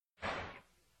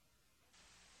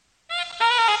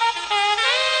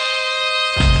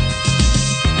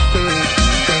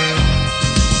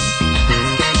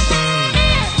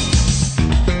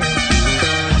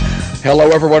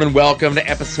Hello, everyone, and welcome to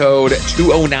episode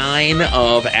 209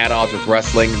 of At Odds with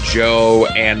Wrestling. Joe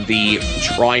and the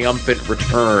triumphant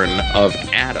return of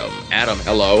Adam. Adam,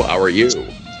 hello. How are you?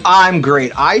 I'm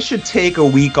great. I should take a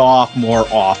week off more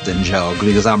often, Joe,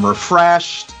 because I'm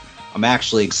refreshed. I'm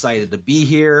actually excited to be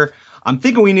here. I'm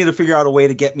thinking we need to figure out a way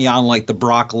to get me on like the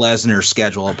Brock Lesnar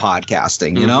schedule of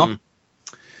podcasting, you know?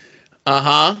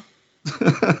 Uh-huh.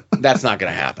 That's not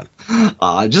going to happen.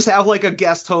 Just have like a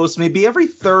guest host maybe every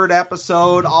third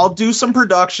episode. I'll do some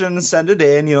production and send it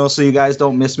in, so you guys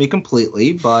don't miss me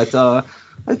completely. But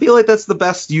I feel like that's the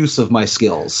best use of my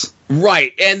skills.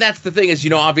 Right. And that's the thing is,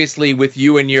 obviously with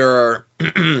you and your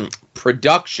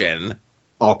production.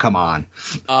 Oh, come on.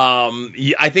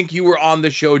 I think you were on the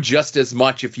show just as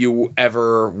much if you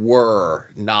ever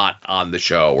were not on the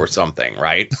show or something,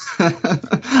 right?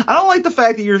 I don't like the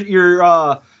fact that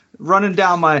you're running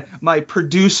down my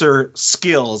producer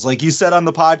skills. Like you said on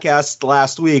the podcast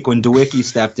last week when DeWicki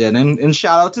stepped in, and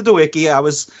shout out to DeWicki. I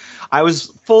was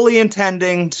fully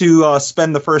intending to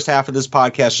spend the first half of this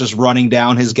podcast just running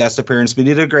down his guest appearance, but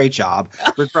he did a great job.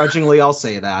 Begrudgingly, I'll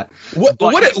say that.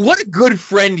 What a good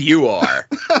friend you are.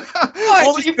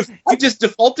 I just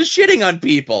default to shitting on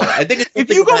people. I think if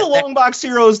you go to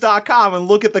longboxheroes.com and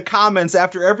look at the comments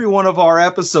after every one of our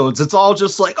episodes, it's all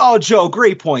just like, oh, Joe,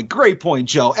 great point,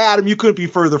 Joe. Adam, you couldn't be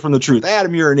further from the truth.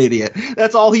 Adam, you're an idiot.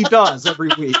 That's all he does every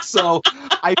week. So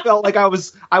I felt like I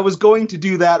was going to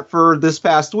do that for this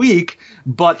past week,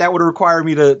 but that would require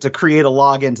me to create a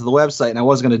login to the website, and I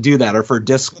wasn't going to do that, or for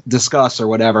discuss or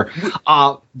whatever.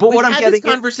 But what I'm getting this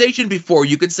conversation before,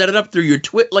 you could set it up through your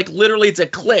Twitter. Like literally, it's a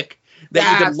click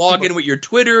that you can log in with your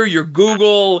Twitter, your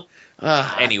Google.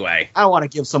 Anyway, I don't want to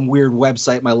give some weird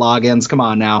website my logins. Come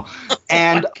on now.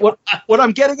 And what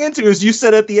I'm getting into is you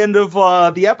said at the end of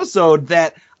the episode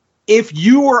that if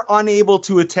you were unable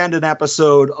to attend an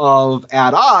episode of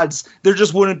At Odds, there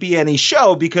just wouldn't be any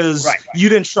show because you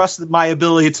didn't trust my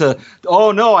ability to,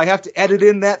 oh, no, I have to edit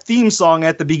in that theme song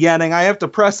at the beginning. I have to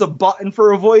press a button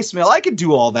for a voicemail. I could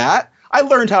do all that. I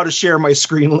learned how to share my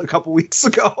screen a couple weeks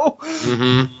ago.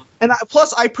 Mm-hmm. And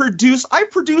plus, I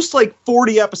produced like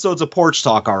 40 episodes of Porch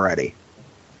Talk already.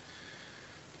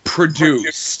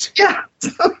 Produced? Yeah.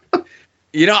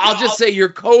 I'll just say your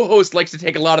co-host likes to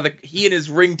take a lot of he and his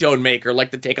ringtone maker like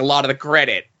to take a lot of the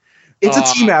credit. It's a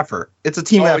team effort. It's a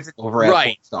team effort over at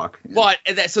Porch Talk. Yeah.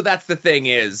 But so that's the thing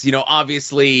is,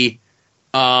 obviously,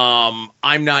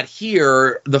 I'm not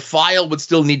here. The file would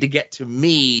still need to get to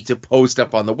me to post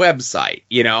up on the website,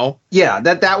 Yeah,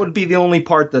 that would be the only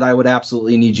part that I would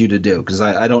absolutely need you to do because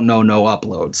I don't know no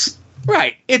uploads.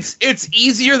 Right. It's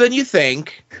easier than you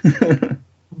think.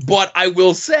 But I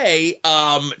will say,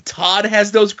 Todd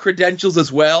has those credentials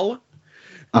as well.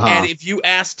 Uh-huh. And if you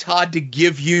ask Todd to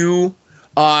give you,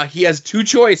 he has two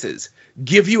choices.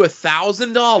 Give you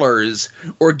 $1,000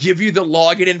 or give you the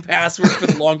login and password for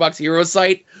the Longbox Hero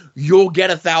site, you'll get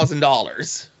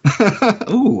 $1,000.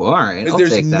 Ooh, all right. I'll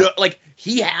take that.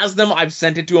 He has them. I've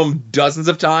sent it to him dozens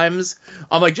of times.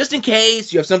 I'm like, just in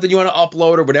case you have something you want to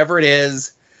upload or whatever it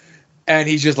is. And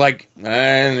he's just like,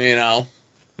 I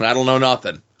don't know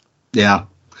nothing. Yeah.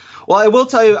 Well, I will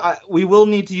tell you, we will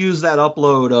need to use that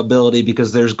upload ability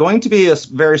because there's going to be a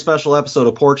very special episode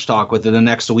of Porch Talk within the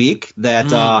next week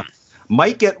that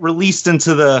might get released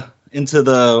into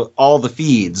all the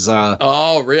feeds.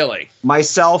 Oh, really?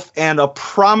 Myself and a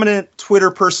prominent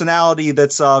Twitter personality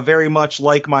that's very much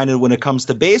like-minded when it comes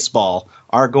to baseball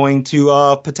are going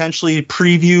to potentially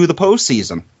preview the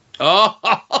postseason. Oh.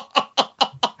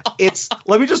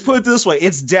 Let me just put it this way.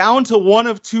 It's down to one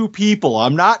of two people.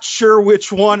 I'm not sure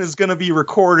which one is going to be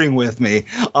recording with me.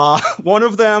 One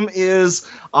of them is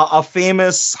a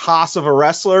famous hoss of a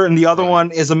wrestler, and the other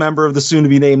one is a member of the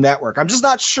soon-to-be-named network. I'm just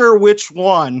not sure which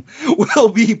one will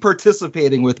be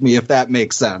participating with me, if that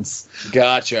makes sense.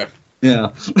 Gotcha.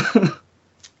 Yeah.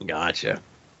 Gotcha.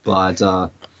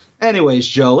 But, anyways,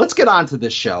 Joe, let's get on to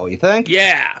this show, you think?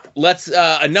 Yeah. Let's,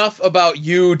 enough about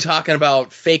you talking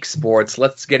about fake sports.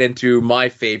 Let's get into my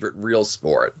favorite real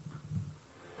sport.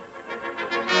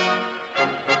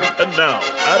 And now,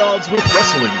 At Odds with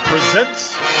Wrestling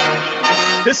presents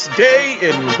This Day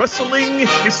in Wrestling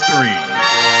History.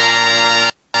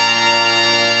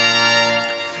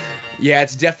 Yeah,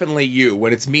 it's definitely you.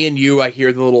 When it's me and you, I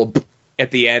hear the little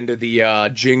at the end of the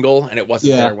jingle, and it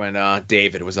wasn't there when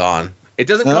David was on. It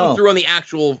doesn't come through on the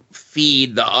actual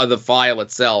feed, the file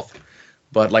itself,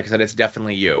 but like I said, it's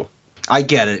definitely you. I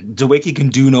get it. DeWicki can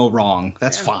do no wrong.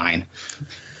 That's fine.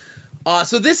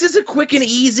 So this is a quick and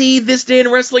easy This Day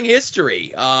in Wrestling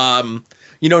History.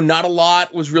 Not a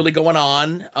lot was really going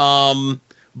on,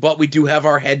 but we do have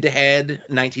our head-to-head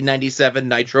 1997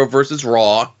 Nitro versus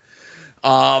Raw.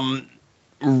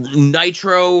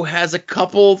 Nitro has a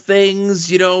couple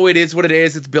things, it is what it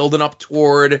is. It's building up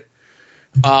toward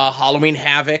Halloween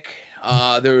Havoc.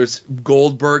 There's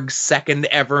Goldberg's second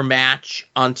ever match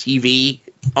on TV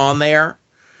on there.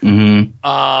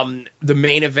 Mm-hmm. The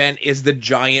main event is the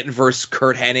Giant versus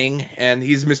Kurt Hennig, and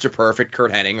he's Mr. Perfect,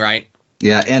 Kurt Hennig, right?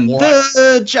 Yeah, and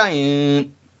the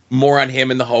Giant. More on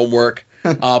him in the homework.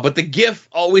 But the GIF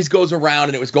always goes around,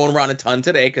 and it was going around a ton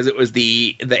today because it was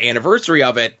the anniversary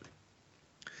of it.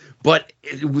 But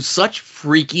it was such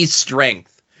freaky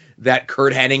strength that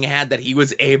Kurt Hennig had that he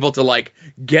was able to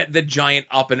get the Giant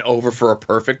up and over for a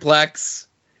perfect plex.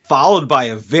 Followed by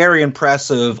a very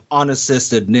impressive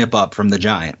unassisted nip up from the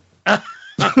Giant.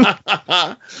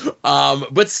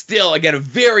 But still, again, a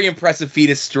very impressive feat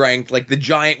of strength. The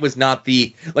Giant was not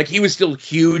he was still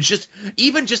huge.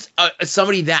 Even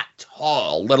somebody that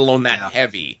tall, let alone that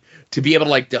heavy, to be able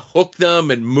to hook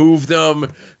them and move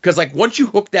them. Because once you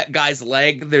hook that guy's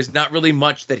leg, there's not really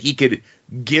much that he could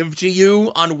give to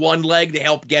you on one leg to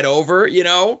help get over,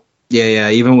 Yeah,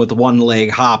 even with one leg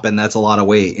hopping, that's a lot of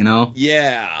weight,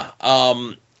 Yeah.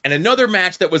 And another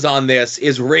match that was on this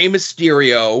is Rey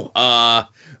Mysterio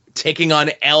taking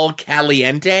on El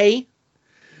Caliente.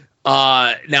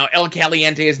 Now, El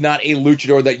Caliente is not a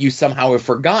luchador that you somehow have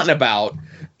forgotten about.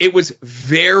 It was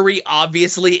very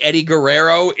obviously Eddie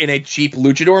Guerrero in a cheap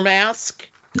luchador mask.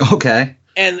 Okay.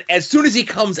 And as soon as he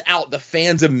comes out, the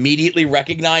fans immediately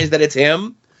recognize that it's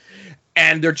him.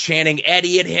 And they're chanting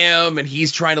Eddie at him, and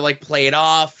he's trying to play it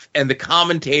off. And the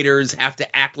commentators have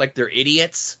to act like they're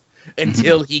idiots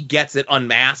until he gets it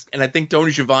unmasked. And I think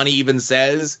Tony Schiavone even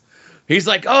says, he's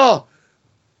like,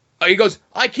 he goes,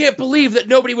 I can't believe that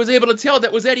nobody was able to tell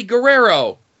that was Eddie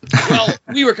Guerrero. Well,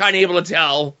 we were kind of able to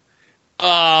tell.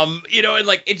 And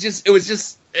this is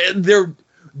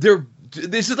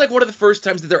one of the first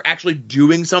times that they're actually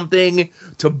doing something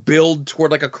to build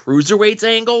toward a cruiserweights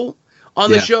angle on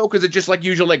the show, because it's just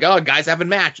usual, guys having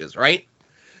matches, right?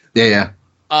 Yeah.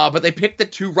 But they picked the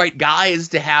two right guys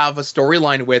to have a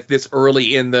storyline with this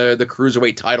early in the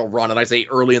cruiserweight title run. And I say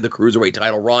early in the cruiserweight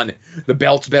title run. The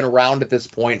belt's been around at this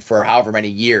point for however many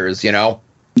years,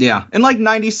 Yeah. And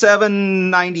 97,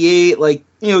 98,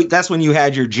 that's when you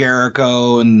had your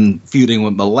Jericho and feuding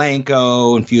with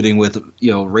Malenko and feuding with,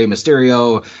 Rey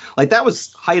Mysterio. That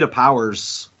was height of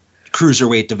Power's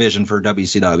cruiserweight division for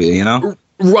WCW,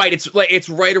 Right. It's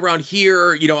right around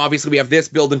here. Obviously we have this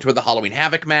build into the Halloween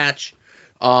Havoc match.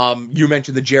 You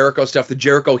mentioned the Jericho stuff. The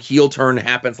Jericho heel turn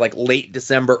happens late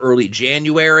December, early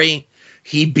January.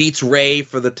 He beats Ray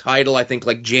for the title, I think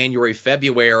January,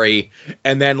 February.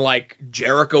 And then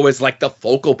Jericho is the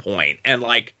focal point and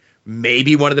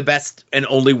maybe one of the best and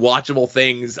only watchable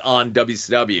things on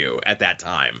WCW at that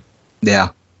time. Yeah.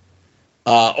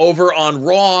 Over on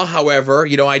Raw, however,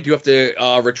 I do have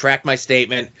to retract my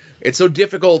statement. It's so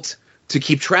difficult to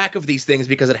keep track of these things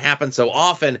because it happens so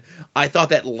often. I thought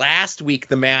that last week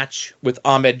the match with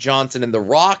Ahmed Johnson and The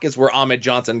Rock is where Ahmed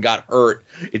Johnson got hurt.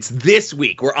 It's this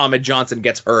week where Ahmed Johnson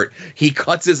gets hurt. He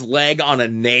cuts his leg on a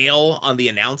nail on the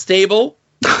announce table.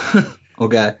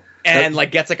 Okay. And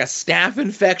gets a staph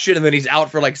infection, and then he's out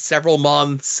for several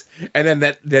months. And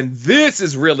then this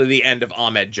is really the end of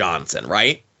Ahmed Johnson,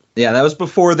 right? Yeah, that was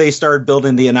before they started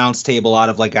building the announce table out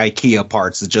of IKEA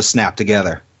parts that just snap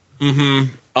together.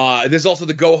 Mm-hmm. There's also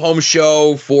the Go Home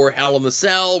show for Hell in the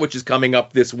Cell, which is coming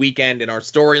up this weekend in our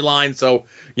storyline. So,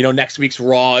 next week's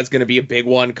Raw is going to be a big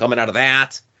one coming out of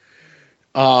that.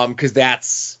 Because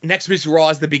next week's Raw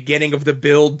is the beginning of the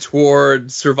build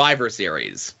toward Survivor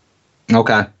Series.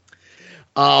 Okay.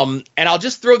 And I'll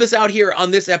just throw this out here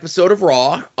on this episode of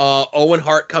Raw. Owen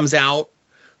Hart comes out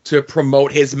to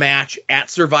promote his match at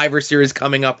Survivor Series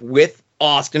coming up with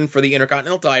Austin for the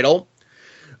Intercontinental title.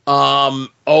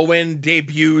 Owen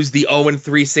debuts the Owen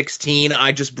 316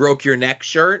 I Just Broke Your Neck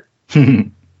shirt.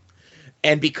 And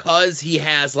because he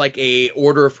has a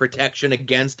order of protection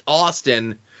against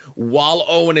Austin, while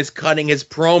Owen is cutting his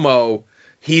promo,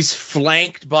 he's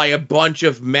flanked by a bunch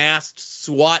of masked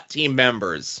SWAT team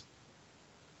members.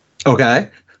 Okay.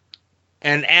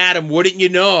 And Adam, wouldn't you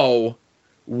know,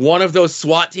 one of those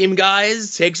SWAT team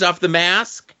guys takes off the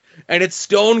mask, and it's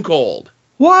Stone Cold.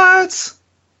 What?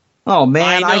 Oh,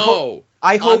 man. I know.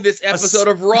 I hope on this episode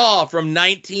of Raw from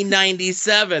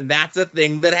 1997, that's a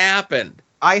thing that happened.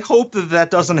 I hope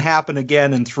that doesn't happen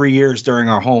again in 3 years during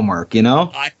our homework,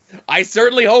 I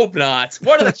certainly hope not.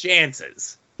 What are the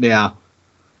chances? Yeah.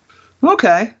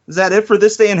 Okay. Is that it for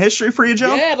this day in history for you,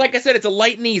 Joe? Yeah, like I said, it's a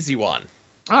light and easy one.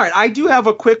 All right, I do have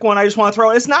a quick one I just want to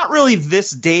throw. It's not really this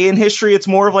day in history. It's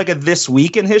more of a this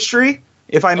week in history,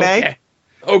 if I may.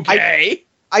 Okay.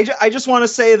 I just want to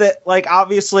say that, like,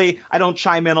 obviously I don't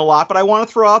chime in a lot, but I want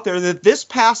to throw out there that this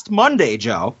past Monday,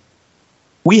 Joe,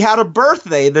 we had a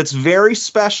birthday that's very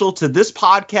special to this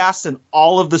podcast and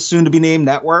all of the soon-to-be-named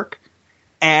network.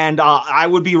 And I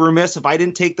would be remiss if I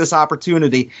didn't take this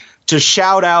opportunity to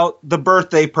shout out the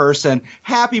birthday person.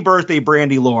 Happy birthday,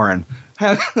 Brandy Lauren.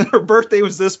 Her birthday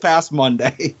was this past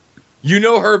Monday. You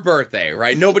know her birthday,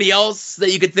 right? Nobody else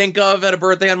that you could think of had a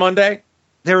birthday on Monday?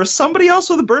 There was somebody else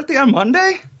with a birthday on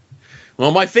Monday?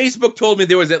 Well, my Facebook told me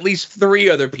there was at least 3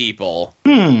 other people.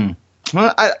 Well,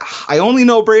 I only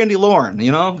know Brandy Lauren,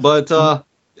 you know, but...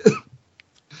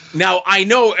 Now, I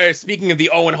know, speaking of the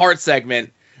Owen Hart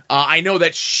segment, I know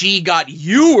that she got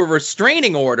you a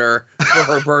restraining order for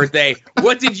her birthday.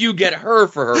 What did you get her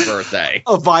for her birthday?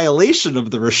 A violation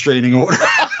of the restraining order.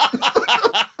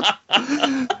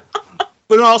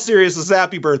 But in all seriousness,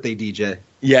 happy birthday, DJ.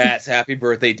 Yes, happy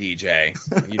birthday, DJ.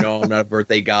 You know, I'm not a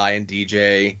birthday guy, and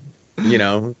DJ, you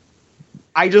know.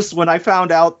 When I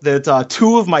found out that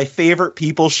 2 of my favorite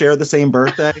people share the same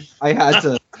birthday, I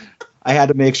had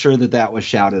to make sure that was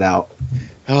shouted out.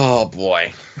 Oh,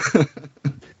 boy.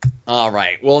 All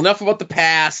right. Well, enough about the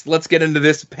past. Let's get into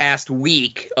this past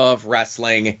week of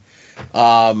wrestling.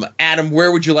 Adam,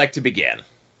 where would you like to begin?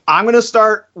 I'm going to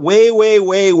start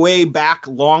way back,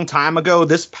 long time ago,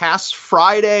 this past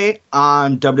Friday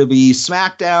on WWE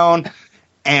SmackDown,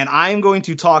 and I'm going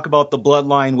to talk about the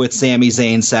Bloodline with Sami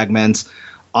Zayn segment.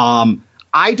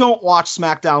 I don't watch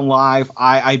SmackDown live.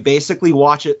 I basically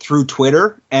watch it through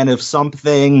Twitter, and if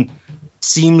something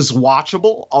seems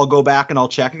watchable, I'll go back and I'll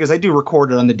check it, because I do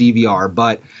record it on the DVR,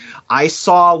 but I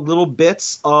saw little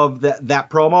bits of that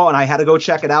promo, and I had to go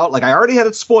check it out. Like, I already had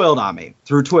it spoiled on me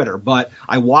through Twitter, but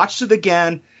I watched it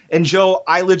again, and Joe,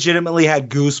 I legitimately had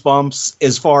goosebumps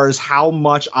as far as how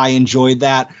much I enjoyed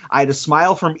that. I had a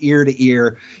smile from ear to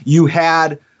ear. You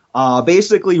had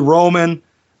basically Roman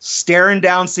staring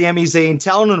down Sami Zayn,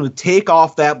 telling him to take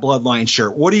off that Bloodline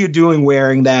shirt. What are you doing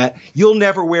wearing that? You'll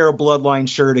never wear a Bloodline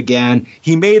shirt again.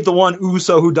 He made the one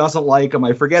Uso who doesn't like him,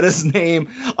 I forget his name,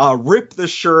 rip the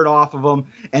shirt off of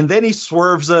him, and then he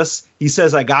swerves us. He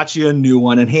says, I got you a new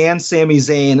one, and hands Sami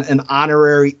Zayn an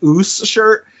honorary Uso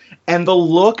shirt, and the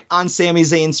look on Sami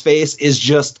Zayn's face is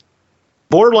just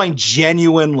borderline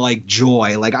genuine, like,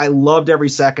 joy. Like, I loved every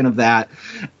second of that.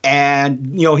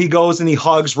 And, you know, he goes and he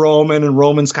hugs Roman, and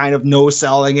Roman's kind of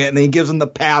no-selling it, and then he gives him the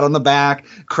pat on the back.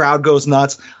 Crowd goes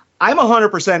nuts. I'm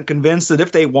 100% convinced that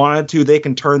if they wanted to, they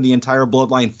can turn the entire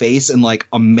Bloodline face in, like,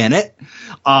 a minute.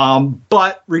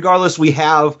 But regardless, we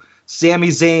have Sami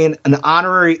Zayn, an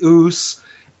honorary Uso,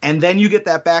 and then you get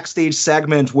that backstage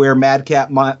segment where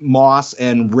Madcap Moss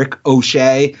and Rick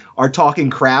O'Shea are talking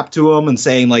crap to him and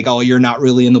saying, like, oh, you're not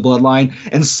really in the Bloodline.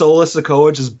 And Solo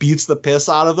Sikoa just beats the piss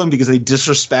out of them because they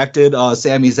disrespected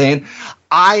Sami Zayn.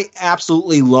 I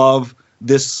absolutely love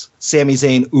this Sami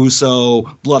Zayn, Uso,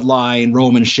 Bloodline,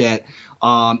 Roman shit.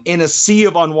 In a sea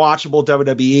of unwatchable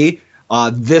WWE,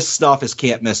 this stuff is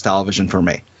can't miss television for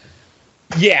me.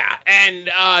 Yeah,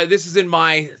 and this is in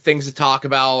my things to talk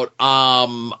about.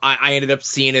 I ended up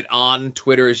seeing it on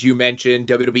Twitter, as you mentioned.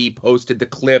 WWE posted the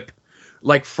clip,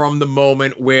 like, from the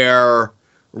moment where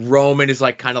Roman is,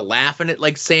 like, kind of laughing at,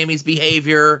 like, Sami's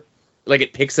behavior. Like,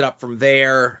 it picks it up from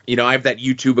there. You know, I have that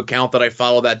YouTube account that I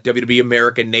follow, that WWE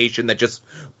American Nation, that just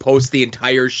posts the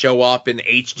entire show up in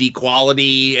HD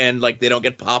quality, and, like, they don't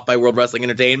get popped by World Wrestling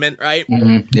Entertainment, right?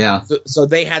 Mm-hmm. Yeah. So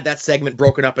they had that segment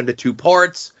broken up into 2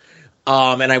 parts.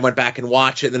 And I went back and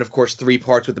watched it. And then, of course, 3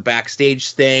 parts with the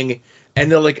backstage thing. And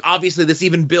they're like, obviously, this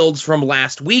even builds from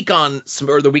last week or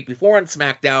the week before on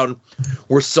SmackDown,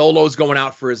 where Solo's going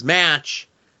out for his match.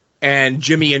 And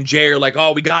Jimmy and Jay are like,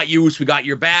 oh, we got you, so we got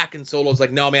your back. And Solo's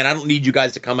like, no, man, I don't need you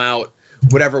guys to come out,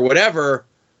 whatever.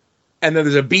 And then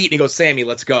there's a beat, and he goes, Sammy,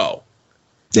 let's go.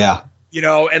 Yeah. You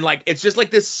know, and, like, it's just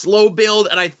like this slow build.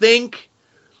 And I think...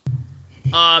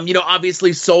 you know,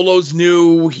 obviously Solo's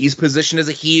new. He's positioned as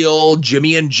a heel.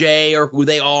 Jimmy and Jay are who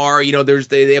they are. You know,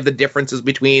 they have the differences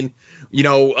between, you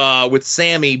know, with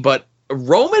Sammy, but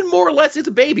Roman more or less is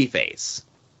a babyface.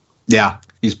 Yeah,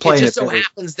 he's playing. It just so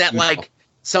happens that, like,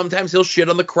 sometimes he'll shit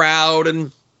on the crowd,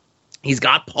 and he's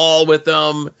got Paul with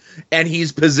him, and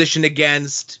he's positioned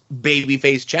against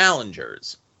babyface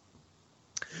challengers.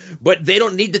 But they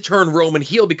don't need to turn Roman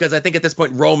heel, because I think at this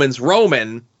point Roman's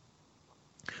Roman.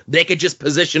 They could just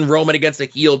position Roman against a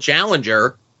heel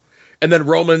challenger, and then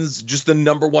Roman's just the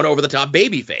number 1 over-the-top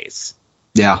babyface.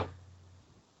 Yeah.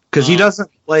 Because he doesn't,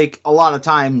 like, a lot of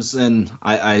times, and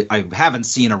I haven't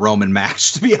seen a Roman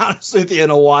match, to be honest with you, in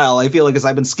a while. I feel like, because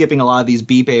I've been skipping a lot of these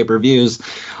B pay-per-views.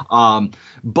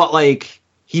 But, like,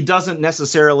 he doesn't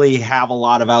necessarily have a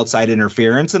lot of outside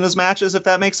interference in his matches, if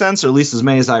that makes sense, or at least as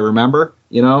many as I remember,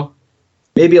 you know?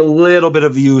 Maybe a little bit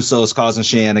of the Usos causing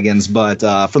shenanigans, but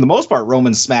for the most part,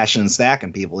 Roman's smashing and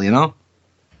stacking people, you know?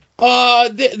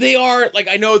 They are, like,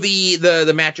 I know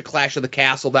the match at Clash of the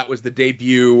Castle, that was the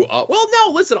debut. Well,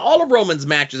 no, listen, all of Roman's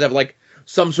matches have, like,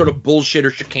 some sort of bullshit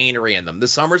or chicanery in them. The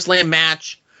SummerSlam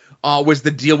match was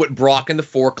the deal with Brock and the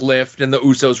forklift and the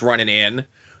Usos running in.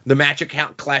 The match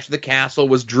at Clash of the Castle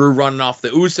was Drew running off the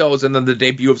Usos, and then the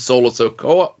debut of Solo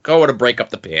Sikoa to break up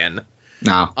the pin.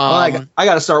 No. I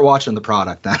got to start watching the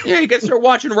product now. Yeah, you got to start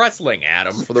watching wrestling,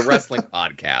 Adam, for the wrestling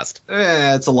podcast.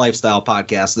 It's a lifestyle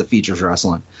podcast that features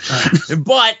wrestling.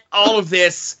 But all of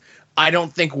this, I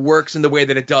don't think works in the way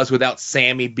that it does without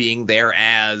Sammy being there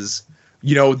as,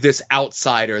 you know, this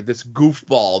outsider, this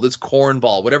goofball, this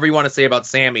cornball, whatever you want to say about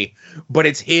Sammy. But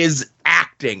it's his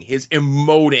acting, his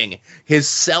emoting, his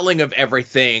selling of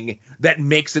everything that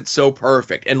makes it so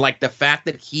perfect. And, like, the fact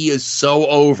that he is so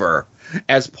over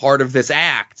as part of this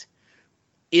act,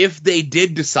 if they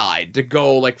did decide to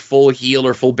go like full heel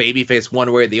or full babyface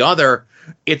one way or the other,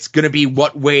 it's going to be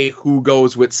what way who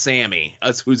goes with Sammy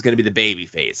as who's going to be the baby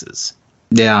faces.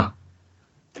 Yeah.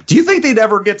 Do you think they'd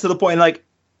ever get to the point, like,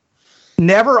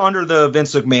 never under the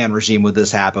Vince McMahon regime would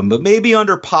this happen, but maybe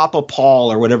under Papa Paul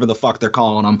or whatever the fuck they're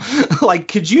calling him? Like,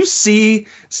 could you see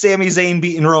Sami Zayn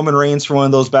beating Roman Reigns for one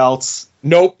of those belts?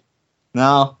 Nope.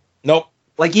 No? Nope.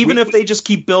 Like, even if they just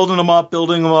keep building them up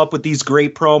with these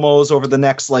great promos over the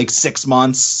next, like, 6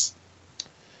 months?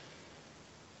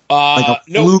 Like a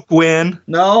fluke win?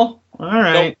 No? All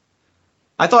right. Nope.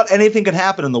 I thought anything could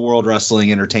happen in the World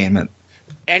Wrestling Entertainment.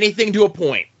 Anything to a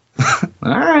point. All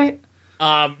right.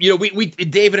 You know, we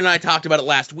David and I talked about it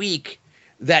last week,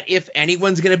 that if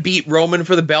anyone's going to beat Roman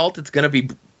for the belt, it's going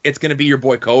to be your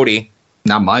boy Cody.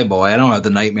 Not my boy. I don't have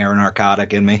the nightmare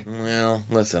narcotic in me. Well,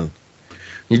 listen.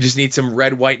 You just need some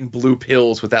red, white, and blue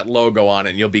pills with that logo on it,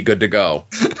 and you'll be good to go.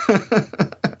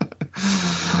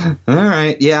 All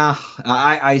right. Yeah,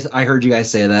 I heard you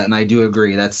guys say that, and I do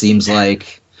agree. That seems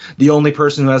like the only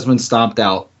person who has been stomped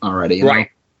out already. You know? Right.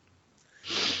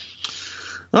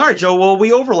 All right, Joe. Well,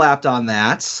 we overlapped on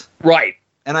that. Right.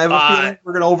 And I have a feeling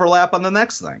we're going to overlap on the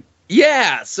next thing.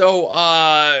 Yeah.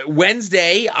 So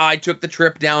Wednesday, I took the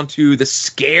trip down to the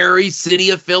scary city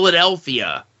of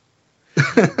Philadelphia.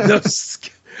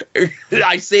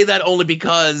 I say that only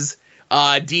because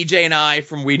DJ and I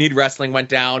from We Need Wrestling went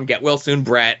down. Get well soon,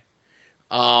 Brett.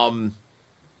 You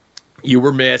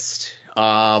were missed.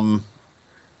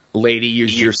 Lady,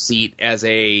 use your seat as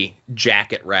a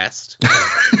jacket rest.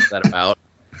 What's that about?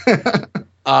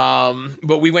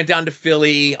 But we went down to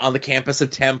Philly on the campus of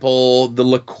Temple, the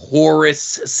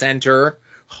Licoris Center,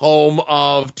 home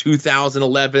of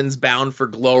 2011's Bound for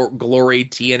Glory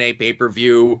TNA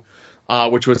pay-per-view,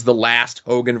 which was the last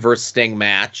Hogan versus Sting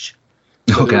match.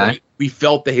 Okay. We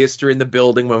felt the history in the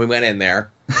building when we went in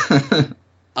there.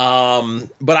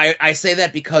 But I say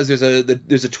that because there's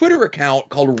a Twitter account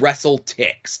called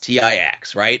WrestleTix,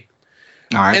 TIX, right?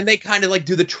 All right. And they kind of like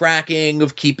do the tracking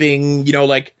of keeping, you know,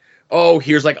 like, oh,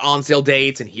 here's like on sale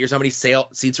dates and here's how many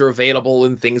seats are available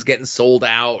and things getting sold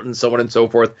out and so on and so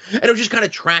forth. And it was just kind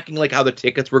of tracking like how the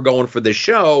tickets were going for this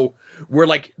show, where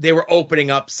like they were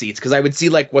opening up seats, because I would see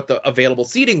like what the available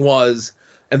seating was,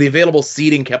 and the available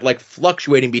seating kept like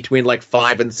fluctuating between like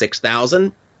 5,000 and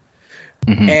 6,000.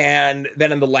 Mm-hmm. And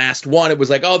then in the last one, it was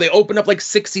like, oh, they opened up like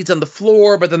 6 seats on the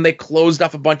floor, but then they closed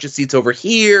off a bunch of seats over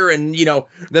here. And, you know,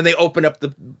 then they opened up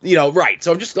the, you know, right.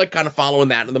 So I'm just like kind of following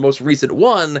that. And the most recent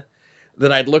one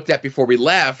that I'd looked at before we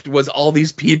left was all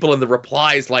these people in the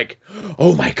replies like,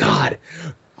 oh my God,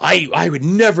 I would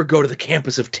never go to the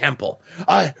campus of Temple.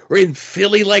 We're in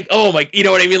Philly, like, oh my, you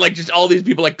know what I mean? Like just all these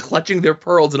people like clutching their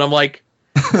pearls. And I'm like,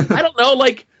 I don't know,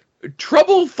 like,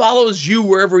 trouble follows you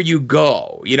wherever you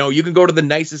go. You know, you can go to the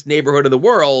nicest neighborhood in the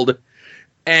world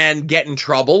and get in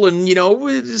trouble. And, you know,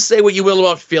 just say what you will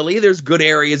about Philly. There's good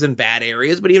areas and bad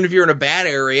areas. But even if you're in a bad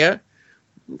area,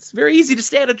 it's very easy to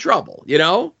stay out of trouble, you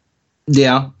know?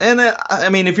 Yeah. And I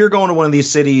mean, if you're going to one of these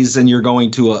cities and you're going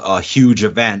to a huge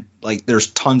event, like there's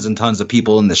tons and tons of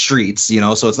people in the streets, you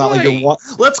know, so it's not like you're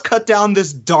let's cut down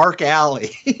this dark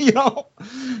alley, you know?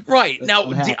 Right. Now,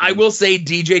 I will say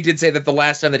DJ did say that the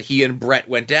last time that he and Brett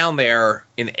went down there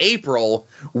in April,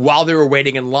 while they were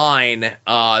waiting in line,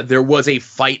 there was a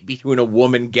fight between a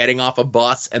woman getting off a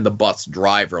bus and the bus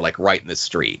driver, like right in the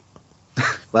street.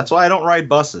 That's why I don't ride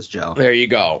buses, Joe. There you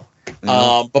go.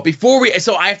 But before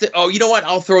so I have to. Oh, you know what?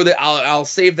 I'll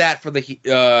save that for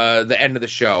the end of the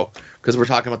show, because we're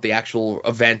talking about the actual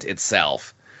event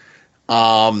itself.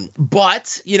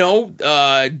 But you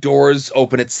know, doors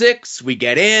open at 6. We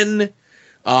get in.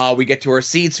 We get to our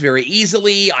seats very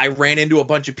easily. I ran into a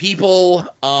bunch of people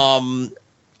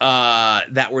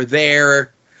that were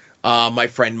there. My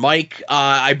friend Mike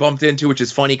I bumped into, which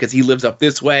is funny because he lives up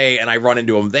this way, and I run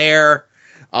into him there.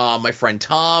 My friend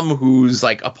Tom, who's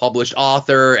like a published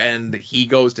author, and he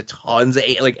goes to tons of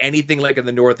like anything like in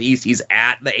the Northeast. He's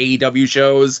at the AEW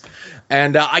shows,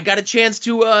 and I got a chance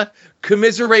to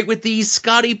commiserate with the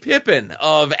Scottie Pippen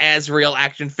of Azrael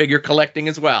action figure collecting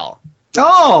as well.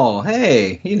 Oh,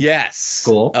 hey. Yes.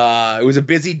 Cool. It was a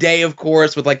busy day, of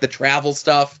course, with like the travel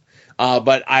stuff.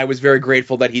 But I was very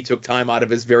grateful that he took time out of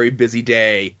his very busy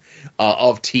day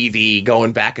of TV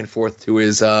going back and forth to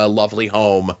his lovely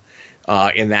home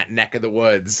in that neck of the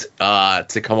woods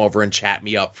to come over and chat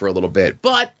me up for a little bit.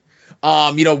 But,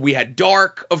 we had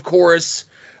Dark, of course,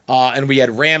 and we had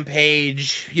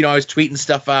Rampage. I was tweeting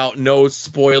stuff out. No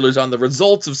spoilers on the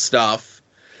results of stuff.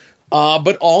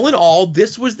 But all in all,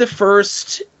 this was the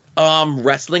first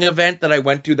wrestling event that I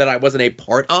went to that I wasn't a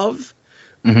part of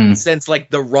since like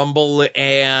the Rumble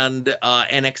and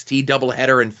NXT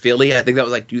doubleheader in Philly. I think that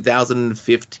was like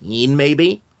 2015,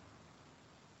 maybe.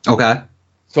 Okay.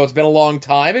 So it's been a long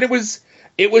time, and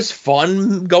it was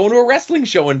fun going to a wrestling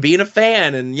show and being a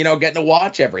fan and getting to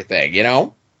watch everything.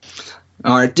 All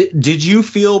right. Did you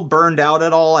feel burned out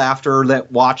at all after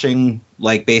that watching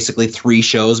like basically 3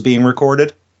 shows being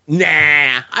recorded? Nah,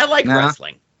 I like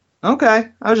wrestling. Okay.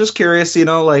 I was just curious,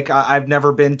 like I've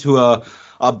never been to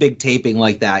a big taping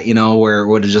like that, where it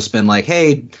would have just been like,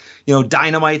 hey,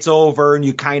 Dynamite's over, and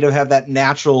you kind of have that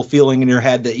natural feeling in your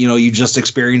head that, you just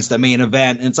experienced the main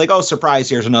event, and it's like, oh, surprise,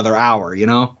 here's another hour,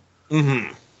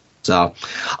 Mm-hmm. So,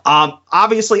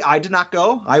 obviously I did not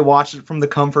go. I watched it from the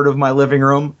comfort of my living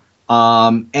room.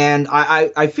 And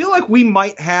I feel like we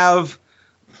might have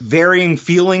varying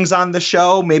feelings on the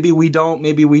show. Maybe we don't,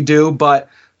 maybe we do. But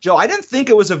Joe, I didn't think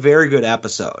it was a very good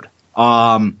episode.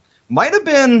 Might have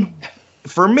been,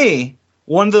 for me,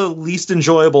 one of the least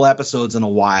enjoyable episodes in a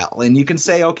while. And you can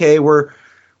say, okay, we're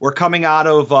coming out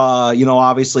of,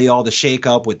 obviously all the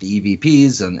shakeup with the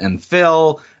EVPs and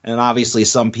Phil. And obviously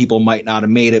some people might not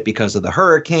have made it because of the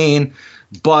hurricane.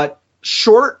 But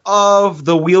short of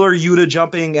the Wheeler Yuta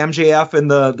jumping MJF in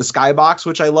the skybox,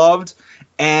 which I loved,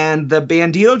 and the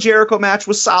Bandito Jericho match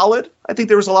was solid. I think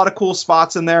there was a lot of cool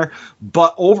spots in there.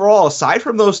 But overall, aside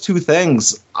from those 2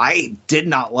 things, I did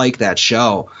not like that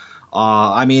show.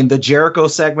 The Jericho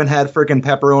segment had freaking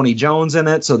Pepperoni Jones in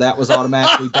it, so that was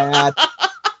automatically bad.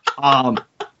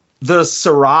 The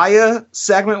Saraya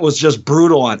segment was just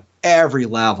brutal on every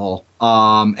level.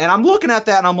 And I'm looking at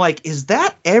that and I'm like, is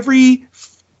that every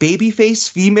babyface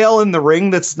female in the ring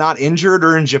that's not injured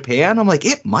or in Japan? I'm like,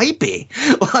 it might be.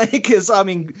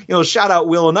 Shout out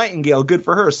Willow Nightingale, good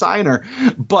for her, sign her.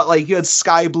 But like, you had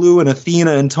Sky Blue and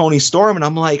Athena and Toni Storm, and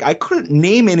I'm like, I couldn't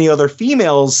name any other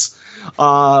females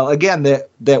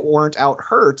that weren't out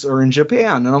hurt or in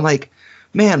Japan. And I'm like,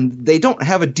 man, they don't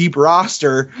have a deep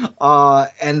roster.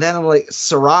 And then I'm like,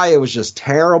 Saraya was just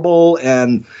terrible,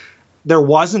 and there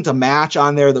wasn't a match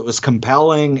on there that was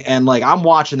compelling. And like, I'm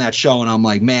watching that show and I'm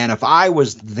like, man, if I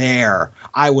was there,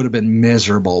 I would have been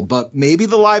miserable. But maybe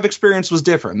the live experience was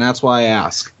different, and that's why I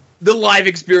ask. The live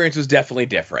experience was definitely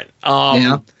different.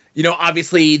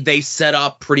 Obviously they set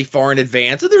up pretty far in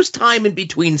advance, and there's time in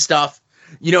between stuff,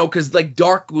 because like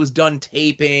Dark was done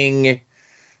taping.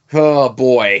 Oh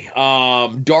boy.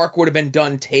 Dark would have been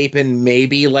done taping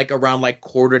maybe like around like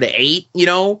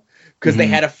 7:45, because they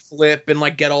had to flip and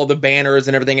like get all the banners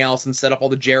and everything else and set up all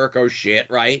the Jericho shit,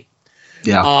 right?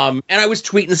 Yeah. And I was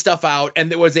tweeting stuff out, and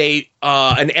there was an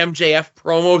MJF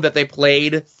promo that they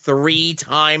played 3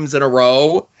 times in a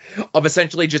row of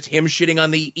essentially just him shitting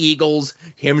on the Eagles,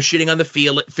 him shitting on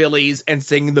the Phillies, and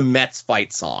singing the Mets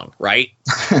fight song, right?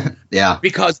 Yeah.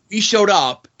 Because we showed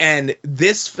up, and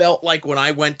this felt like when I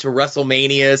went to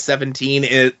WrestleMania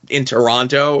 17 in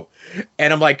Toronto,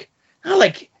 and I'm like,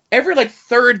 every like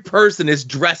 3rd person is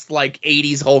dressed like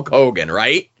 80s Hulk Hogan,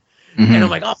 right? Mm-hmm. And I'm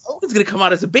like, oh, Hogan's going to come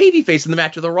out as a babyface in the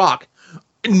match with The Rock.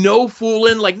 No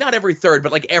fooling, like not every 3rd,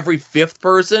 but like every 5th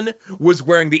person was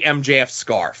wearing the MJF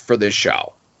scarf for this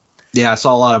show. Yeah, I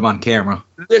saw a lot of them on camera.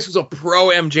 This was a pro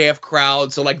MJF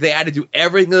crowd, so like they had to do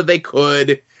everything that they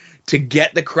could to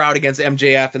get the crowd against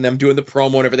MJF and them doing the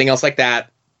promo and everything else like that.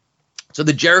 So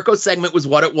the Jericho segment was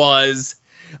what it was.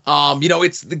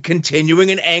 It's the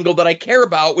continuing an angle that I care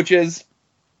about, which is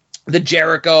the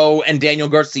Jericho and Daniel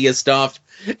Garcia stuff.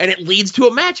 And it leads to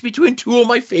a match between two of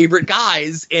my favorite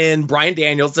guys in Bryan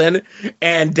Danielson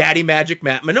and Daddy Magic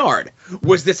Matt Menard.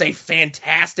 Was this a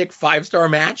fantastic 5-star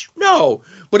match? No,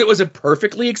 but it was a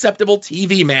perfectly acceptable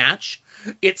TV match.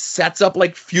 It sets up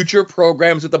like future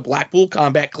programs with the Blackpool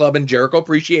Combat Club and Jericho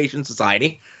Appreciation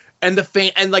Society, and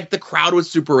the crowd was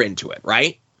super into it,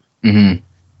 right? Mm-hmm.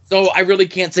 So I really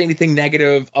can't say anything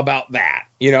negative about that,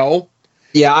 you know?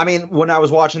 Yeah, I mean, when I was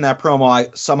watching that promo,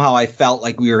 I felt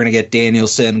like we were going to get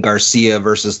Danielson Garcia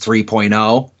versus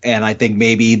 3.0, and I think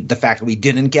maybe the fact that we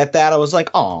didn't get that, I was like,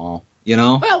 oh, you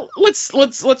know. Well, let's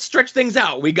stretch things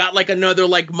out. We got like another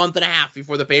like month and a half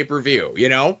before the pay-per-view, you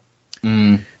know.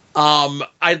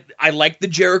 I like the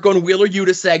Jericho and Wheeler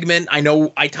Yuta segment. I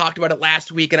know I talked about it last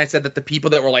week, and I said that the people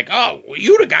that were like, "Oh,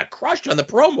 Yuta got crushed on the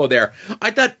promo there."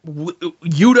 I thought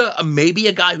Yuta, maybe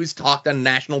a guy who's talked on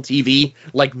national TV,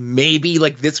 like maybe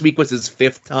like this week was his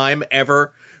 5th time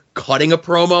ever cutting a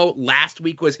promo. Last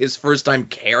week was his first time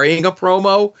carrying a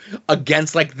promo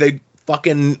against like the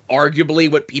fucking arguably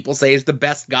what people say is the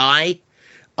best guy.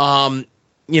 You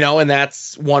know, and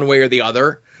that's one way or the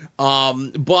other.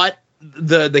 But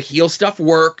the heel stuff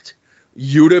worked.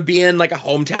 Yuta being like a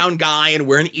hometown guy and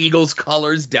wearing Eagles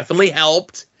colors definitely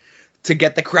helped to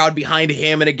get the crowd behind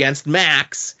him and against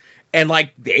Max. And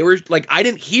like they were like, I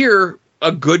didn't hear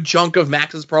a good chunk of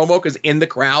Max's promo because in the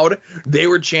crowd they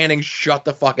were chanting "Shut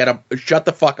the fuck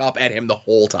up" at him the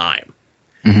whole time.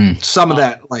 Mm-hmm. Some of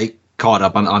that like caught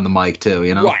up on the mic too,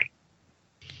 you know.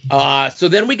 Right. So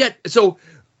then so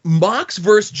Mox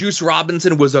versus Juice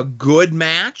Robinson was a good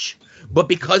match. But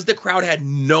because the crowd had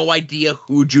no idea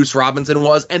who Juice Robinson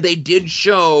was, and they did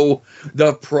show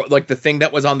the thing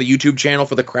that was on the YouTube channel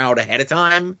for the crowd ahead of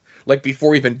time, like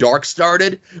before even Dark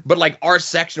started. But like our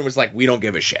section was like, we don't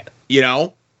give a shit, you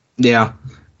know? Yeah.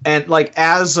 And like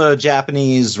as a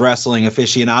Japanese wrestling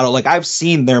aficionado, like I've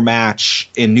seen their match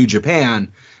in New Japan,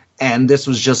 and this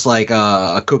was just like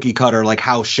a cookie cutter, like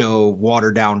house show,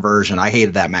 watered down version. I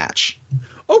hated that match.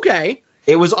 Okay.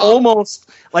 It was almost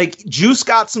like Juice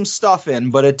got some stuff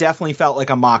in, but it definitely felt like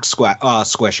a mock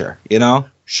squisher, you know?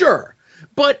 Sure.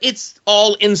 But it's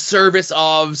all in service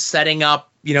of setting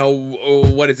up, you know,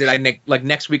 what is it? Like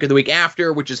next week or the week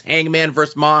after, which is Hangman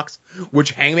versus Mox,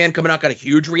 which Hangman coming out got a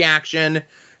huge reaction.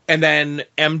 And then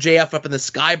MJF up in the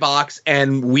skybox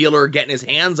and Wheeler getting his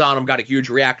hands on him got a huge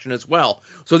reaction as well.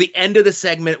 So the end of the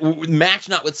segment, match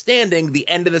notwithstanding, the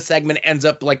end of the segment ends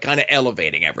up like kind of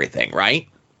elevating everything, right?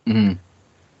 Mm-hmm.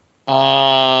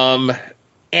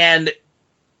 And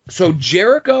so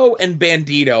Jericho and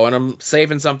Bandito, and I'm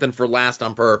saving something for last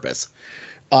on purpose.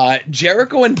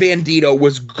 Jericho and Bandito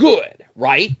was good,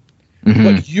 right? Mm-hmm.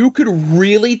 But you could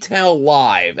really tell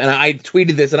live, and I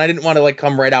tweeted this, and I didn't want to like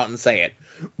come right out and say it,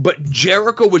 but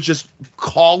Jericho was just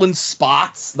calling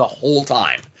spots the whole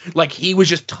time. Like he was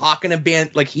just talking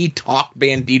to he talked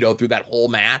Bandito through that whole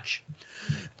match.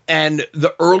 And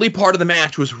the early part of the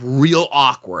match was real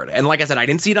awkward. And like I said, I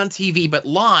didn't see it on TV, but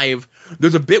live,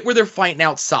 there's a bit where they're fighting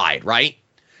outside, right?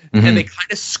 Mm-hmm. And they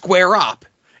kind of square up.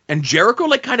 And Jericho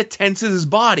like kind of tenses his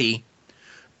body.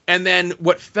 And then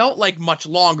what felt like much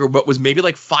longer, but was maybe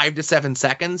like 5 to 7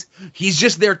 seconds, he's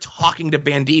just there talking to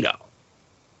Bandito.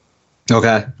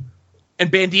 Okay.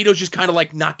 And Bandito's just kind of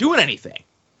like not doing anything.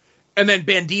 And then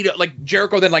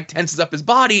Jericho then like tenses up his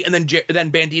body, and then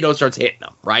Bandito starts hitting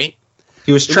him, right?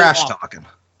 He was trash talking.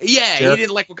 Yeah, he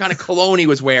didn't like what kind of cologne he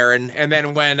was wearing. And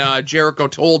then when Jericho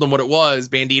told him what it was,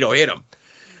 Bandito hit him.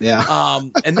 Yeah.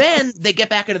 And then they get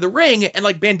back into the ring, and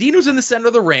like Bandito's in the center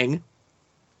of the ring,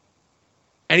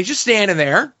 and he's just standing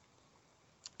there.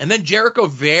 And then Jericho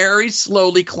very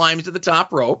slowly climbs to the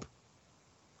top rope,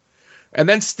 and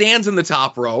then stands in the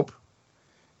top rope,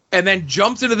 and then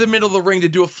jumps into the middle of the ring to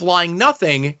do a flying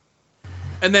nothing,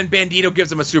 and then Bandito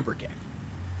gives him a super kick.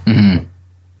 Mm-hmm.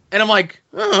 And I'm like,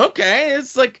 oh, okay,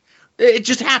 it's like, it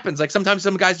just happens. Like sometimes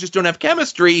some guys just don't have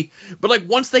chemistry, but like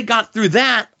once they got through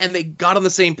that and they got on the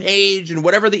same page and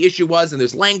whatever the issue was, and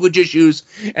there's language issues,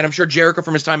 and I'm sure Jericho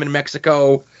from his time in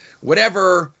Mexico,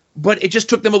 whatever, but it just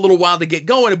took them a little while to get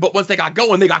going. But once they got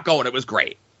going, It was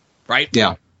great. Right?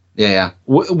 Yeah. Yeah.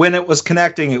 When it was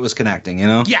connecting, you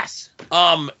know? Yes.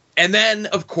 And then,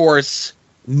 of course,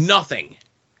 nothing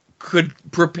could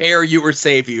prepare you or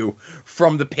save you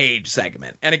from the Paige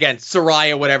segment. And again,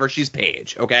 Saraya, whatever, she's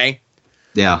Paige, okay?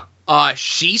 Yeah.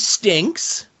 She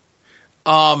stinks.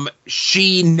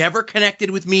 She never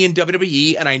connected with me in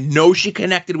WWE, and I know she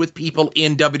connected with people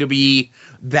in WWE,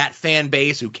 that fan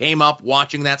base who came up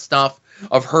watching that stuff,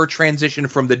 of her transition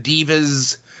from the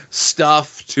Divas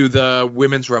stuff to the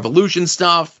Women's Revolution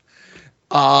stuff.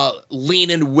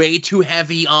 leaning way too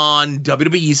heavy on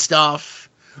WWE stuff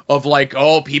of like,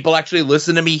 oh, people actually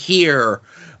listen to me here.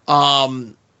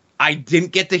 I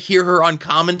didn't get to hear her on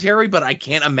commentary, but I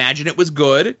can't imagine it was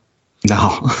good.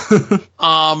 No.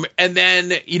 And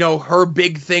then, you know, her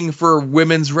big thing for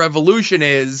Women's Revolution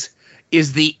is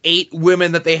the 8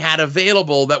 women that they had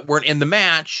available that weren't in the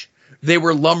match. They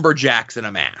were lumberjacks in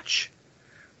a match.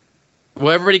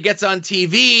 Well, everybody gets on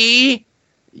TV.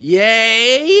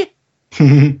 Yay.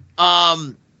 And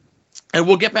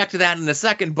we'll get back to that in a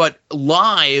second, but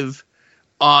live,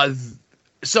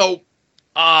 Serena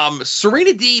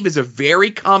Deeb is a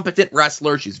very competent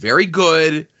wrestler. She's very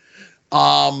good.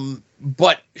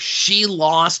 But she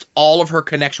lost all of her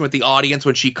connection with the audience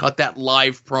when she cut that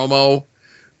live promo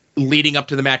leading up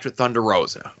to the match with Thunder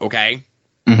Rosa. Okay.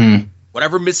 Mm-hmm.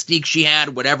 Whatever mystique she had,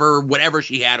 whatever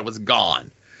she had, was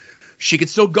gone. She could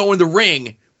still go in the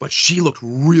ring, but she looked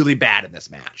really bad in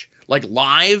this match. Like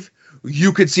live,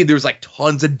 you could see there was like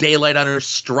tons of daylight on her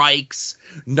strikes.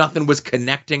 Nothing was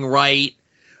connecting right.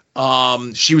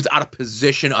 She was out of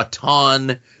position a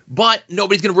ton, but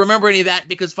nobody's going to remember any of that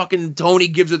because fucking Tony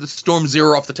gives her the Storm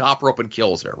Zero off the top rope and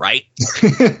kills her, right?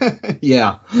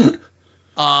 Yeah.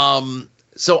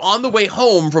 So on the way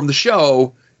home from the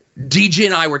show, DJ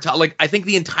and I were I think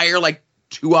the entire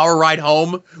 2-hour ride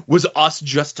home was us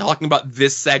just talking about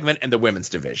this segment and the women's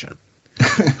division.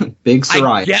 Big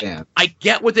Saraya fan. I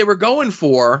get what they were going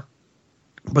for,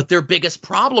 but their biggest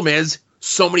problem is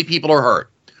so many people are hurt.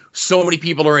 So many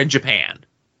people are in Japan.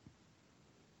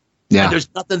 Yeah. And there's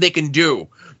nothing they can do.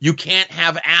 You can't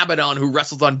have Abaddon, who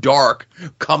wrestles on Dark,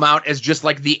 come out as just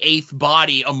like the 8th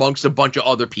body amongst a bunch of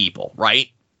other people, right?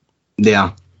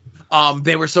 Yeah.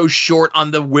 They were so short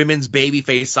on the women's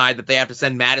babyface side that they have to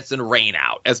send Madison Rayne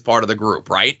out as part of the group,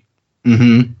 right?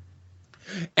 Mm-hmm.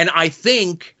 And I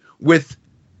think with,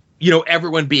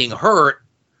 everyone being hurt,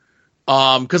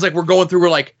 because we're going through,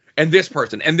 and this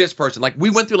person, and this person. We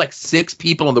went through 6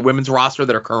 people on the women's roster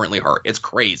that are currently hurt. It's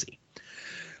crazy.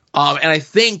 And I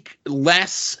think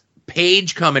less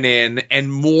Paige coming in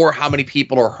and more how many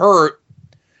people are hurt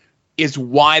is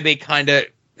why they kind of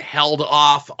held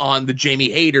off on the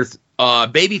Jamie Hayter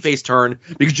babyface turn,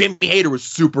 because Jamie Hayter was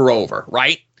super over,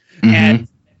 right? Mm-hmm. And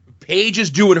Paige is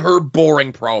doing her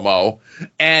boring promo,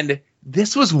 and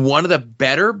this was one of the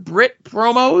better Brit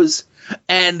promos.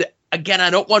 And again,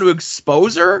 I don't want to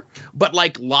expose her, but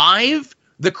live,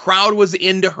 the crowd was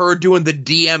into her doing the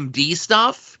DMD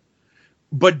stuff,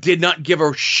 but did not give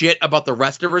a shit about the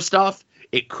rest of her stuff.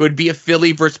 It could be a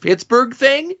Philly versus Pittsburgh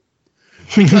thing,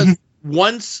 because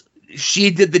once she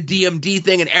did the DMD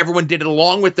thing and everyone did it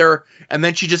along with her, and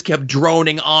then she just kept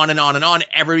droning on and on and on,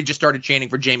 everybody just started chanting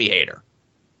for Jamie Hayter.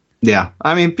 Yeah,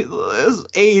 I mean,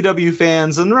 AEW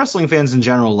fans and wrestling fans in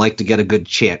general like to get a good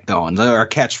chant going, or a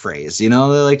catchphrase.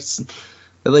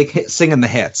 They like singing the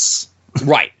hits.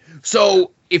 Right. So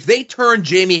if they turn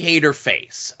Jamie Hayter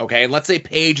face, okay, and let's say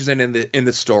Paige isn't in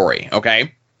the story,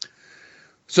 okay,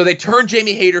 so they turn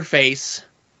Jamie Hayter face,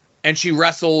 and she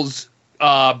wrestles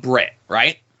Britt,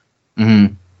 right?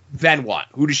 Mm-hmm. Then what?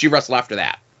 Who does she wrestle after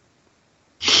that?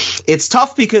 It's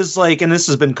tough because, and this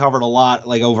has been covered a lot,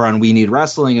 over on We Need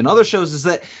Wrestling and other shows, is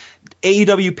that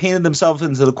AEW painted themselves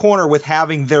into the corner with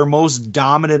having their most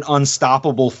dominant,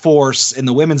 unstoppable force in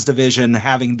the women's division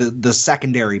having the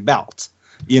secondary belt.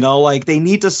 They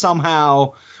need to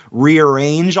somehow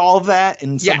rearrange all of that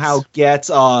and somehow get,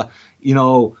 have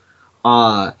the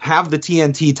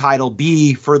TNT title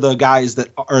be for the guys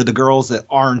that are the girls that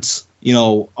aren't,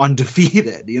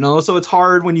 undefeated, so it's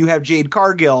hard when you have Jade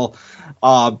Cargill,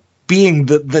 being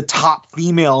the top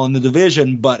female in the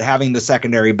division, but having the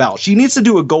secondary belt. She needs to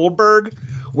do a Goldberg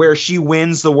where she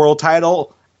wins the world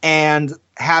title and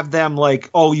have them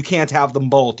you can't have them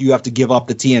both. You have to give up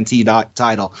the TNT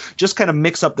title. Just kind of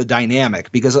mix up the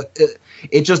dynamic, because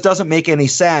it just doesn't make any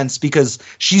sense, because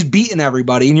she's beaten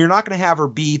everybody, and you're not going to have her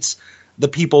beat the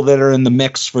people that are in the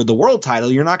mix for the world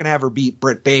title. You're not going to have her beat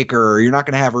Britt Baker, or you're not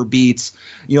going to have her beat,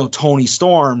 Toni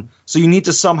Storm. So you need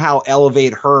to somehow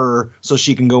elevate her so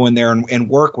she can go in there and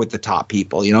work with the top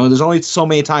people. There's only so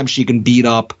many times she can beat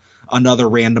up another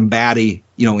random baddie,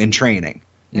 in training.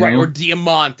 Right, or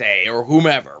Diamante or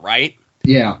whomever, right?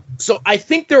 Yeah. So I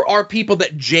think there are people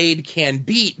that Jade can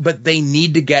beat, but they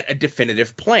need to get a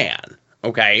definitive plan,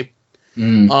 okay?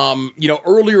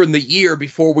 Earlier in the year,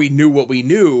 before we knew what we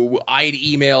knew, I had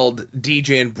emailed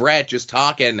DJ and Brett just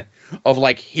talking of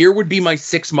here would be my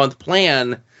 6-month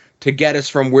plan to get us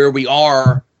from where we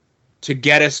are to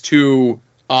get us to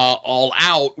All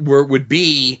Out, where it would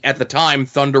be at the time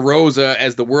Thunder Rosa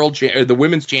as the the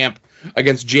women's champ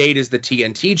against Jade as the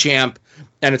TNT champ,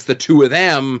 and it's the two of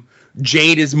them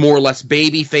Jade is more or less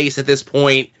babyface at this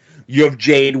point. You have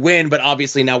Jade win, but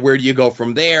obviously now where do you go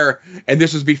from there? And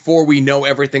this was before we know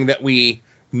everything that we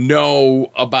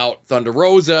know about Thunder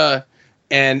Rosa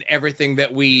and everything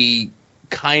that we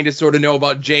kind of sort of know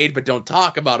about Jade, but don't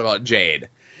talk about Jade.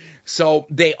 So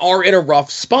they are in a rough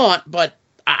spot, but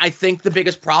I think the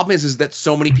biggest problem is that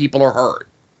so many people are hurt,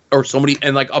 or so many,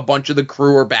 and like a bunch of the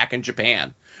crew are back in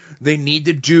Japan. They need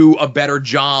to do a better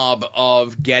job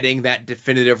of getting that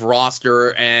definitive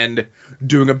roster and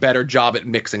doing a better job at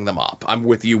mixing them up. I'm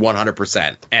with you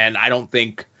 100%. And I don't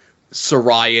think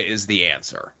Saraya is the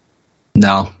answer.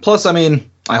 No. Plus, I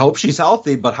mean, I hope she's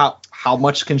healthy, but how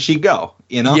much can she go?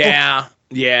 You know? Yeah.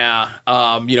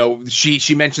 You know,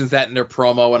 she mentions that in their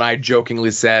promo, and I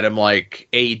jokingly said, I'm like,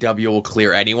 AEW will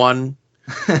clear anyone.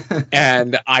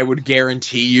 And I would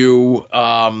guarantee you,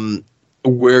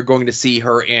 we're going to see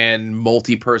her in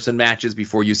multi-person matches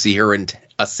before you see her in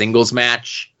a singles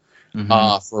match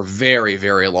for a very,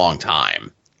 very long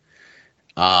time.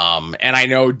 And I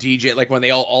know DJ, like when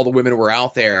all the women were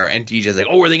out there, and DJ's like,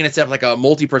 oh, are they going to set up like a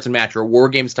multi-person match or a War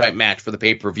Games type match for the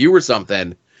pay-per-view or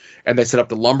something? And they set up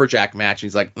the lumberjack match. And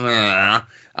he's like, nah.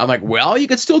 I'm like, well, you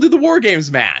could still do the War Games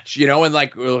match, you know? And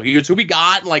like, well, here's who we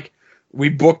got. And like, we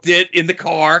booked it in the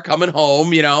car coming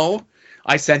home, you know?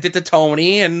 I sent it to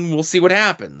Tony, and we'll see what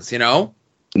happens, you know?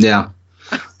 Yeah.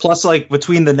 Plus, like,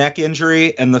 between the neck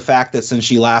injury and the fact that since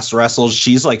she last wrestled,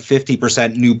 she's like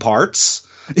 50% new parts.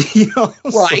 You know?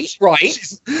 Right, so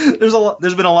right.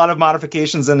 There's been a lot of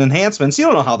modifications and enhancements. You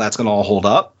don't know how that's going to all hold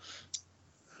up.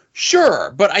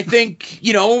 Sure, but I think,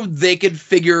 you know, they could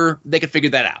figure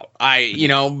that out.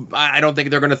 I don't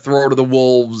think they're going to throw her to the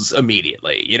wolves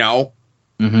immediately, you know?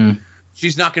 Mm-hmm.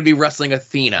 She's not going to be wrestling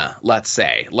Athena, let's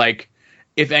say. Like,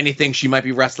 if anything, she might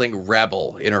be wrestling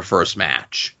Rebel in her first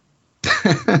match.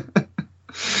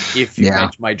 If you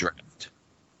catch my drift.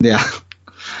 Yeah.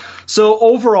 So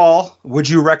overall, would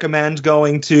you recommend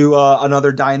going to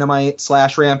another Dynamite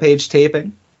 / Rampage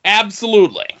taping?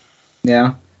 Absolutely.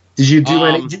 Yeah. Did you do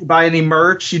any? Did you buy any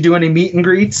merch? You do any meet and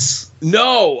greets?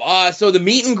 No. So the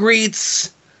meet and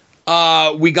greets,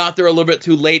 we got there a little bit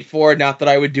too late for it. Not that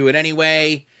I would do it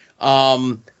anyway.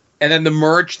 And then the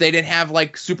merch, they didn't have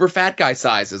like super fat guy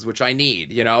sizes, which I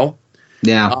need, you know?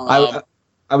 Yeah.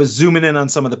 I was zooming in on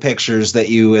some of the pictures that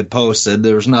you had posted.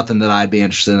 There was nothing that I'd be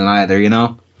interested in either, you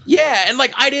know? Yeah. And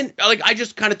like, I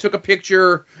just kind of took a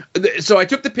picture. So I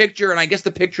took the picture, and I guess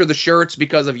the picture of the shirts,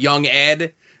 because of Young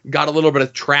Ed, got a little bit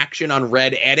of traction on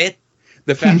Red Edit.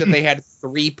 The fact that they had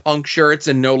 3 Punk shirts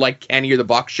and no like Kenny or the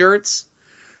Buck shirts.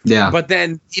 Yeah. But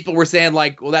then people were saying,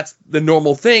 like, well, that's the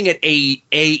normal thing at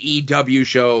AEW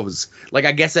shows. Like,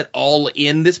 I guess at All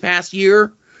In this past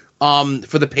year,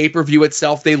 for the pay-per-view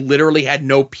itself, they literally had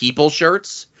no people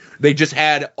shirts. They just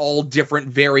had all different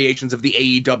variations of the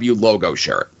AEW logo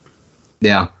shirt.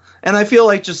 Yeah. And I feel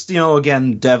like, just, you know,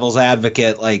 again, devil's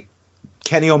advocate, like,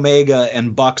 Kenny Omega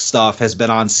and Buck stuff has been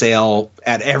on sale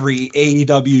at every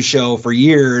AEW show for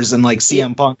years, and like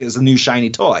CM Punk is a new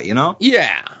shiny toy, you know?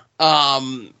 Yeah.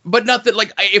 But not that,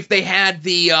 like, if they had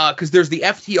the, cause there's the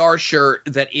FTR shirt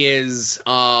that is,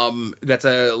 that's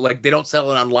like, they don't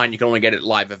sell it online. You can only get it at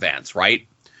live events, right?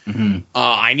 Mm-hmm.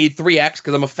 I need 3X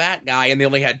cause I'm a fat guy, and they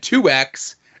only had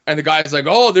 2X, and the guy's like,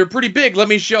 oh, they're pretty big. Let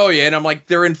me show you. And I'm like,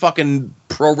 they're in fucking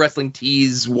Pro Wrestling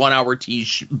Tees 1 hour tee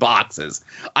boxes.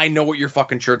 I know what your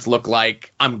fucking shirts look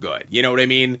like. I'm good. You know what I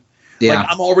mean? Yeah.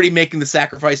 Like, I'm already making the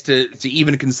sacrifice to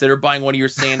even consider buying one of your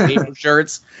Sandpaper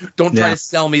shirts. Don't try to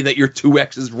sell me that your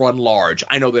 2Xs run large.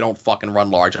 I know they don't fucking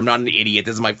run large. I'm not an idiot.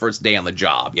 This is my first day on the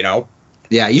job, you know?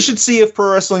 Yeah, you should see if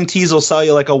Pro Wrestling Tees will sell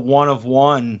you like a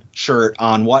 1-of-1 shirt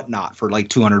on Whatnot for like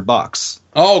 $200.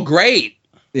 Oh, great.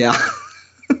 Yeah.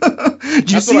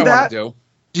 Did you see that? Did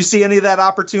you see any of that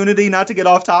opportunity? Not to get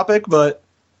off topic, but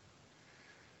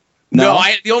no.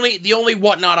 The only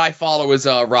Whatnot I follow is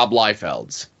Rob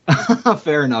Liefeld's.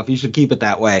 Fair enough. You should keep it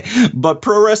that way. But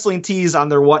Pro Wrestling Tees on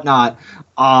their Whatnot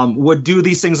would do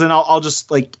these things, and I'll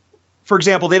just, like, for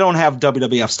example, they don't have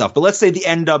WWF stuff, but let's say the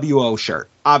NWO shirt,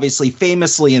 obviously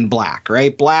famously in black,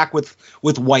 right? Black with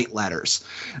white letters.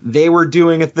 They were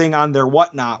doing a thing on their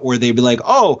Whatnot where they'd be like,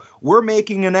 oh, we're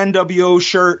making an NWO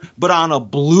shirt, but on a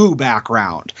blue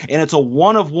background. And it's a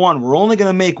 1-of-1. We're only going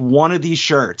to make one of these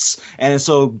shirts. And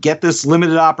so get this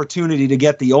limited opportunity to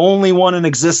get the only one in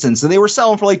existence. And they were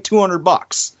selling for like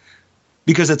 $200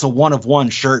 because it's a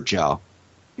 1-of-1 shirt, Joe.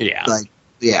 Yeah. Like,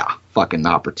 yeah, fucking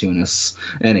opportunists.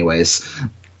 Anyways,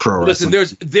 pro wrestling.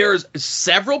 Listen, there's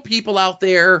several people out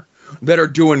there that are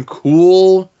doing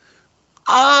cool,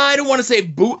 I don't want to say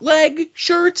bootleg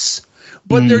shirts,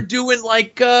 but they're doing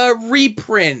like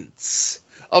reprints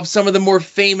of some of the more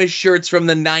famous shirts from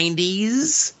the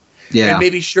 90s. Yeah. And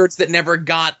maybe shirts that never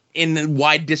got in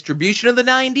wide distribution of the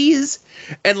 90s.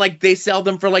 And like they sell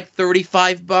them for like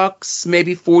 $35,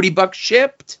 maybe $40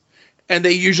 shipped. And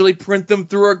they usually print them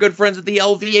through our good friends at the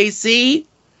LVAC.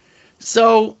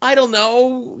 So I don't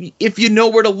know if you know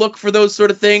where to look for those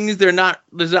sort of things. There's not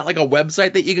like a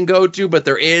website that you can go to, but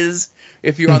there is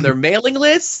if you're on their mailing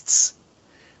lists,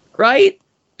 right?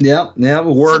 Yeah,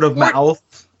 word of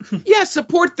mouth. Yeah,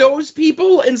 support those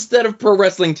people instead of Pro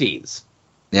Wrestling Tees.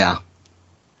 Yeah.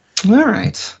 All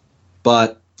right.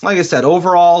 But like I said,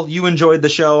 overall, you enjoyed the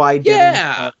show. I did.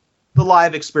 Yeah. The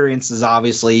live experiences,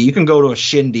 obviously, you can go to a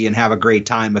shindy and have a great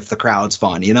time if the crowd's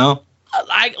fun, you know?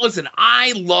 Listen,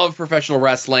 I love professional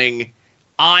wrestling.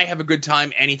 I have a good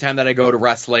time anytime that I go to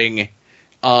wrestling.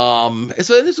 So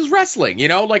this was wrestling, you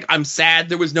know? Like, I'm sad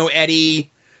there was no Eddie.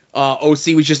 OC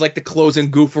was just like the close and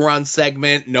goof around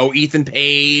segment. No Ethan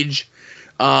Page.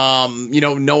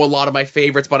 Know a lot of my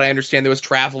favorites, but I understand there was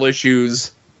travel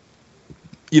issues,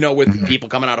 with people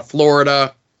coming out of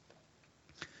Florida.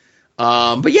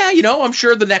 But yeah, I'm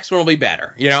sure the next one will be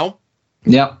better,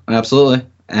 Yep, absolutely.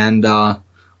 And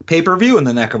pay-per-view in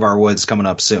the neck of our woods coming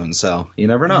up soon, so you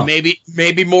never know.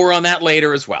 Maybe more on that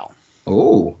later as well.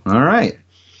 Oh, all right.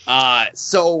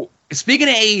 So speaking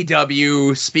of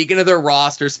AEW, speaking of their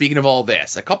roster, speaking of all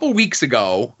this, a couple weeks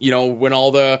ago, when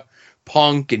all the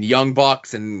Punk and Young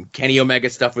Bucks and Kenny Omega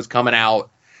stuff was coming out,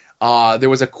 there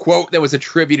was a quote that was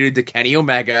attributed to Kenny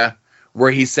Omega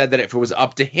where he said that if it was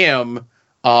up to him,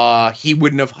 he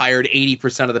wouldn't have hired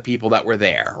 80% of the people that were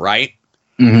there, right?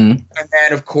 Mm-hmm. And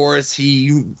then, of course,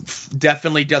 he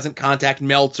definitely doesn't contact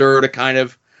Meltzer to kind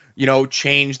of,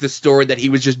 change the story that he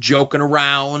was just joking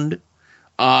around.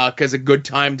 Because a good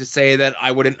time to say that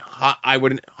I wouldn't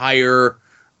hire,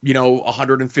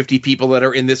 150 people that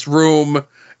are in this room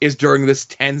is during this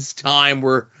tense time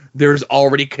where there's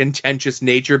already contentious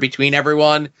nature between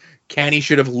everyone. Kenny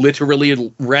should have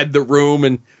literally read the room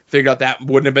and figured out that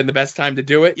wouldn't have been the best time to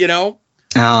do it,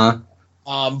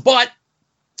 But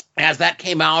as that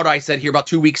came out, I said here about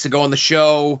 2 weeks ago on the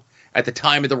show, at the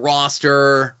time of the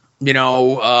roster,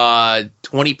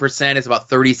 20% is about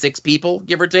 36 people,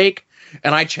 give or take.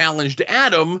 And I challenged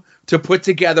Adam to put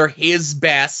together his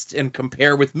best and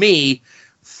compare with me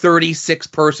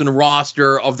 36-person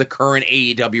roster of the current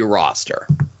AEW roster.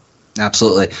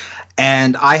 Absolutely.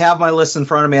 And I have my list in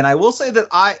front of me, and I will say that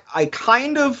I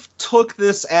kind of took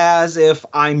this as if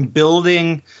I'm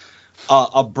building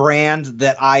a brand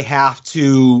that I have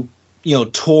to,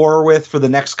 tour with for the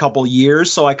next couple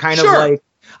years. So I kind of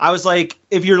I was like,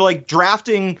 if you're like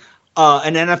drafting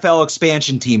an NFL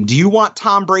expansion team, do you want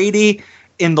Tom Brady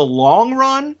in the long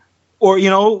run? Or,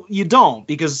 you don't,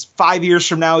 because 5 years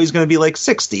from now, he's going to be like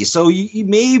 60. So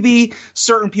maybe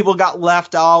certain people got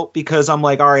left out because I'm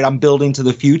like, all right, I'm building to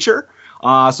the future.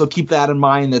 So keep that in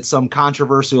mind that some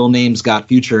controversial names got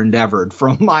future endeavored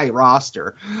from my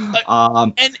roster. And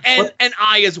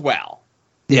I as well.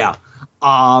 Yeah.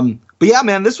 But yeah,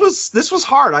 man, this was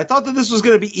hard. I thought that this was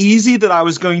going to be easy, that I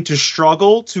was going to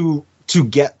struggle to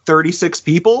get 36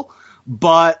 people.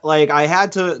 But like I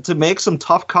had to make some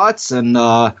tough cuts and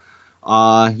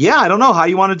I don't know how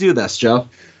you want to do this, Joe.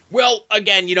 Well,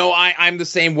 again, I'm the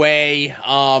same way.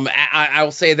 I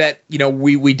will say that,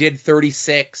 we did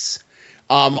 36.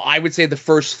 I would say the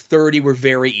first 30 were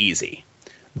very easy.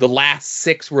 The last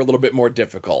 6 were a little bit more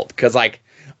difficult because, like,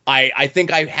 I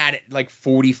think I had it like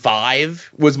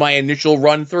 45 was my initial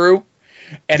run through,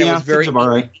 and it was very about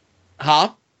right.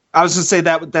 Huh? I was going to say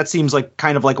that seems like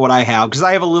kind of like what I have, because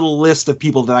I have a little list of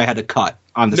people that I had to cut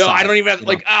on the side. No, I don't even have,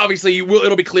 like, obviously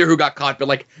it'll be clear who got cut, but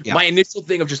like my initial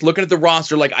thing of just looking at the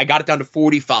roster, like I got it down to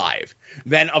 45.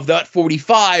 Then of that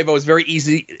 45, I was very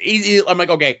easy. I'm like,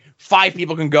 okay, 5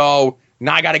 people can go.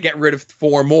 Now I got to get rid of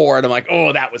 4 more. And I'm like,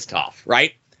 oh, that was tough,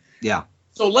 right? Yeah.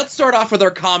 So let's start off with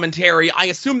our commentary. I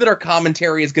assume that our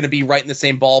commentary is going to be right in the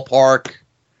same ballpark.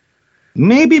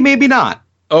 Maybe not.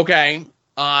 Okay.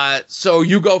 So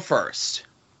you go first.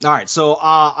 All right. So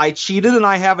I cheated and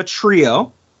I have a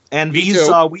trio. And Me these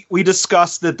too. We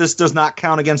discussed that this does not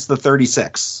count against the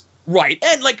 36. Right.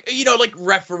 And like, like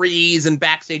referees and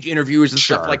backstage interviewers and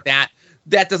stuff like that.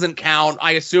 That doesn't count.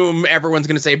 I assume everyone's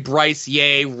going to say Bryce,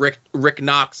 yay, Rick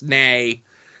Knox, nay.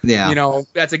 Yeah.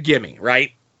 That's a gimme,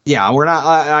 right? Yeah, we're not.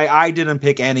 I didn't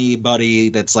pick anybody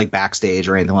that's like backstage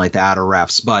or anything like that or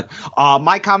refs. But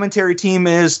my commentary team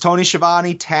is Tony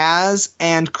Schiavone, Taz,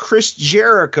 and Chris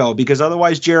Jericho, because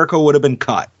otherwise Jericho would have been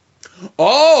cut.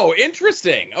 Oh,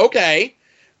 interesting. Okay.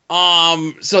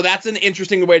 So that's an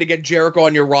interesting way to get Jericho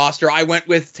on your roster. I went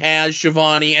with Taz,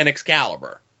 Schiavone, and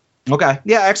Excalibur. Okay.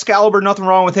 Yeah, Excalibur, nothing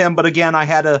wrong with him. But again, I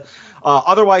had to.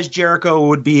 Otherwise, Jericho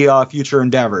would be future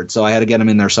endeavored, so I had to get him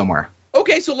in there somewhere.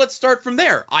 Okay, so let's start from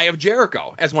there. I have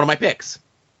Jericho as one of my picks.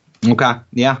 Okay.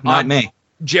 Yeah, not me.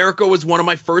 Jericho was one of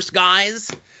my first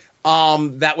guys.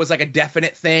 That was like a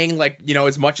definite thing. Like, you know,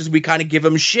 as much as we kind of give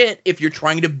him shit, if you're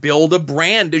trying to build a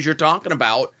brand, as you're talking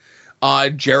about,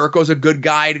 Jericho's a good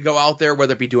guy to go out there,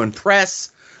 whether it be doing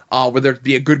press, whether it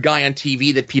be a good guy on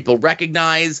TV that people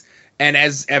recognize. And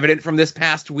as evident from this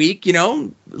past week, you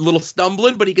know, a little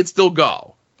stumbling, but he could still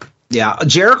go. Yeah,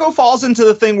 Jericho falls into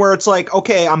the thing where it's like,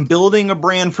 okay, I'm building a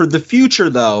brand for the future,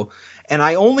 though, and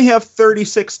I only have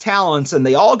 36 talents, and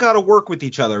they all got to work with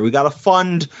each other. We got to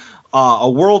fund a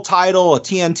world title, a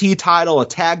TNT title, a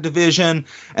tag division,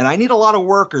 and I need a lot of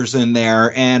workers in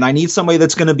there, and I need somebody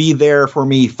that's going to be there for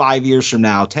me 5 years from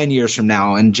now, 10 years from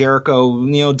now, and Jericho,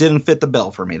 you know, didn't fit the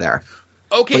bill for me there.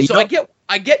 Okay, so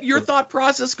I get your thought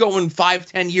process going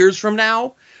 5-10 years from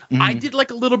now. Mm-hmm. I did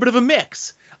like a little bit of a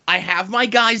mix. I have my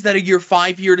guys that are your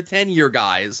 5-year to 10-year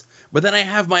guys, but then I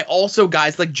have my also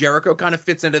guys like Jericho kind of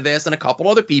fits into this, and a couple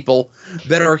other people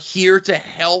that are here to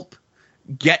help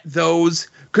get those,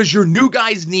 because your new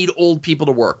guys need old people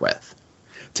to work with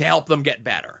to help them get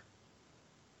better.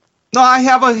 No, I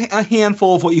have a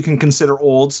handful of what you can consider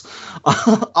olds.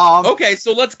 Okay,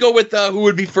 so let's go with who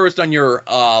would be first on your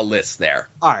list there.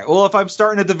 All right. Well, if I'm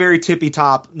starting at the very tippy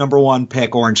top, number one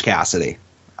pick, Orange Cassidy.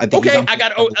 I think I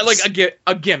got like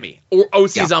a gimme. Or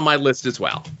OC's on my list as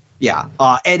well. Yeah.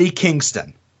 Eddie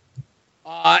Kingston.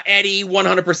 Eddie,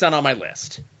 100% on my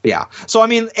list. Yeah. So, I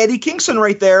mean, Eddie Kingston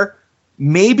right there,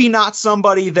 maybe not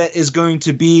somebody that is going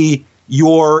to be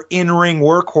your in-ring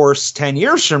workhorse 10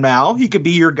 years from now. He could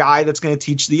be your guy that's going to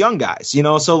teach the young guys, you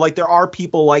know? So, like, there are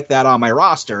people like that on my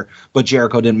roster, but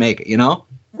Jericho didn't make it, you know?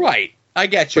 Right. I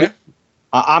get you.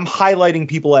 I'm highlighting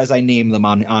people as I name them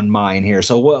on mine here.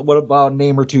 So what about a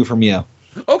name or two from you?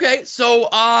 Okay, so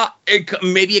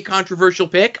maybe a controversial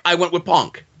pick. I went with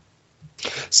Punk.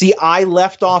 See, I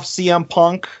left off CM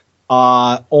Punk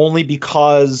only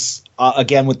because,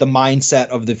 again, with the mindset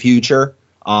of the future.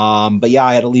 But yeah,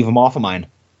 I had to leave him off of mine.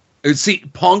 See,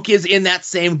 Punk is in that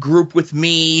same group with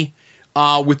me,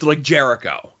 with like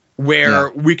Jericho, where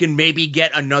we can maybe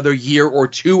get another year or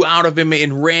two out of him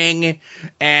in ring,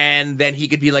 and then he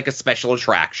could be like a special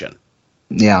attraction.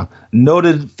 Yeah.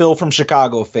 Noted Phil from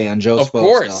Chicago fan, Joe Spoke. Of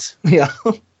course. Yeah.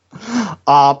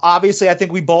 Obviously, I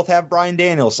think we both have Bryan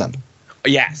Danielson.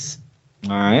 Yes.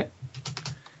 All right.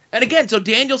 And again, so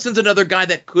Danielson's another guy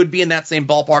that could be in that same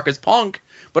ballpark as Punk,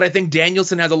 but I think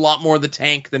Danielson has a lot more of the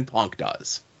tank than Punk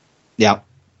does. Yeah.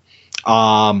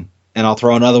 And I'll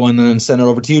throw another one and then send it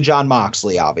over to you, Jon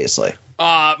Moxley, obviously.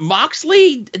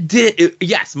 Moxley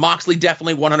Moxley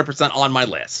definitely 100% on my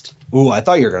list. Ooh, I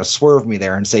thought you were going to swerve me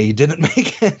there and say he didn't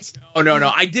make it. Oh, no.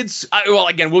 I did. Well,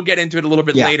 again, we'll get into it a little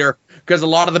bit later, because a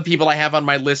lot of the people I have on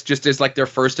my list just is like their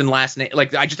first and last name.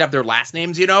 Like, I just have their last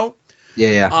names, you know?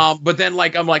 Yeah. But then,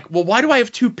 like, I'm like, well, why do I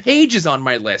have 2 Pages on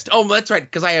my list? Oh, that's right,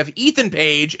 because I have Ethan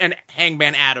Page and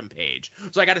Hangman Adam Page.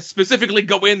 So I got to specifically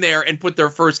go in there and put their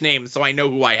first names so I know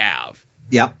who I have.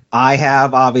 Yep. I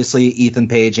have, obviously, Ethan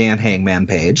Page and Hangman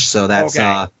Page. So that's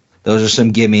those are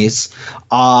some gimmies.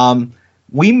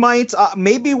 We might,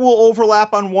 maybe we'll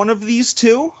overlap on one of these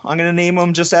two. I'm going to name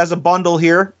them just as a bundle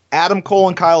here. Adam Cole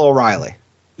and Kyle O'Reilly.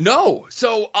 No.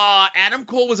 So Adam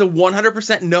Cole was a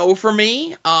 100% no for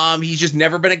me. He's just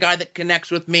never been a guy that connects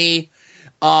with me.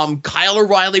 Kyle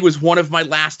O'Reilly was one of my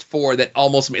last 4 that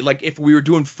almost made, like, if we were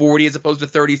doing 40 as opposed to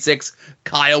 36,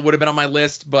 Kyle would have been on my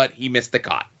list, but he missed the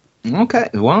cut. Okay,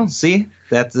 well, see,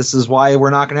 this is why we're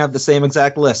not going to have the same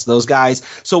exact list. Those guys.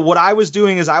 So what I was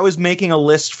doing is I was making a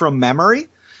list from memory,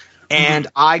 and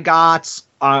I got,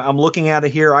 I'm looking at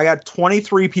it here, I got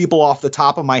 23 people off the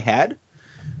top of my head,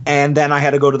 and then I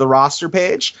had to go to the roster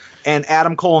page, and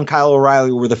Adam Cole and Kyle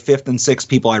O'Reilly were the 5th and 6th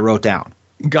people I wrote down.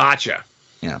 Gotcha.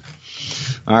 Yeah.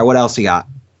 All right, what else you got?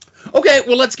 Okay,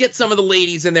 well, let's get some of the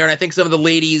ladies in there, and I think some of the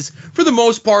ladies, for the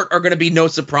most part, are going to be no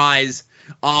surprise.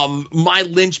 My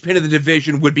linchpin of the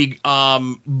division would be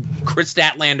Chris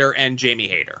Statlander and Jamie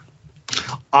Hayter.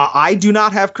 I do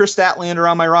not have Chris Statlander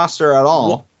on my roster at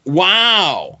all.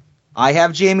 Wow. I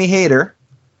have Jamie Hayter.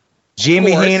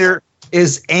 Jamie Hayter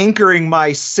is anchoring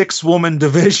my 6-woman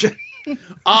division.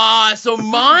 So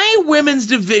my women's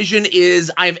division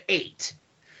is, I have 8.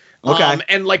 Okay.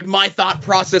 And like my thought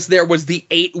process there was the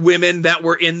 8 women that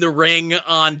were in the ring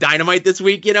on Dynamite this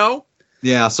week, you know?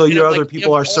 Yeah, so your other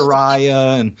people are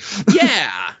Saraya and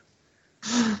yeah.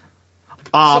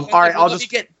 All right,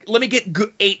 let me get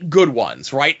 8 good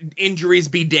ones, right? Injuries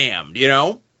be damned, you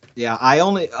know? Yeah,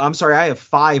 I'm sorry, I have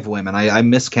 5 women. I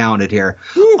miscounted here.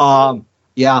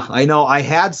 Yeah, I know. I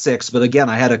had 6, but again,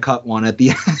 I had to cut one at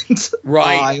the end.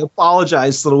 Right. I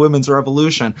apologize to the Women's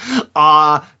Revolution.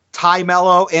 Ty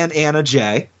Mello and Anna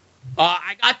Jay.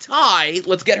 I got Ty.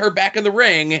 Let's get her back in the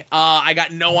ring. I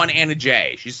got no on Anna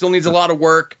Jay. She still needs a lot of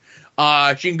work.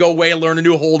 She can go away, learn a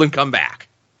new hold, and come back.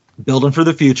 Building for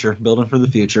the future. All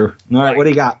right, what do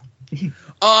you got?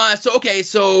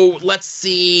 So let's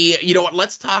see. You know what?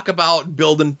 Let's talk about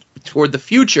building toward the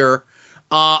future.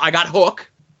 I got Hook.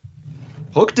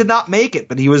 Hook did not make it,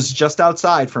 but he was just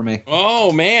outside for me.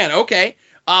 Oh, man. Okay.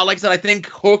 Like I said, I think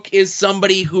Hook is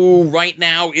somebody who right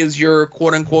now is your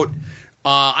quote-unquote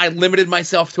I limited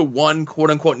myself to one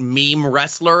quote-unquote meme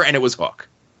wrestler, and it was Hook.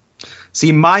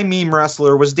 See, my meme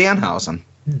wrestler was Danhausen.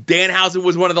 Danhausen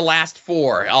was one of the last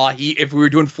 4. If we were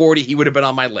doing 40, he would have been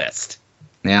on my list.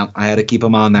 Yeah, I had to keep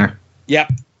him on there.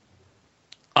 Yep.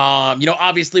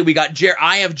 Obviously we got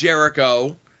I have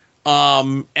Jericho.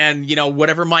 And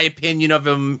whatever my opinion of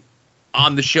him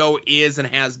on the show is and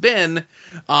has been,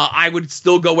 I would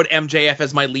still go with MJF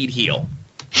as my lead heel.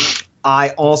 I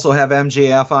also have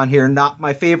MJF on here. Not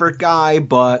my favorite guy,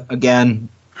 but again,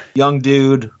 young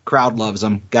dude, crowd loves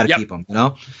him. Got to keep him,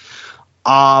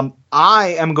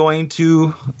 I am going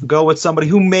to go with somebody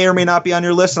who may or may not be on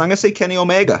your list, and I'm going to say Kenny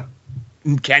Omega.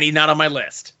 Kenny not on my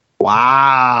list.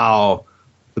 Wow.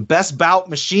 The Best Bout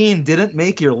Machine didn't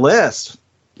make your list.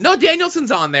 No,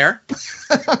 Danielson's on there.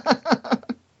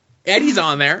 Eddie's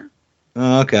on there.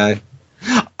 Okay.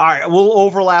 All right, we'll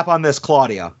overlap on this,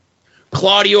 Claudio,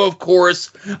 of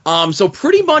course. So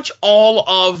pretty much all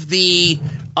of the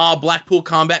Blackpool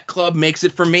Combat Club makes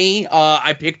it for me.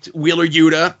 I picked Wheeler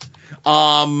Yuta.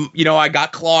 I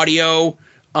got Claudio.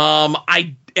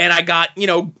 I got,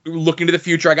 looking to the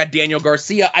future, I got Daniel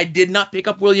Garcia. I did not pick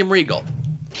up William Regal.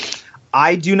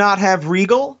 I do not have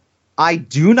Regal. I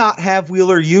do not have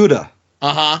Wheeler Yuta.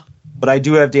 Uh-huh. But I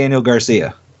do have Daniel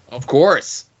Garcia. Of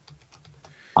course.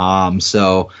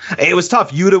 So it was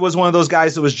tough. Yuta was one of those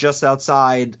guys that was just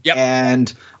outside. Yep.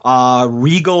 And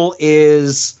Regal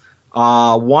is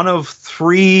one of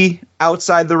 3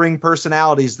 outside the ring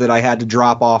personalities that I had to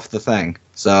drop off the thing.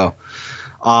 So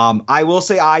I will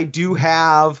say I do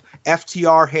have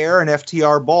FTR hair and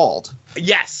FTR bald.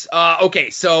 Yes. Okay,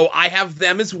 so I have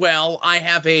them as well. I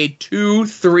have a 2,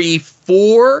 3,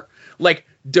 4,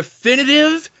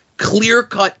 definitive,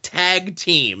 clear-cut tag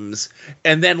teams.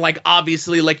 And then,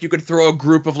 obviously, you could throw a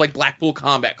group of, Blackpool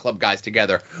Combat Club guys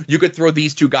together. You could throw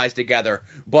these 2 guys together.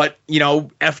 But,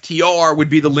 FTR would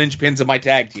be the linchpins of my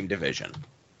tag team division.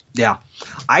 Yeah.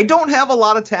 I don't have a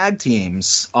lot of tag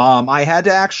teams. I had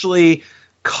to actually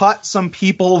cut some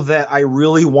people that I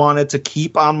really wanted to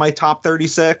keep on my top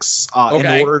 36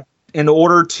 in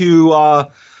order to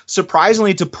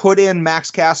surprisingly to put in Max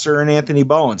Caster and Anthony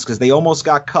Bowens because they almost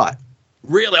got cut.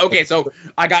 Really? Okay, so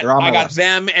I got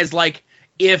them as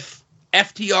if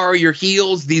FTR are your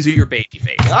heels, these are your baby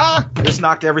face. Just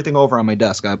knocked everything over on my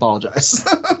desk. I apologize.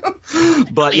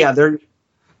 But yeah, they're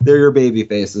your baby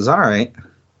faces. All right.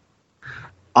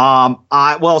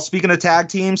 Speaking of tag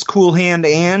teams, Cool Hand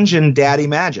Ange and Daddy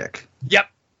Magic. Yep.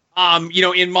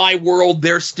 In my world,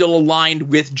 they're still aligned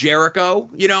with Jericho,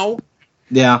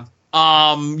 Yeah.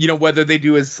 Whether they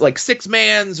do as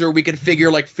 6-mans or we could figure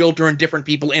filtering different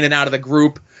people in and out of the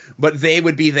group, but they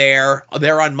would be there.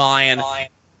 They're on mine.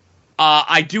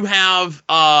 I do have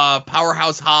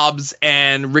Powerhouse Hobbs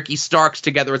and Ricky Starks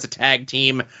together as a tag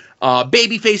team.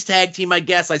 Babyface tag team, I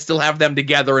guess. I still have them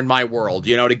together in my world,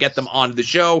 to get them onto the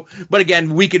show. But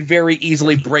again, we could very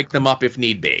easily break them up if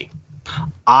need be.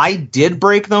 I did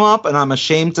break them up, and I'm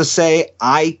ashamed to say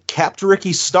I kept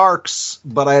Ricky Starks,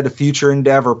 but I had a future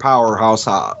endeavor Powerhouse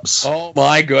Hobbs. Oh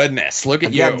my goodness! Look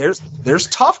at you. There's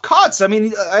tough cuts. I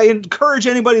mean, I encourage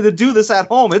anybody to do this at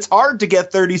home. It's hard to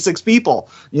get 36 people.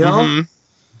 So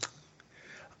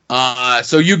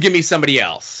you give me somebody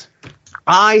else.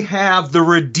 I have the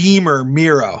Redeemer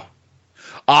Miro.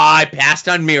 I passed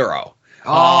on Miro.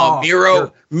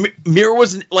 Miro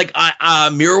was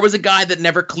Miro was a guy that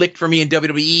never clicked for me in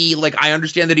WWE. I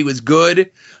understand that he was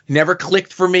good, never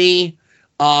clicked for me.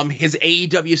 His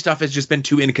AEW stuff has just been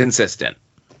too inconsistent.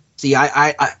 See,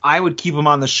 I would keep him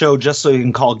on the show just so you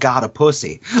can call God a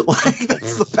pussy.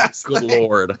 That's the best Good thing.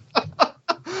 Lord.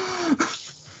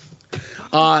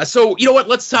 So you know what?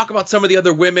 Let's talk about some of the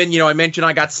other women. I mentioned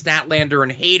I got Statlander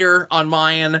and Hayter on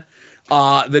mine.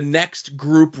 The next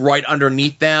group right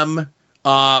underneath them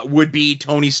would be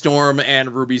Toni Storm and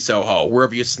Ruby Soho,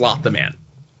 wherever you slot them in.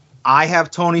 I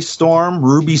have Toni Storm,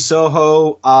 Ruby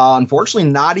Soho. Unfortunately,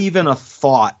 not even a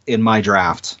thought in my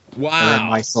draft. Wow. In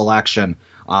my selection.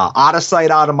 Out of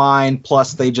sight, out of mind.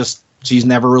 Plus, she's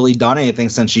never really done anything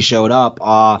since she showed up.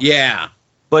 Yeah.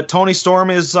 But Toni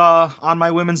Storm is on my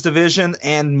women's division,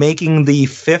 and making the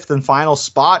 5th and final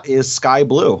spot is Sky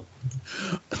Blue.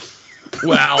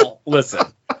 Well, listen.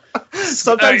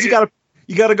 Sometimes you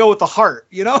gotta go with the heart,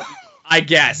 you know? I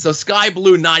guess. So Sky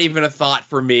Blue, not even a thought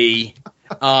for me.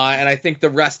 And I think the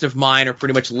rest of mine are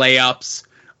pretty much layups.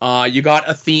 You got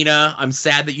Athena. I'm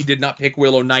sad that you did not pick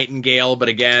Willow Nightingale, but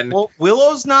again... Well,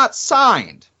 Willow's not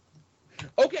signed.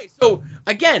 Okay, so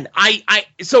again,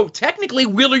 so technically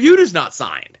Wheeler Yuta's not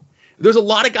signed. There's a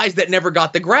lot of guys that never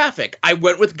got the graphic. I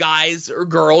went with guys or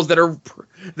girls that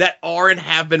are and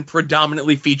have been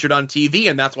predominantly featured on TV,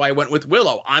 and that's why I went with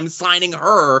Willow. I'm signing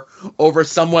her over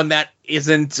someone that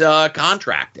isn't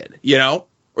contracted, you know,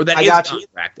 or that is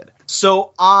contracted.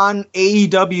 So on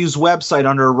AEW's website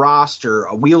under roster,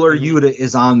 Wheeler Yuta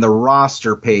is on the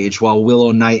roster page while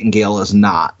Willow Nightingale is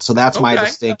not. So that's my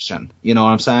distinction. You know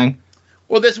what I'm saying?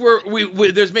 Well,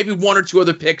 there's maybe one or two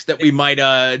other picks that we might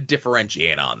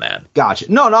differentiate on then. Gotcha.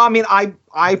 No, I mean,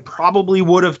 I probably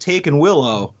would have taken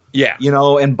Willow. Yeah. You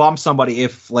know, and bumped somebody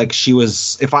if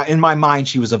in my mind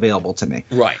she was available to me.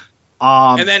 Right.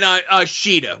 And then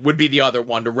Shida would be the other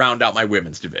one to round out my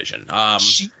women's division.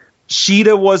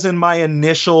 Shida was in my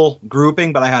initial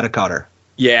grouping, but I had to cut her.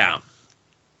 Yeah.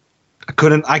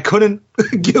 I couldn't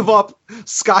give up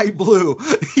Sky Blue,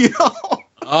 you know.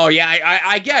 Oh, yeah,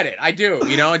 I get it. I do.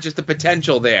 You know, just the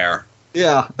potential there.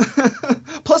 Yeah.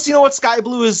 Plus, you know what? Sky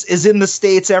Blue is in the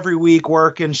States every week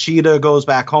working. Shida goes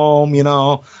back home, you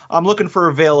know. I'm looking for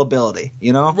availability,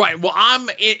 you know? Right. Well, I'm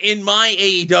in my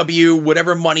AEW,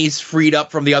 whatever money's freed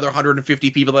up from the other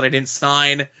 150 people that I didn't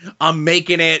sign, I'm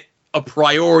making it a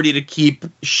priority to keep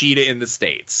Shida in the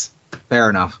States. Fair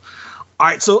enough. All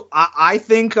right, so I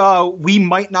think we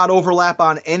might not overlap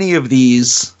on any of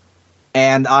these,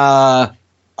 and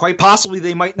quite possibly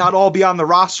they might not all be on the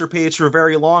roster page for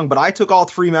very long, but I took all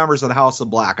 3 members of the House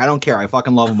of Black. I don't care. I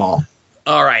fucking love them all.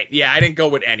 All right. Yeah, I didn't go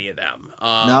with any of them.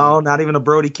 No, not even a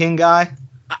Brody King guy?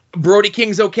 Brody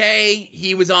King's okay.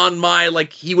 He was on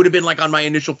he would have been on my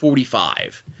initial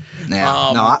 45. Yeah,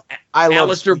 I love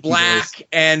Aleister Black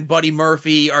and Buddy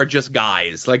Murphy are just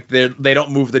guys. They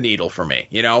don't move the needle for me,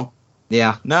 you know?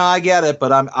 Yeah. No, I get it,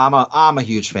 but I'm a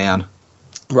huge fan.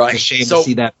 Right. It's a shame to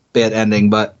see that bit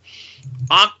ending, but...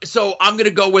 So I'm going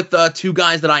to go with 2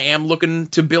 guys that I am looking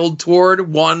to build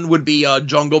toward. One would be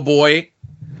Jungle Boy.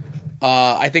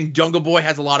 I think Jungle Boy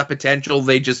has a lot of potential.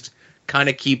 They just kind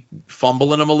of keep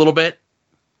fumbling him a little bit.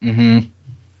 Mm-hmm.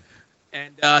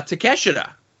 And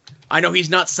Takeshita. I know he's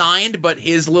not signed, but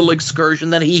his little excursion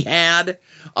that he had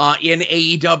in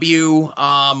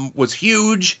AEW was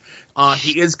huge.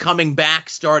 He is coming back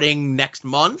starting next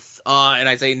month. And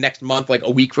I say next month, like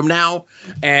a week from now.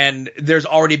 And there's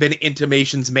already been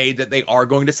intimations made that they are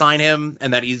going to sign him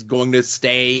and that he's going to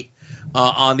stay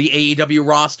on the AEW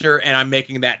roster. And I'm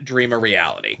making that dream a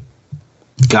reality.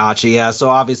 Gotcha. Yeah. So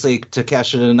obviously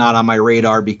Takeshita not on my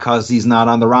radar because he's not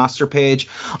on the roster page.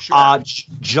 Sure.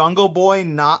 Jungle Boy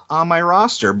not on my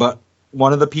roster, but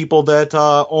one of the people that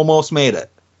almost made it.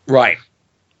 Right.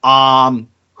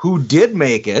 Who did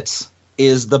make it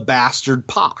is the bastard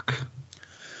Pac.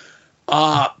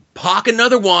 Pac,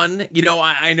 another one. You know,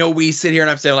 I know we sit here and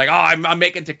I'm saying like, oh, I'm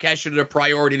making Takeshita a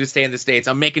priority to stay in the States.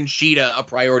 I'm making Shida a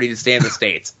priority to stay in the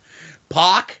States.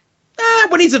 Pac,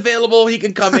 when he's available, he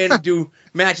can come in and do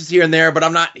matches here and there,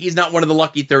 but he's not one of the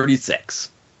lucky 36.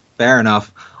 Fair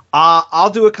enough. I'll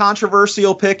do a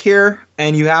controversial pick here,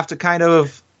 and you have to kind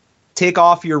of take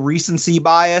off your recency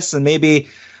bias and maybe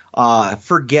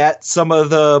forget some of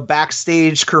the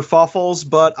backstage kerfuffles,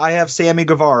 but I have Sammy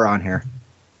Guevara on here.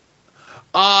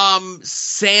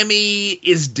 Sammy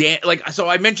is so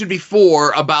I mentioned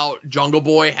before about Jungle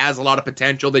Boy has a lot of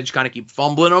potential. They just kind of keep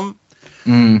fumbling him.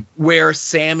 Where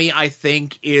Sammy, I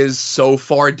think, is so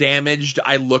far damaged,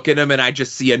 I look at him and I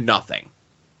just see a nothing.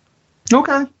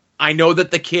 Okay. I know that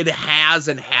the kid has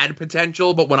and had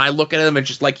potential, but when I look at him, it's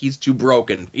just like he's too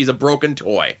broken. He's a broken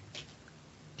toy.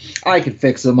 I can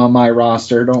fix him on my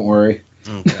roster, don't worry.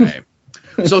 Okay.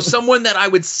 So someone that I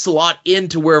would slot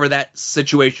into wherever that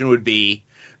situation would be,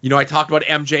 you know, I talked about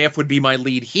MJF would be my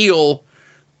lead heel.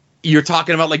 You're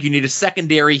talking about like you need a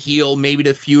secondary heel, maybe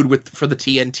to feud for the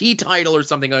TNT title or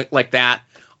something like that.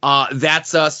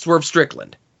 That's Swerve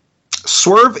Strickland.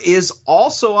 Swerve is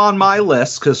also on my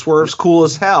list because Swerve's cool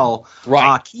as hell.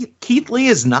 Right. Keith Lee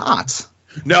is not.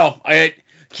 No,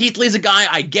 Keith Lee's a guy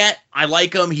I get. I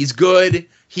like him. He's good.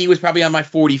 He was probably on my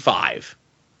 45.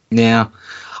 Yeah.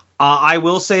 I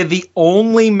will say the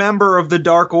only member of the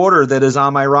Dark Order that is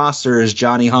on my roster is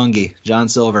Johnny Hungy, John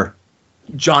Silver.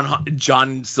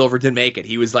 John Silver didn't make it.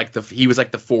 He was like the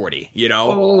 40, you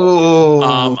know.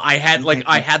 Oh, I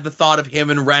had the thought of him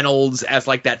and Reynolds as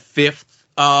like that fifth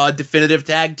definitive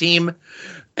tag team,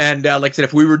 and like I said,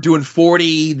 if we were doing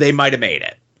 40, they might have made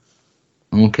it.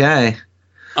 Okay.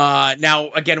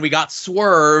 Now again, we got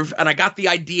Swerve, and I got the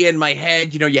idea in my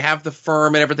head. You know, you have the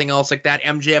Firm and everything else like that.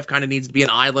 MJF kind of needs to be an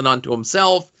island unto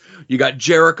himself. You got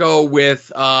Jericho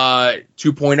with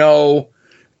 2.0.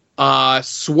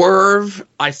 Swerve,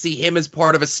 I see him as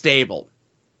part of a stable.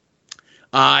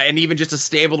 And even just a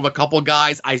stable of a couple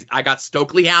guys. I got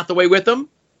Stokely Hathaway with him.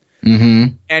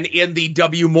 Mm-hmm. And in the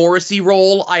W. Morrissey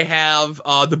role, I have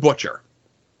the Butcher.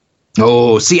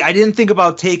 Oh, see, I didn't think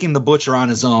about taking the Butcher on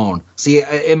his own. See,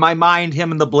 in my mind,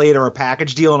 him and the Blade are a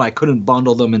package deal, and I couldn't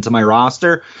bundle them into my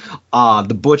roster.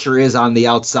 The Butcher is on the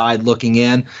outside looking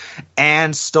in.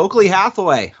 And Stokely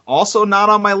Hathaway, also not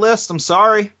on my list. I'm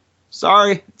sorry.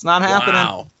 Sorry, it's not happening.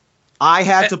 Wow.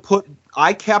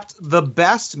 I kept the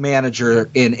best manager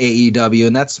in AEW,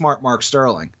 and that's Smart Mark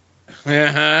Sterling.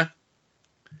 Uh-huh.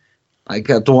 I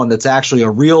kept the one that's actually a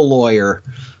real lawyer,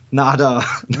 not a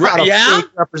fake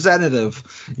representative.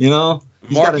 You know,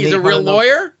 Marky's a real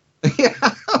lawyer. Yeah,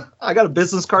 I got a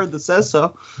business card that says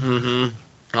so. Mm-hmm.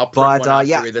 I'll put one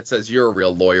out that says you're a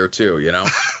real lawyer too. You know.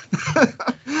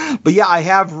 But yeah, I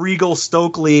have Regal,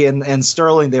 Stokely, and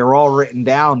Sterling. They were all written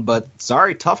down, but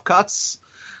sorry, tough cuts.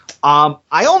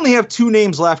 I only have 2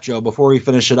 names left, Joe, before we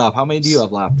finish it up. How many do you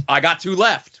have left? I got 2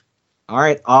 left. All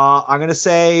right. I'm going to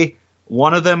say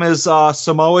one of them is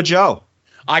Samoa Joe.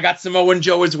 I got Samoa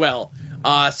Joe as well.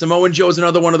 Samoa Joe is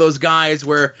another one of those guys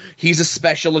where he's a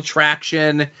special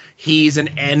attraction. He's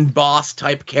an end boss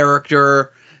type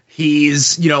character.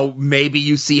 He's, you know, maybe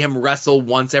you see him wrestle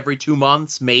once every 2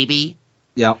 months, maybe.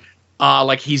 Yeah.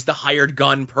 Like he's the hired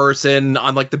gun person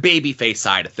on like the babyface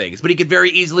side of things, but he could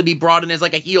very easily be brought in as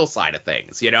like a heel side of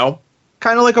things, you know?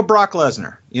 Kind of like a Brock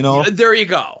Lesnar, you know? There you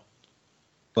go.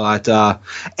 But,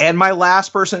 and my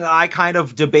last person, I kind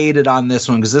of debated on this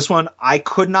one, because this one, I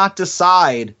could not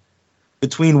decide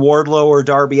between Wardlow or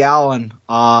Darby Allin.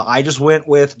 I just went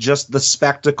with just the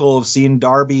spectacle of seeing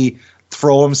Darby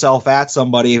throw himself at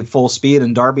somebody at full speed,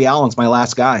 and Darby Allin's my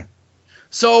last guy.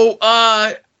 So,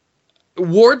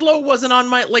 Wardlow wasn't on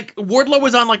my, like, Wardlow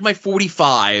was on, like, my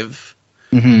 45.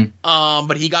 Mm-hmm.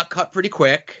 But he got cut pretty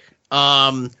quick.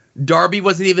 Darby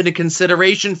wasn't even a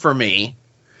consideration for me.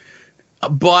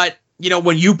 But, you know,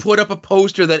 when you put up a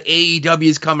poster that AEW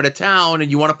is coming to town and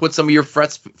you want to put some of your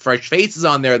fresh faces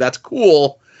on there, that's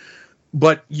cool.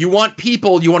 But you want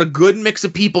a good mix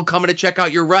of people coming to check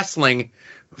out your wrestling.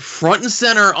 Front and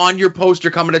center on your poster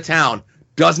coming to town.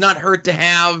 Does not hurt to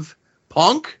have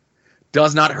Punk.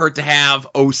 Does not hurt to have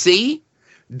OC.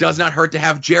 Does not hurt to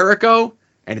have Jericho.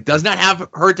 And it does not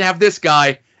hurt to have this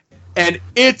guy. And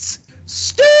it's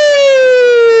Sting!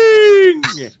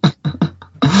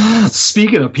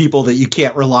 Speaking of people that you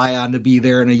can't rely on to be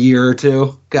there in a year or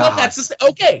two. God. Well,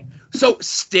 okay. So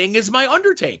Sting is my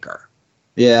Undertaker.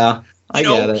 Yeah, I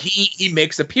get it. He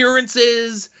makes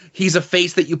appearances. He's a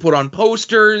face that you put on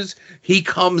posters. He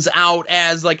comes out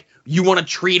as, like, you want to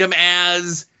treat him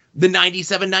as the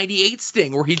 97, 98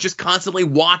 Sting, where he's just constantly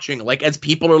watching, like, as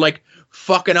people are, like,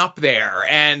 fucking up there.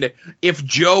 And if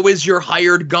Joe is your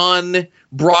hired gun,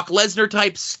 Brock Lesnar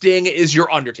type, Sting is your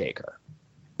Undertaker.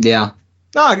 Yeah.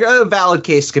 No, a valid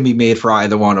case can be made for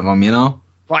either one of them, you know?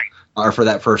 Right. Or for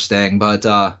that first Sting. But,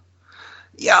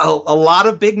 yeah, a lot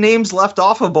of big names left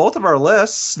off of both of our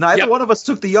lists. Neither one of us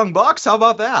took the Young Bucks. How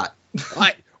about that?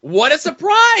 What a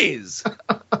surprise!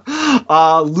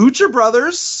 Lucha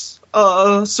Brothers,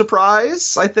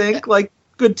 surprise, I think. Like,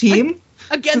 good team.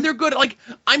 Again, they're good. Like,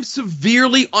 I'm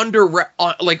severely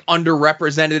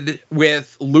underrepresented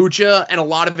with Lucha, and a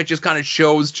lot of it just kind of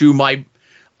shows to my,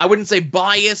 I wouldn't say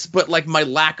bias, but like my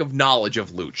lack of knowledge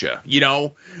of Lucha, you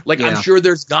know? Like, yeah. I'm sure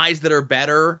there's guys that are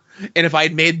better, and if I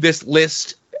had made this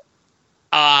list,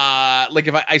 like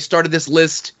if I started this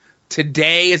list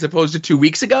today as opposed to 2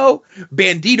 weeks ago,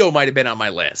 Bandito might have been on my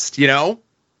list, you know?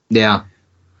 Yeah.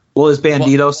 Well, is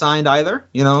Bandito signed either?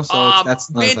 You know, so that's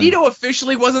Bandito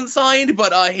officially wasn't signed,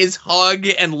 but his hug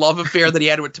and love affair that he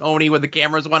had with Tony when the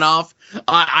cameras went off,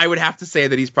 I would have to say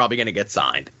that he's probably going to get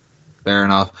signed. Fair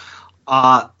enough.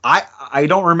 I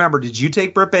don't remember. Did you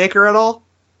take Britt Baker at all?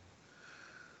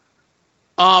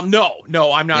 No,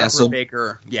 I'm not a Britt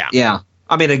Baker. Yeah. Yeah.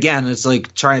 I mean, again, it's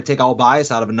like trying to take all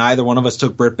bias out of it. Neither one of us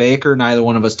took Britt Baker. Neither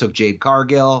one of us took Jade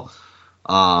Cargill.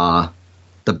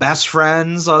 The best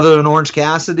friends, other than Orange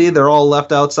Cassidy, they're all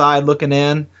left outside looking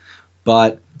in.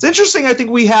 But it's interesting. I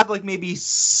think we had like maybe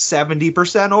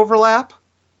 70% overlap.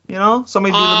 You know,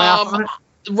 somebody do the math on it.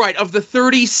 Right, of the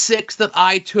 36 that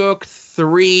I took,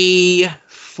 3,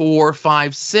 4,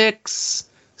 5, 6,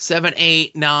 7,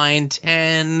 8, 9,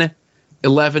 10,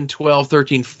 11, 12,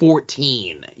 13,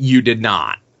 14. You did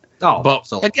not. Oh, but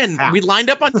so again, half. we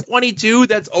lined up on 22.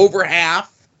 That's over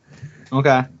half.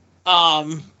 Okay.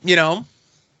 You know.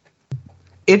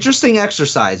 Interesting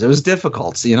exercise. It was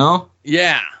difficult, you know?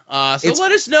 Yeah. So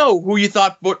let us know who you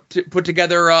thought put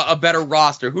together a better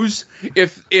roster. Who's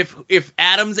if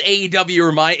Adam's AEW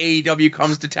or my AEW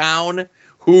comes to town,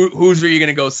 who's are you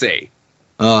gonna go see?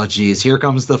 Oh, geez, here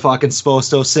comes the fucking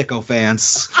Sposto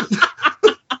sycophants.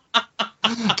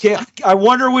 I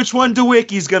wonder which one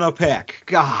DeWicky's gonna pick.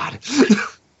 God.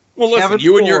 Well, listen,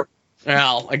 you and your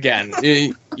again,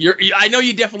 I know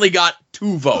you definitely got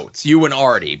 2 votes, you and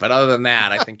Artie, but other than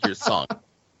that, I think you're sunk.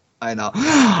 I know.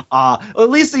 At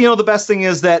least, you know, the best thing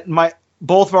is that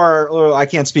both of our, I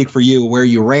can't speak for you where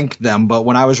you ranked them, but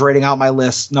when I was rating out my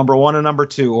list, number 1 and number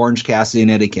 2, Orange Cassidy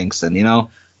and Eddie Kingston, you know?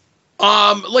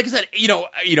 Like I said, you know,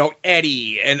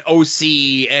 Eddie and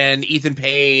OC and Ethan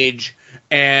Page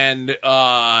and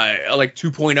like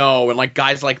 2.0 and like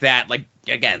guys like that, like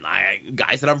again,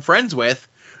 guys that I'm friends with,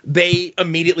 they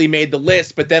immediately made the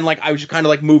list, but then like I was just kind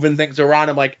of like moving things around.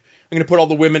 I'm like, I'm going to put all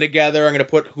the women together. I'm going to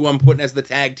put who I'm putting as the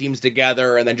tag teams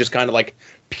together, and then just kind of like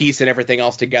piecing everything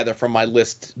else together from my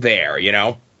list there, you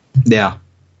know? Yeah.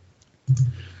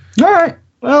 All right.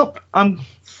 Well,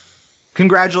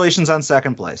 congratulations on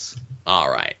second place.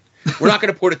 All right. We're not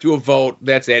going to put it to a vote.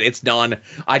 That's it. It's done.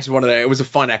 I just wanted to, it was a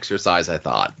fun exercise, I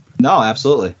thought. No,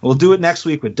 absolutely. We'll do it next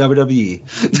week with WWE.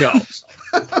 No.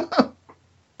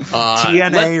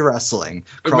 TNA wrestling.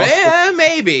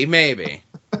 Maybe.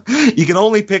 You can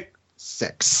only pick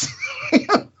 6.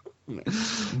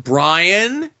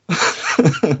 Brian.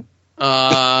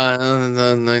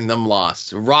 I'm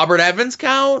lost. Robert Evans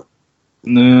count?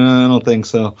 No, I don't think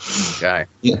so. Okay.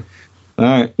 Yeah. All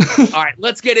right. All right.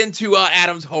 Let's get into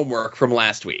Adam's homework from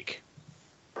last week.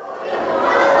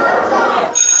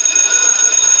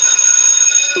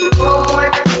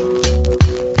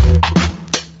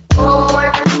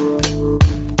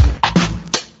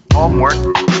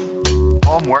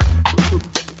 Homework.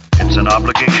 It's an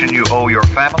obligation you owe your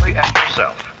family and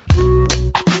yourself.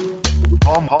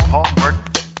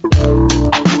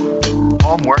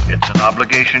 Homework. It's an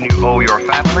obligation you owe your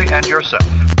family and yourself.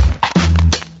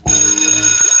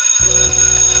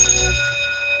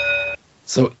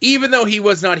 So even though he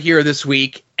was not here this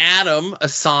week, Adam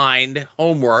assigned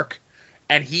homework,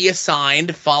 and he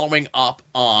assigned following up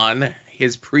on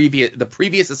his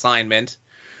previous assignment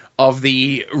of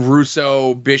the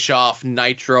Russo Bischoff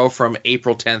Nitro from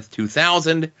April 10th,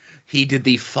 2000. He did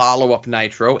the follow-up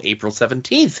Nitro April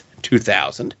 17th,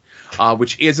 2000,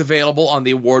 which is available on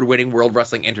the award-winning World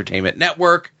Wrestling Entertainment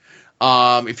Network.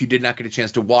 If you did not get a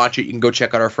chance to watch it, you can go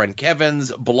check out our friend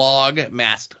Kevin's blog,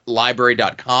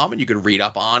 maskedlibrary.com, and you can read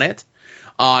up on it.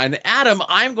 And Adam,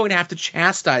 I'm going to have to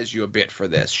chastise you a bit for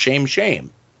this. Shame.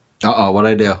 Uh-oh,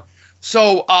 what'd I do?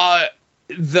 So,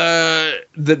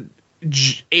 the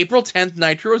April 10th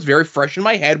Nitro is very fresh in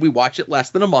my head. We watched it less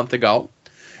than a month ago.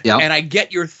 Yeah. And I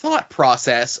get your thought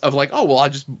process of like, oh, well, I'll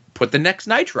just put the next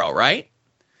Nitro, right?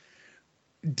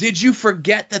 Did you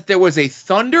forget that there was a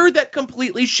Thunder that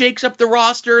completely shakes up the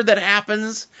roster that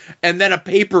happens, and then a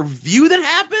pay-per-view that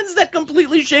happens that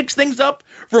completely shakes things up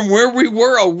from where we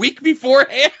were a week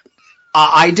beforehand?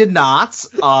 I did not.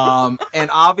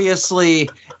 And obviously,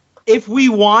 if we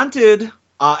wanted,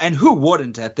 and who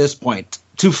wouldn't at this point,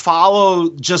 to follow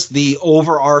just the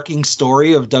overarching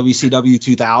story of WCW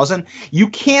 2000, you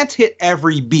can't hit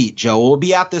every beat, Joe. We'll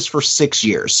be at this for 6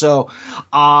 years. So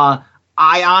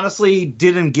I honestly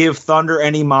didn't give Thunder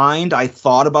any mind. I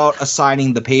thought about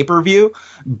assigning the pay-per-view,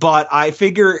 but I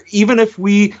figure even if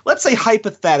we, let's say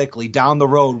hypothetically down the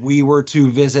road, we were to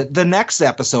visit the next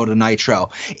episode of Nitro,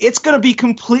 it's going to be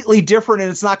completely different and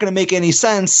it's not going to make any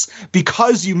sense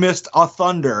because you missed a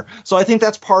Thunder. So I think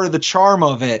that's part of the charm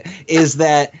of it, is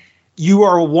that you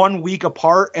are 1 week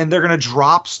apart and they're going to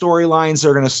drop storylines,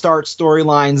 they're going to start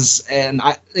storylines, and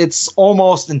it's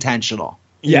almost intentional.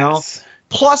 You know?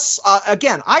 Plus,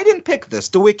 again, I didn't pick this.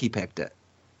 DeWicki picked it.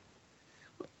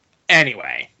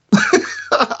 Anyway.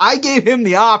 I gave him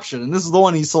the option, and this is the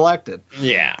one he selected.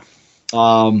 Yeah.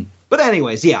 But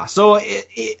anyways, yeah. So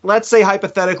let's say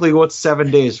hypothetically, what's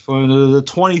 7 days? For the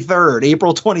 23rd,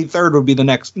 April 23rd would be the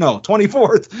next. No,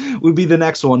 24th would be the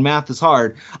next one. Math is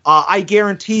hard. I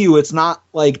guarantee you it's not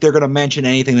like they're going to mention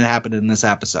anything that happened in this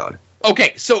episode.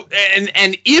 Okay, so,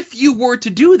 and if you were to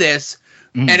do this,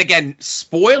 and again,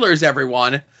 spoilers,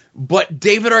 everyone, but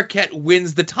David Arquette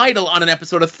wins the title on an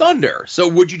episode of Thunder. So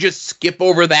would you just skip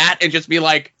over that and just be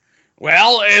like,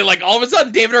 Well, like all of a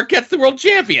sudden, David Arquette's the world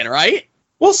champion, right?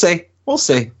 We'll see.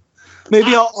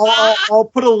 Maybe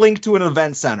I'll put a link to an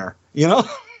event center. You know?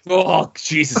 Oh,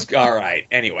 Jesus! All right.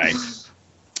 Anyway,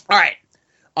 all right.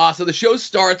 So the show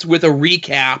starts with a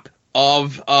recap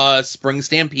of Spring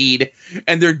Stampede,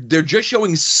 and they're just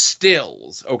showing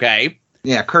stills. Okay.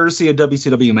 Yeah, courtesy of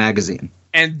WCW Magazine.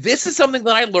 And this is something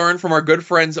that I learned from our good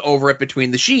friends over at Between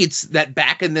the Sheets, that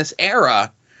back in this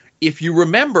era, if you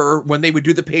remember, when they would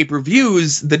do the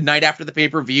pay-per-views, the night after the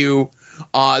pay-per-view,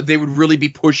 they would really be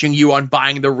pushing you on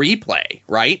buying the replay,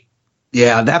 right?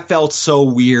 Yeah, that felt so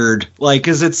weird. Like,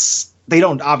 because they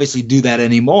don't obviously do that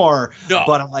anymore. No.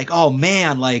 But I'm like, oh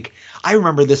man, like, I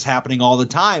remember this happening all the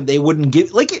time. They wouldn't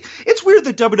give, like, it's weird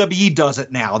that WWE does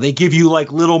it now. They give you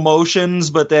like little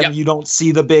motions, but then you don't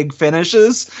see the big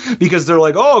finishes because they're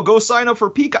like, oh, go sign up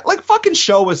for Peacock. Like, fucking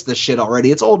show us this shit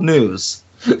already. It's old news.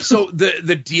 So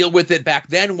the deal with it back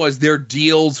then was their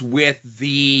deals with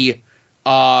the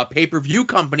pay-per-view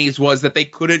companies was that they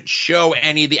couldn't show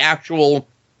any of the actual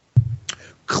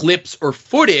clips or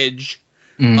footage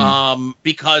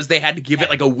because they had to give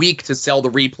it like a week to sell the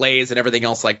replays and everything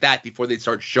else like that before they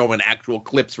start showing actual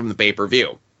clips from the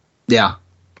pay-per-view. Yeah.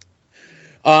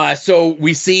 So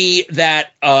we see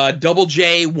that Double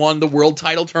J won the world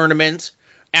title tournament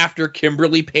after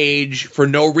Kimberly Page, for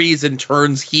no reason,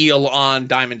 turns heel on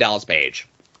Diamond Dallas Page.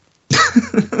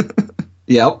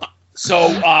 Yep.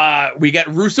 So we get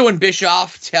Russo and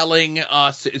Bischoff telling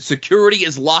security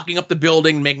is locking up the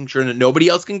building, making sure that nobody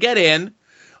else can get in,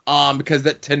 because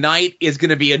that tonight is going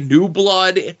to be a New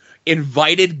Blood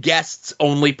invited guests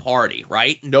only party,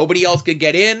 right? Nobody else could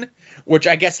get in, which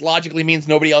I guess logically means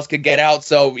nobody else could get out,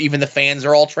 so even the fans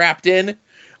are all trapped in.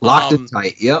 Locked it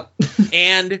tight, yep.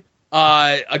 And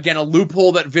again, a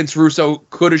loophole that Vince Russo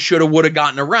coulda, shoulda, woulda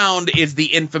gotten around is the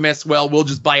infamous, well, we'll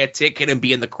just buy a ticket and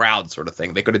be in the crowd sort of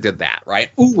thing. They could have did that,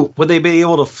 right? Ooh, would they be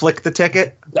able to flick the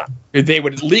ticket? They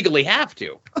would legally have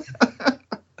to.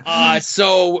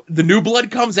 So the New Blood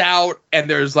comes out, and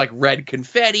there's like red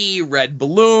confetti, red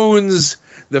balloons.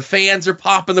 The fans are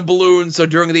popping the balloons, so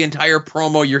during the entire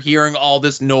promo, you're hearing all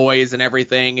this noise and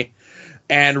everything.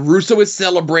 And Russo is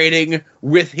celebrating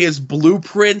with his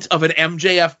blueprint of an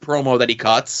MJF promo that he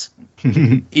cuts,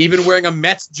 even wearing a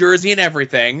Mets jersey and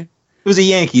everything. It was a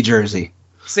Yankee jersey.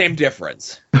 Same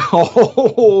difference.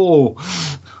 Oh,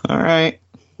 all right.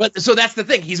 But so that's the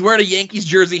thing. He's wearing a Yankees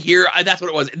jersey here. That's what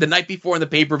it was. The night before in the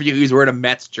pay-per-view, he was wearing a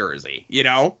Mets jersey, you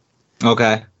know?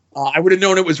 Okay. I would have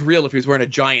known it was real if he was wearing a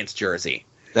Giants jersey.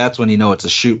 That's when you know it's a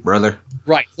shoot, brother.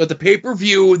 Right. So at the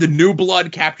pay-per-view, the New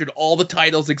Blood captured all the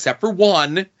titles except for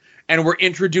one, and were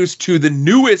introduced to the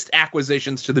newest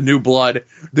acquisitions to the New Blood,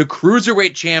 the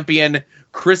Cruiserweight Champion,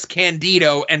 Chris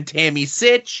Candido, and Tammy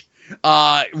Sytch.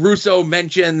 Russo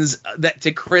mentions that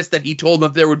to Chris that he told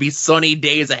him there would be sunny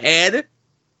days ahead.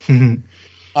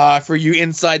 For you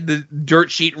inside the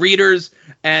dirt sheet readers.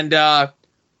 And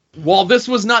while this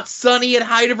was not sunny at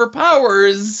Height of Her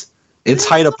Powers... It's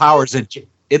Height of Powers adjacent.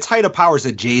 It's Height of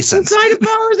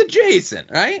Powers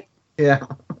adjacent, right? Yeah.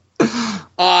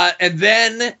 And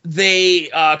then they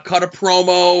cut a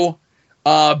promo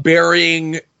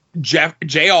burying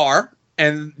JR,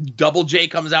 and Double J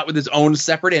comes out with his own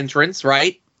separate entrance,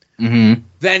 right? Mm-hmm.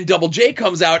 Then Double J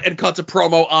comes out and cuts a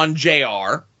promo on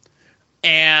JR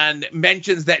and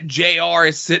mentions that JR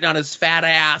is sitting on his fat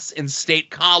ass in State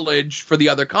College for the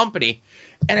other company.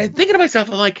 And I'm thinking to myself,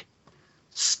 I'm like,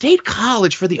 State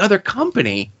College for the other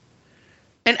company?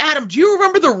 And Adam, do you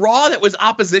remember the Raw that was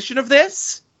opposition of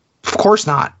this? Of course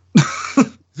not.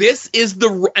 This is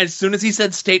as soon as he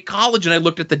said State College and I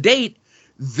looked at the date,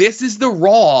 this is the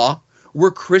Raw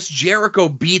where Chris Jericho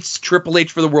beats Triple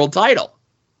H for the world title.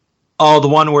 Oh, the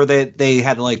one where they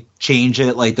had to like change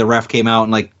it, like the ref came out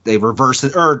and like they reversed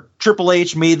it, or Triple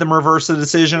H made them reverse the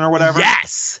decision or whatever?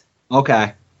 Yes.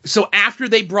 Okay. So after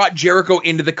they brought Jericho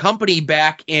into the company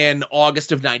back in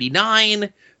August of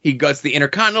 99, he gets the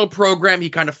Intercontinental program, he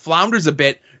kind of flounders a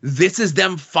bit. This is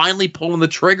them finally pulling the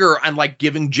trigger and like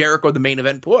giving Jericho the main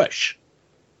event push.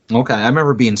 Okay, I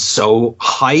remember being so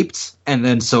hyped and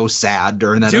then so sad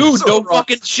during that. Dude, no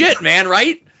fucking shit, man,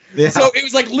 right? Yeah. So it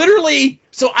was like literally,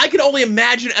 so I could only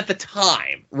imagine at the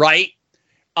time, right?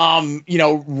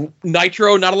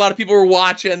 Nitro, not a lot of people were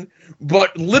watching,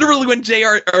 but literally when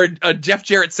Jeff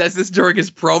Jarrett says this during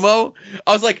his promo,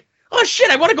 I was like, oh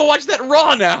shit, I want to go watch that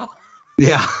Raw now.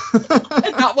 Yeah.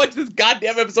 And not watch this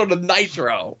goddamn episode of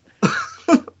Nitro.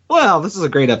 Well, this is a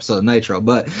great episode of Nitro,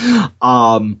 but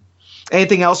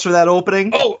Anything else for that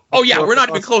opening? Oh yeah, we're not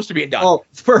even close to being done. Oh,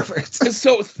 perfect.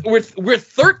 So we're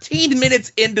 13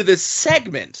 minutes into this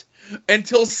segment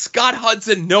until Scott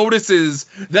Hudson notices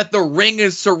that the ring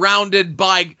is surrounded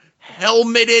by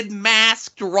helmeted,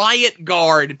 masked riot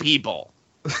guard people.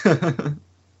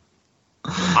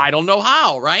 I don't know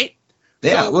how, right?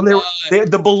 Yeah, So, well,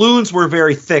 the balloons were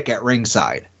very thick at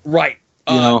ringside. Right.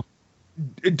 You know?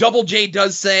 Double J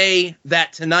does say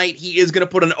that tonight he is going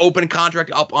to put an open contract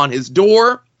up on his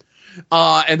door,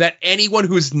 and that anyone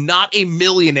who's not a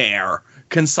millionaire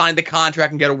can sign the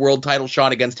contract and get a world title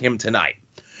shot against him tonight.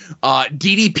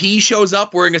 DDP shows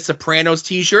up wearing a Sopranos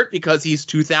t-shirt because he's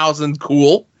 2000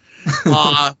 cool.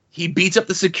 He beats up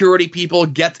the security people,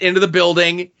 gets into the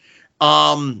building,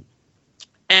 and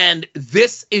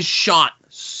this is shot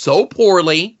so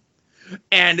poorly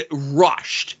and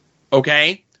rushed,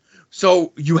 okay?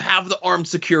 So you have the armed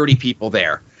security people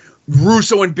there.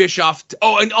 Russo and Bischoff.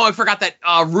 I forgot that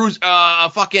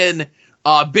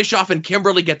Bischoff and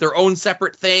Kimberly get their own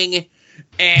separate thing.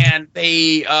 And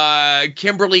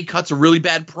Kimberly cuts a really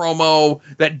bad promo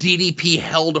that DDP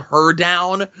held her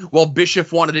down while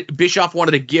Bischoff wanted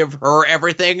to give her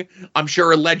everything. I'm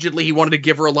sure allegedly he wanted to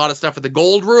give her a lot of stuff at the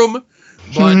Gold Room.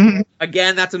 But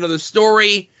again, that's another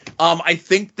story. I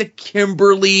think the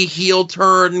Kimberly heel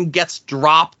turn gets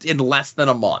dropped in less than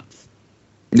a month.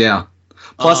 Yeah.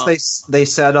 Plus, they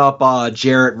set up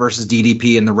Jarrett versus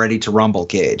DDP in the Ready to Rumble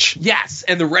cage. Yes,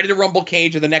 and the Ready to Rumble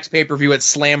cage of the next pay-per-view at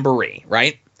Slamboree,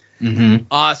 right?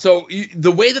 Mm-hmm. So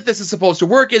the way that this is supposed to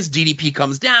work is DDP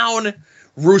comes down,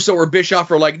 Russo or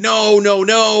Bischoff are like,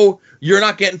 no, you're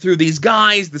not getting through these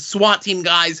guys, the SWAT team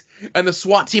guys, and the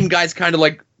SWAT team guys kind of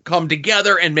like come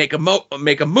together and make a move.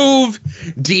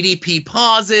 DDP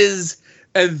pauses,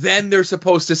 and then they're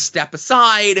supposed to step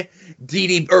aside.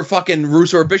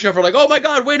 Russo or Bischoff are like, oh my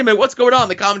God, wait a minute, what's going on?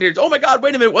 The commentators, oh my God,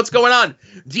 wait a minute, what's going on?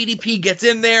 DDP gets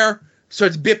in there,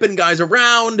 starts bipping guys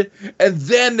around, and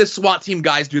then the SWAT team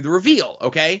guys do the reveal,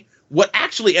 okay? What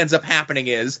actually ends up happening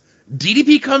is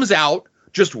DDP comes out,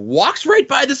 just walks right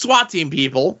by the SWAT team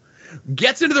people,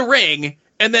 gets into the ring,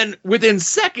 and then within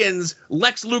seconds,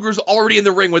 Lex Luger's already in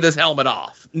the ring with his helmet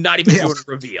off, not even doing a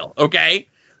reveal, okay?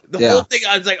 The whole thing,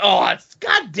 I was like,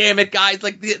 God damn it, guys.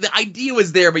 Like, the idea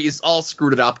was there, but you all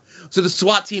screwed it up. So the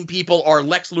SWAT team people are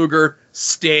Lex Luger,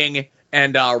 Sting,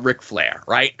 and Ric Flair,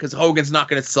 right? Because Hogan's not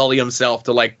going to sully himself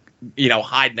to, like,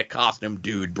 hide in a costume,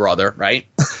 dude, brother, right?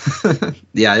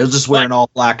 Yeah, he'll just wear an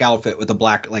all-black outfit with a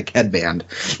black, like, headband.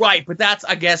 Right, but that's,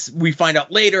 I guess, we find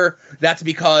out later, that's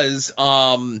because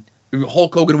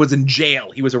Hulk Hogan was in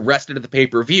jail. He was arrested at the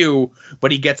pay-per-view, but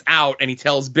he gets out and he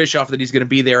tells Bischoff that he's going to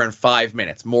be there in 5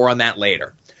 minutes. More on that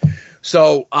later.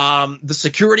 So the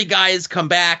security guys come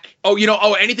back.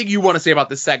 Anything you want to say about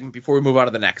this segment before we move on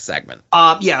to the next segment?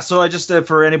 So I just,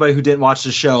 for anybody who didn't watch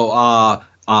the show,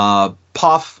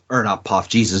 Buff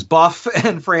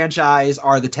and Franchise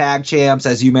are the tag champs.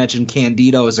 As you mentioned,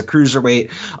 Candido is a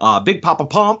cruiserweight. Big Papa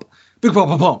Pump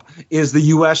is the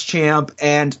U.S. champ,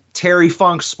 and Terry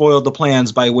Funk spoiled the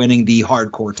plans by winning the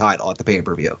hardcore title at the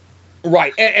pay-per-view.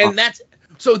 Right, and that's...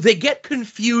 So they get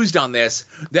confused on this,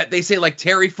 that they say, like,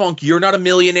 Terry Funk, you're not a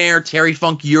millionaire. Terry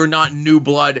Funk, you're not new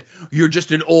blood. You're just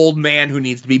an old man who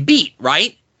needs to be beat,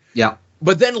 right? Yeah.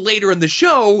 But then later in the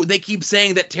show, they keep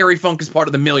saying that Terry Funk is part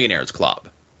of the Millionaires Club.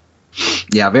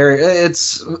 Yeah,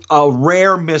 it's a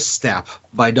rare misstep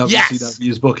by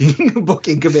WCW's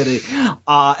booking committee.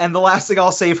 And the last thing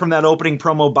I'll say from that opening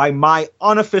promo, by my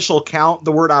unofficial count,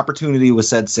 the word opportunity was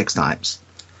said 6 times.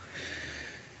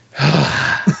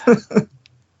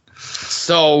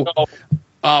 So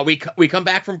we come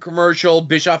back from commercial.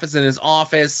 Bischoff is in his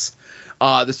office.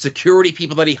 The security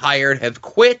people that he hired have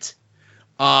quit.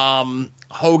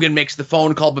 Hogan makes the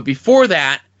phone call, but before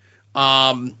that,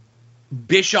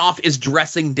 Bischoff is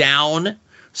dressing down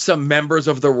some members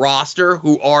of the roster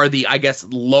who are the, I guess,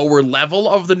 lower level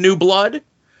of the New Blood.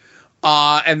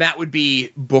 And that would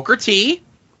be Booker T,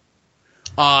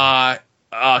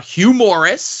 Hugh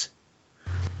Morris,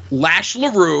 Lash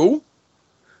LaRue.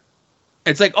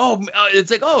 It's like,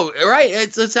 right.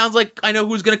 It sounds like I know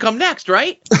who's going to come next,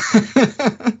 right?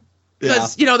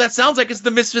 Because, that sounds like it's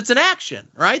the Misfits in Action,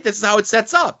 right? This is how it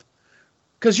sets up.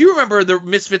 Because you remember the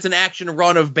Misfits in Action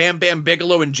run of Bam Bam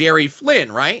Bigelow and Jerry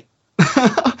Flynn, right?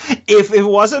 If it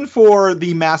wasn't for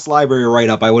the Mass Library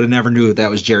write-up, I would have never knew that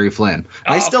was Jerry Flynn.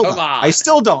 I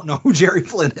still don't know who Jerry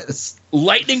Flynn is.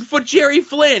 Lightning Foot Jerry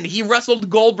Flynn. He wrestled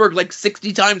Goldberg like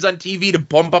 60 times on TV to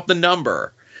bump up the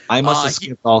number. I must have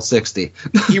skipped all 60.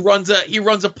 he runs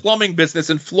a plumbing business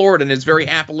in Florida and is very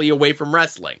happily away from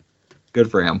wrestling. Good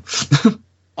for him.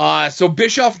 So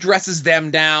Bischoff dresses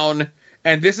them down,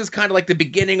 And this is kind of like the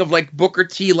beginning of like Booker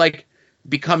T like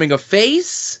becoming a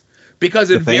face,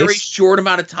 because in a very short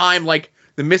amount of time, like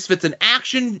the Misfits in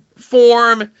action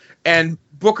form and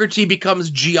Booker T becomes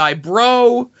G.I.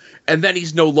 Bro, and then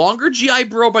he's no longer G.I.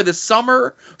 Bro by the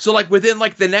summer. So like within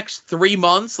like the next 3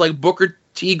 months, like Booker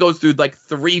T goes through like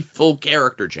 3 full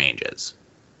character changes.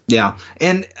 Yeah,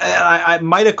 and I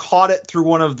might have caught it through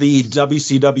one of the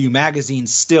WCW magazine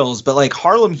stills, but like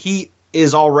Harlem Heat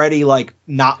is already like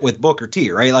not with Booker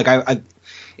T, right? Like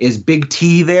is Big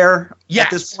T there at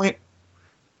this point?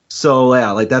 So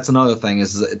yeah, like that's another thing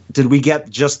is, did we get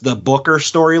just the Booker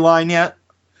storyline yet?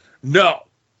 No.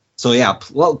 So yeah,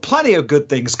 plenty of good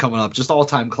things coming up, just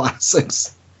all-time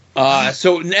classics.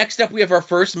 So next up we have our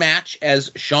first match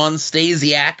as Shawn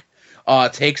Stasiak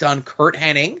takes on Curt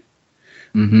Hennig.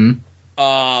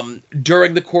 Mm-hmm.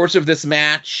 During the course of this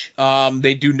match,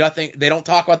 they do nothing. They don't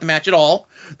talk about the match at all.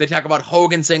 They talk about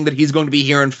Hogan saying that he's going to be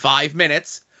here in 5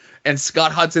 minutes, and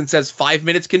Scott Hudson says 5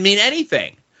 minutes can mean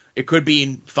anything. It could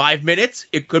be 5 minutes.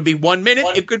 It could be 1 minute.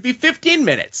 It could be 15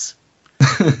 minutes.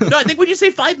 No, I think when you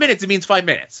say 5 minutes, it means 5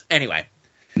 minutes. Anyway.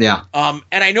 Yeah. And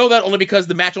I know that only because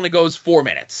the match only goes 4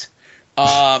 minutes.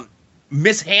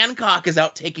 Miss Hancock is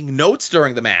out taking notes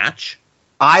during the match.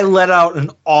 I let out an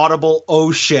audible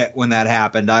 "oh shit" when that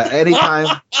happened.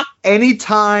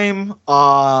 Anytime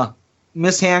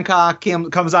Miss Hancock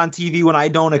comes on TV when I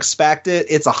don't expect it,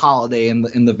 it's a holiday in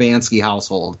the Vansky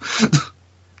household.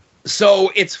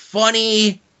 So it's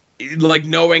funny, like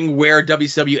knowing where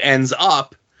WCW ends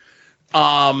up.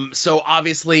 So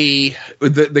obviously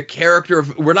the character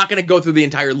of, we're not going to go through the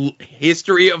entire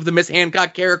history of the Miss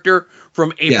Hancock character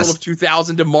from April of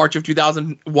 2000 to March of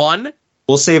 2001.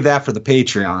 We'll save that for the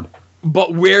Patreon.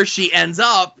 But where she ends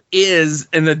up is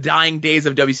in the dying days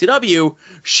of WCW,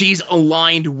 she's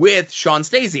aligned with Shawn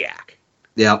Stasiak.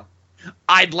 Yeah.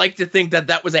 I'd like to think that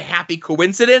that was a happy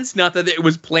coincidence, not that it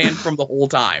was planned from the whole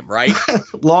time, right?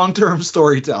 Long-term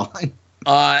storytelling.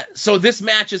 So this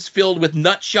match is filled with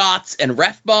nut shots and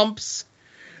ref bumps.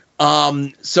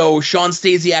 So Shawn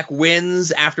Stasiak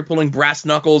wins after pulling brass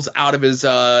knuckles out of his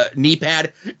knee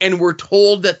pad, and we're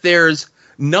told that there's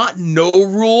not no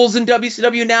rules in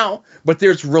WCW now, but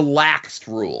there's relaxed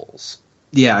rules.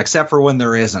 Yeah, except for when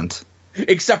there isn't.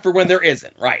 Except for when there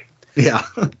isn't, right. Yeah.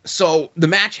 So the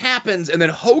match happens, and then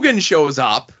Hogan shows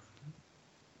up.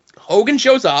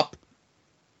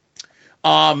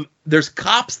 There's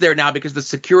cops there now because the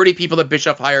security people that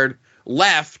Bischoff hired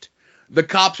left. The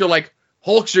cops are like,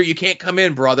 Hulkster, you can't come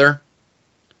in, brother.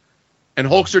 And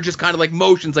Hulkster just kind of like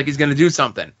motions like he's going to do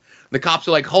something. The cops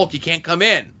are like, Hulk, you can't come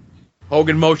in.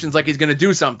 Hogan motions like he's going to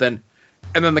do something.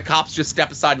 And then the cops just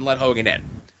step aside and let Hogan in.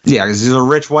 Yeah, because he's a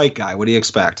rich white guy. What do you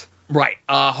expect? Right.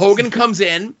 Hogan comes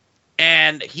in,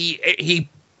 and he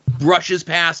brushes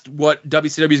past what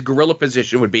WCW's gorilla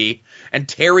position would be, and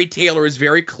Terry Taylor is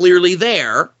very clearly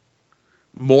there.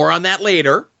 More on that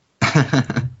later.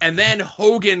 And then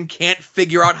Hogan can't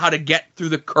figure out how to get through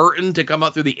the curtain to come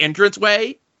out through the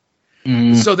entranceway.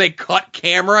 So they cut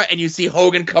camera, and you see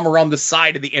Hogan come around the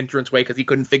side of the entranceway because he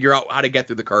couldn't figure out how to get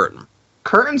through the curtain.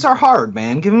 Curtains are hard,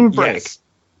 man. Give him a break.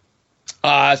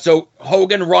 Yes. So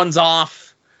Hogan runs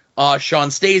off. Shawn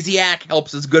Stasiak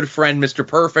helps his good friend Mr.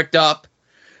 Perfect up,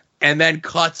 and then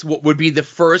cuts what would be the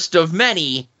first of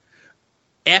many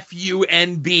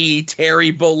FUNB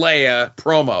Terry Bollea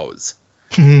promos.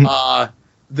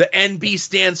 The NB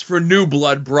stands for New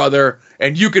Blood, brother,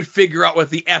 and you could figure out what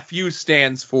the FU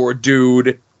stands for,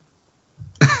 dude.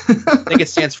 I think it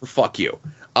stands for fuck you.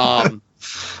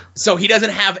 So he doesn't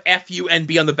have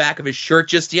FUNB on the back of his shirt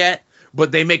just yet,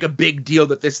 but they make a big deal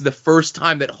that this is the first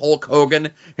time that Hulk Hogan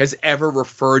has ever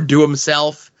referred to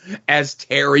himself as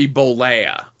Terry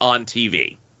Bollea on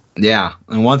TV. Yeah,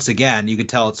 and once again, you could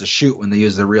tell it's a shoot when they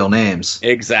use their real names.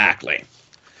 Exactly.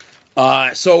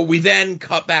 So we then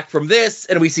cut back from this,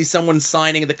 and we see someone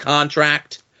signing the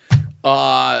contract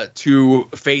to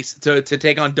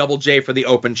take on Double J for the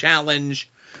Open Challenge.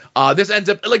 This ends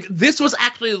up like this was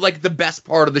actually like the best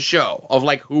part of the show of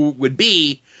like who it would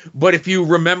be. But if you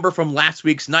remember from last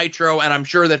week's Nitro, and I'm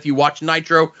sure that if you watch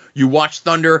Nitro, you watch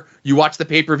Thunder, you watch the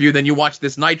pay-per-view, then you watch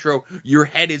this Nitro, your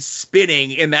head is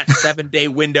spinning in that 7-day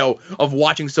window of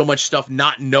watching so much stuff,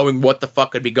 not knowing what the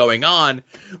fuck could be going on.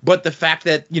 But the fact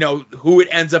that, you know, who it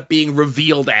ends up being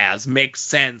revealed as makes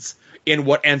sense in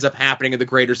what ends up happening in the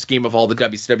greater scheme of all the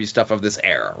WCW stuff of this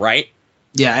era, right?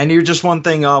 Yeah, and you're just one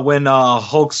thing. When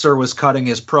Hulkster was cutting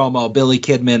his promo, Billy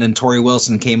Kidman and Tori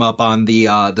Wilson came up on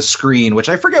the screen, which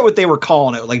I forget what they were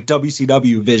calling it, like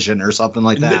WCW Vision or something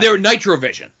like that. They were Nitro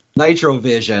Vision. Nitro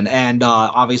Vision, and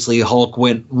obviously Hulk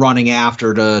went running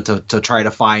after to try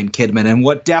to find Kidman, and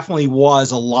what definitely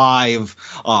was a live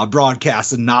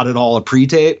broadcast and not at all a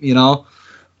pre-tape, you know?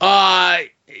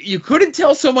 You couldn't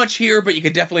tell so much here, but you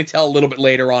could definitely tell a little bit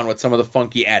later on with some of the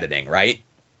funky editing, right?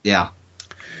 Yeah.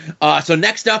 So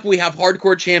next up, we have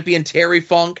hardcore champion Terry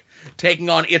Funk taking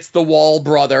on It's the Wall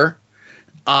brother.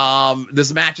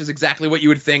 This match is exactly what you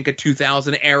would think a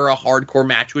 2000 era hardcore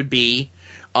match would be.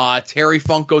 Terry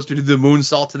Funk goes to do the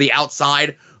moonsault to the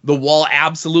outside. The Wall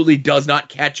absolutely does not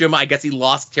catch him. I guess he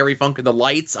lost Terry Funk in the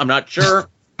lights. I'm not sure.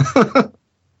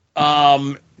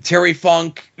 Terry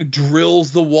Funk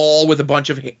drills the Wall with a bunch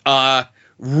of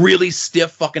really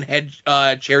stiff fucking head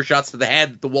chair shots to the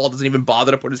head that the Wall doesn't even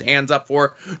bother to put his hands up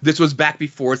for. This was back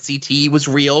before CT was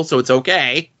real, so it's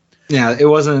okay. Yeah, it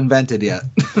wasn't invented yet.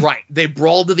 Right. They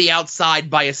brawl to the outside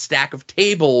by a stack of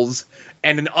tables,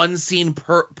 and an unseen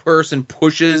person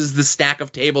pushes the stack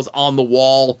of tables on the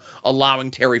Wall,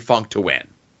 allowing Terry Funk to win.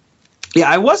 Yeah,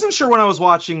 I wasn't sure when I was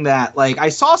watching that. Like, I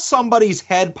saw somebody's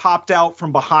head popped out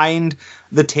from behind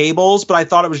the tables, but I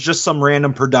thought it was just some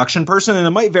random production person, and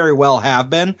it might very well have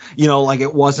been. You know, like,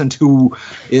 it wasn't who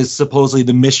is supposedly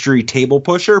the mystery table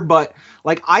pusher, but,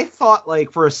 like, I thought,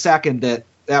 like, for a second that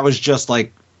was just,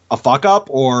 like, a fuck up,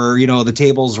 or, you know, the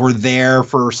tables were there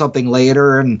for something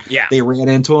later, and they ran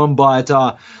into them, but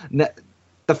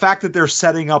the fact that they're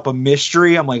setting up a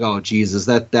mystery, I'm like, oh, Jesus,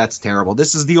 that's terrible.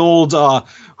 This is the old,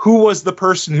 who was the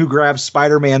person who grabbed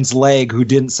Spider-Man's leg who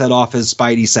didn't set off his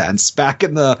Spidey sense back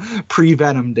in the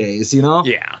pre-Venom days, you know?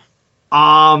 Yeah.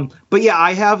 But yeah,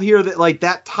 I have here that, like,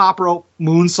 that top rope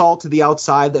moonsault to the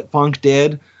outside that Funk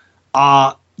did,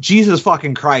 Jesus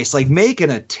fucking Christ, like, make an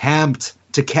attempt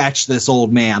to catch this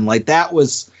old man. Like, that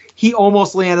was... He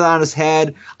almost landed on his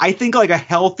head. I think like a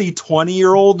healthy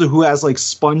 20-year-old who has like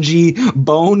spongy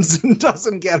bones and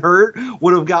doesn't get hurt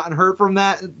would have gotten hurt from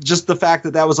that. Just the fact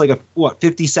that was like a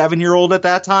 57-year-old at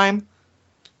that time,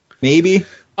 maybe.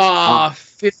 50.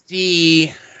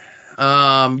 Yeah,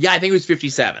 I think it was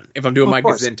 57. If I'm doing my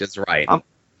gazintas right. I'm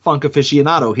Funk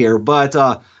aficionado here, but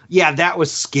yeah, that was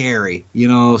scary, you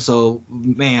know. So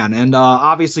man, and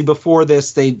obviously before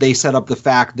this, they set up the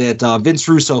fact that Vince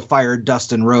Russo fired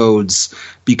Dustin Rhodes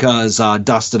because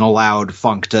Dustin allowed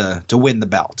Funk to win the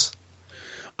belt.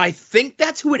 I think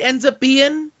that's who it ends up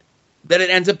being. That it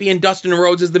ends up being Dustin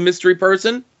Rhodes as the mystery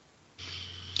person.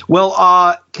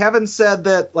 Well, Kevin said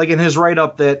that, like in his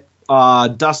write-up, that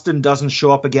Dustin doesn't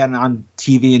show up again on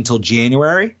TV until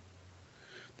January.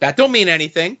 That don't mean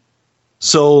anything.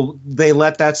 So they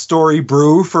let that story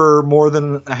brew for more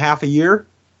than a half a year?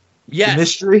 Yeah.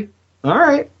 Mystery? All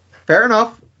right. Fair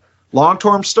enough.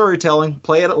 Long-term storytelling.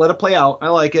 Let it play out. I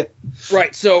like it.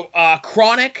 Right. So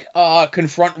Chronic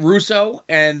confront Russo,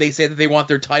 and they say that they want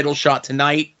their title shot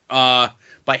tonight by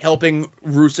helping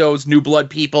Russo's New Blood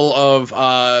people of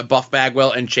Buff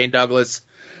Bagwell and Shane Douglas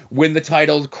win the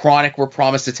title. Chronic were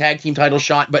promised a tag team title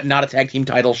shot, but not a tag team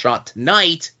title shot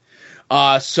tonight.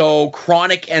 So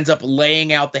Chronic ends up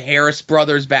laying out the Harris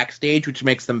brothers backstage, which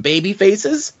makes them baby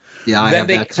faces. Yeah, then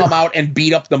they come out and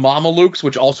beat up the Mamalukes,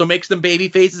 which also makes them baby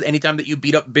faces. Anytime that you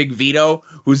beat up Big Vito,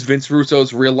 who's Vince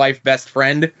Russo's real life best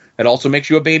friend, that also makes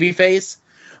you a baby face.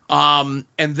 And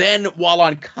then while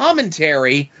on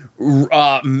commentary,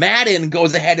 Madden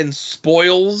goes ahead and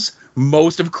spoils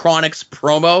most of Chronic's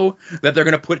promo, that they're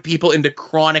going to put people into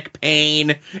chronic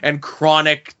pain and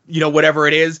chronic, you know, whatever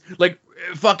it is. Like,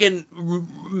 fucking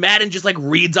Madden just like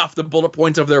reads off the bullet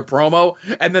points of their promo,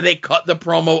 and then they cut the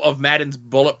promo of Madden's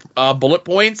bullet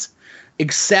points,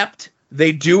 except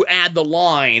they do add the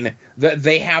line that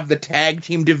they have the tag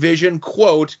team division,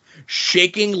 quote,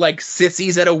 shaking like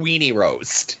sissies at a weenie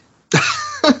roast.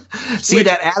 See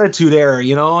that attitude era,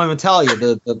 you know? I'm gonna tell you,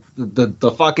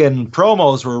 the fucking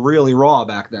promos were really raw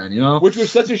back then, you know? Which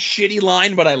was such a shitty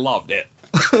line, but I loved it.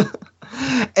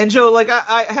 And Joe, like,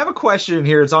 I have a question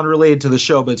here. It's unrelated to the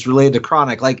show, but it's related to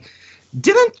Chronic. Like,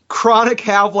 didn't Chronic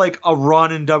have like a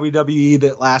run in WWE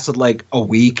that lasted like a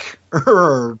week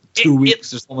or 2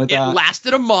 weeks or something like that? It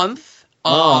lasted a month.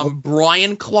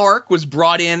 Brian Clark was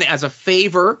brought in as a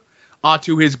favor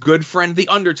to his good friend The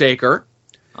Undertaker.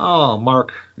 Oh,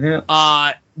 Mark.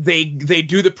 Yeah. They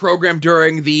do the program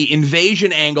during the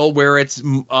Invasion angle where it's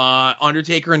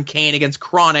Undertaker and Kane against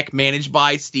Chronic, managed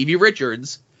by Stevie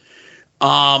Richards.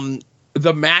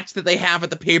 The match that they have at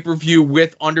the pay-per-view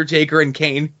with Undertaker and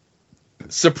Kane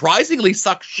surprisingly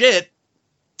sucks shit,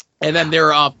 and then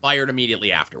they're fired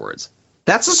immediately afterwards.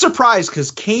 That's a surprise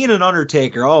because Kane and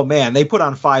Undertaker, oh man, they put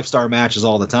on 5-star matches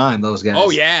all the time, those guys. Oh,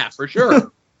 yeah, for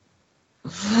sure.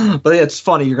 But it's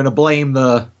funny, you're going to blame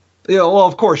well,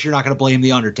 of course you're not going to blame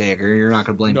the Undertaker. You're not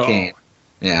going to blame Kane.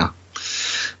 Yeah.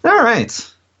 All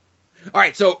right. All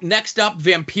right, so next up,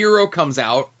 Vampiro comes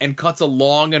out and cuts a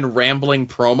long and rambling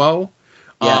promo,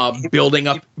 building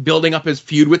up his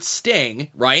feud with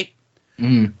Sting, right?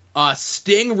 Mm.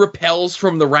 Sting repels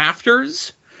from the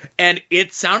rafters, and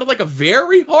it sounded like a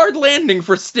very hard landing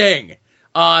for Sting.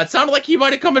 It sounded like he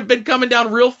might have been coming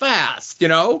down real fast, you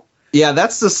know? Yeah,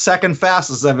 that's the second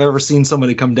fastest I've ever seen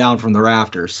somebody come down from the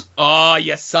rafters. Oh,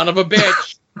 you son of a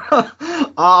bitch.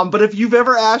 But if you've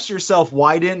ever asked yourself,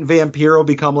 why didn't Vampiro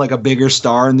become like a bigger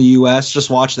star in the U.S., just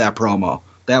watch that promo.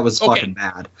 That was fucking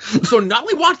bad. So not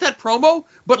only watch that promo,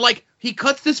 but like he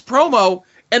cuts this promo,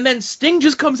 and then Sting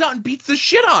just comes out and beats the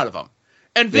shit out of him.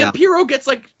 And Vampiro gets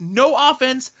like no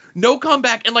offense, no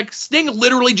comeback, and like Sting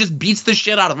literally just beats the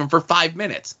shit out of him for 5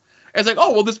 minutes. And it's like,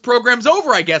 oh, well, this program's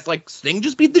over, I guess. Like, Sting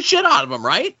just beat the shit out of him,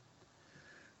 right?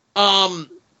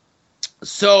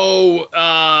 So,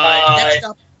 next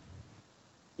up,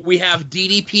 we have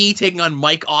DDP taking on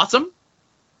Mike Awesome.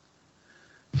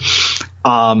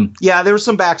 Yeah, there was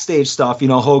some backstage stuff. You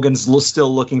know, Hogan's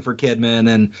still looking for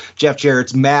Kidman, and Jeff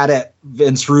Jarrett's mad at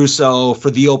Vince Russo for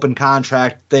the open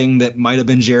contract thing that might have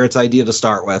been Jarrett's idea to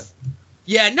start with.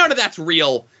 Yeah, none of that's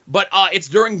real. But it's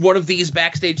during one of these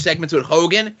backstage segments with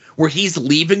Hogan where he's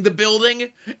leaving the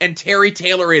building and Terry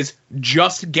Taylor is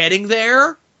just getting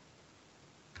there.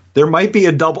 There might be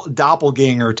a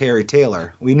doppelganger Terry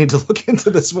Taylor. We need to look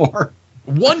into this more.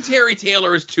 One Terry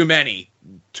Taylor is too many.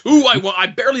 Two, I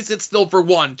barely sit still for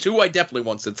one. Two, I definitely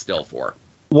won't sit still for.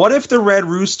 What if the Red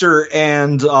Rooster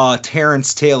and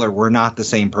Terrence Taylor were not the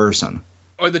same person?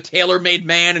 Or the Taylor-Made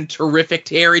Man and Terrific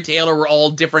Terry Taylor were all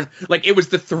different. Like, it was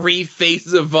the three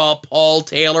faces of Paul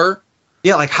Taylor.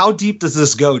 Yeah, like, how deep does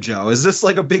this go, Joe? Is this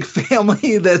like a big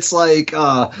family that's like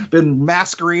been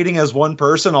masquerading as one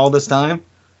person all this time?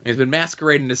 He's been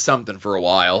masquerading as something for a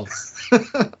while.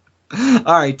 All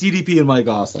right, DDP and Mike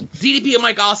Awesome. DDP and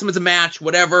Mike Awesome is a match,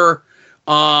 whatever.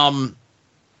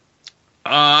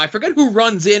 I forget who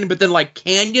runs in, but then, like,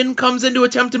 Canyon comes in to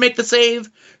attempt to make the save.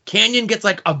 Canyon gets,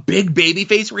 like, a big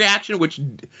babyface reaction, which,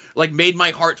 like, made my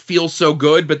heart feel so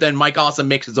good, but then Mike Awesome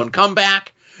makes his own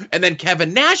comeback. And then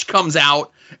Kevin Nash comes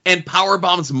out and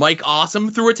powerbombs Mike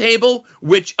Awesome through a table,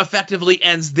 which effectively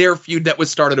ends their feud that was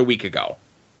started a week ago.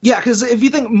 Yeah, because if you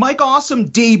think Mike Awesome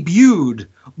debuted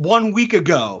 1 week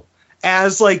ago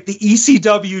as, like, the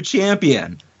ECW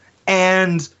champion,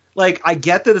 and... like, I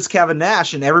get that it's Kevin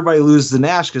Nash and everybody loses to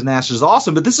Nash because Nash is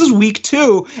awesome, but this is week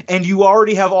 2 and you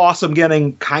already have Awesome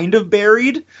getting kind of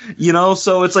buried, you know?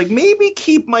 So it's like, maybe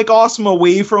keep Mike Awesome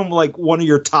away from, like, one of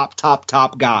your top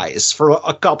guys for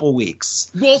a couple weeks.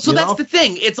 Well, so that's the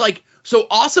thing. It's like, so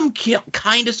Awesome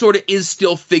kind of sort of is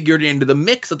still figured into the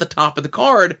mix at the top of the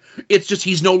card. It's just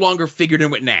he's no longer figured in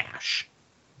with Nash.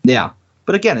 Yeah.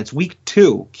 But again, it's week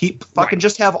 2. Keep fucking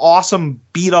just have Awesome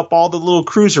beat up all the little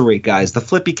cruiserweight guys, the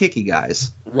flippy kicky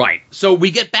guys. Right. So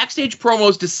we get backstage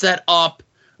promos to set up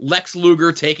Lex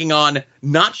Luger taking on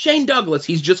not Shane Douglas.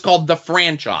 He's just called The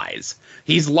Franchise.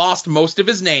 He's lost most of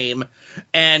his name,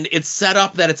 and it's set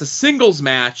up that it's a singles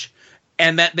match,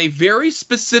 and that they very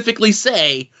specifically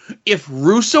say if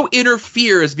Russo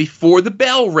interferes before the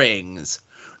bell rings,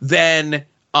 then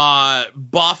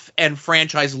Buff and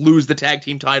Franchise lose the tag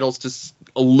team titles to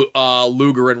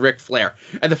Luger and Ric Flair.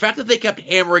 And the fact that they kept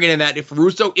hammering it in that if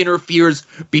Russo interferes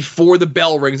before the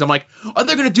bell rings, I'm like, are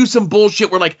they going to do some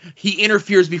bullshit where, like, he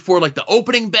interferes before, like, the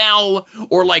opening bell,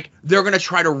 or, like, they're going to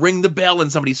try to ring the bell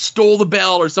and somebody stole the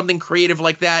bell or something creative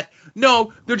like that?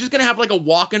 No, they're just going to have, like, a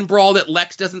walk-in brawl that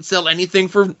Lex doesn't sell anything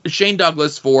for Shane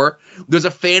Douglas for. There's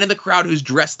a fan in the crowd who's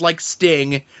dressed like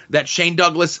Sting that Shane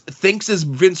Douglas thinks is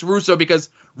Vince Russo because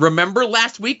remember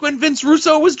last week when Vince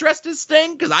Russo was dressed as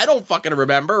Sting? Because I don't fucking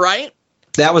remember, right?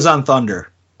 That was on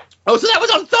Thunder. Oh, so that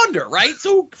was on Thunder, right?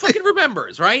 So fucking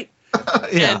remembers, right?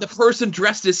 Yeah. And the person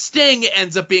dressed as Sting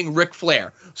ends up being Ric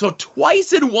Flair. So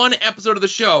twice in one episode of the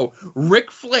show,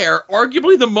 Ric Flair,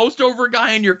 arguably the most over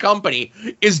guy in your company,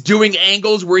 is doing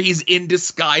angles where he's in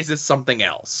disguise as something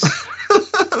else.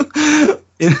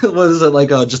 What is it, like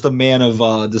just a man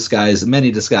of disguise, many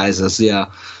disguises,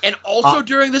 yeah. And also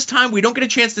during this time, we don't get a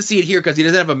chance to see it here because he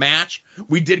doesn't have a match.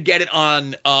 We did get it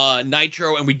on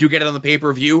Nitro, and we do get it on the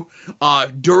pay-per-view.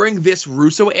 During this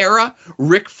Russo era,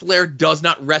 Ric Flair does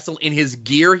not wrestle in his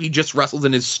gear. He just wrestles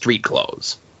in his street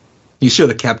clothes. He should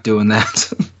have kept doing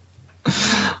that.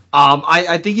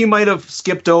 I think you might have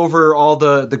skipped over all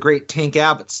the great Tank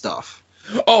Abbott stuff.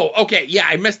 Oh, okay. Yeah,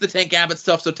 I missed the Tank Abbott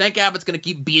stuff. So Tank Abbott's going to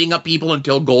keep beating up people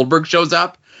until Goldberg shows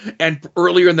up. And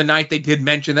earlier in the night, they did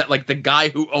mention that, like, the guy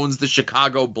who owns the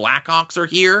Chicago Blackhawks are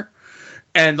here.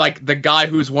 And, like, the guy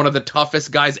who's one of the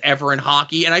toughest guys ever in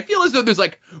hockey. And I feel as though there's,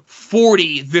 like,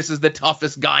 40 this is the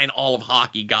toughest guy in all of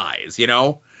hockey guys, you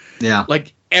know? Yeah.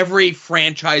 Like, every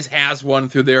franchise has one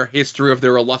through their history of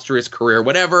their illustrious career,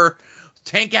 whatever.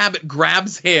 Tank Abbott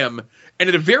grabs him, and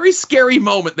at a very scary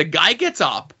moment, the guy gets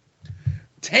up.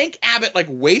 Tank Abbott, like,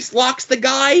 waist locks the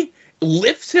guy,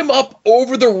 lifts him up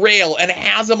over the rail, and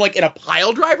has him, like, in a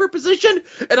pile driver position.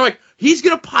 And I'm like, he's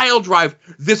gonna pile drive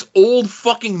this old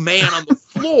fucking man on the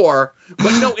floor.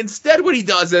 But no, instead what he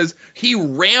does is he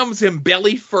rams him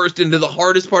belly first into the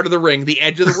hardest part of the ring, the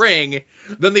edge of the ring.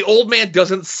 Then the old man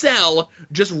doesn't sell,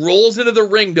 just rolls into the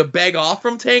ring to beg off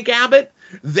from Tank Abbott.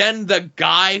 Then the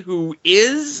guy who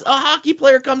is a hockey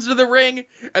player comes to the ring,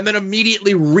 and then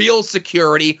immediately real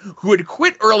security, who had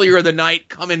quit earlier in the night,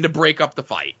 come in to break up the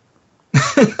fight.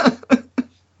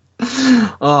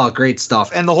 Oh, great stuff.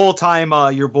 And the whole time,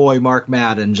 your boy Mark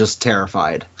Madden just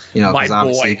terrified. You know, because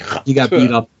obviously you got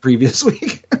beat up previous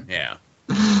week. Yeah.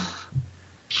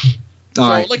 All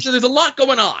right. Like, so there's a lot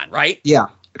going on, right? Yeah.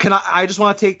 I just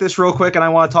want to take this real quick, and I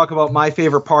want to talk about my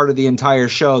favorite part of the entire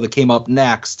show that came up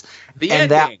next. The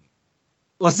and ending.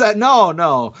 Was that?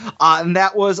 No. And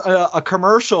that was a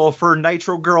commercial for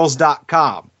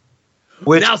NitroGirls.com.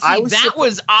 Which now, see,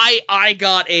 I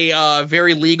got a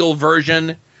very legal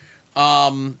version.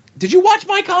 Did you watch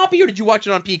my copy, or did you watch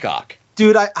it on Peacock?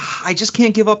 Dude, I just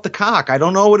can't give up the cock. I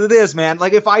don't know what it is, man.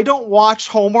 Like, if I don't watch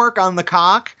homework on the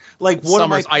cock, like, what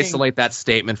Summers, am I isolate that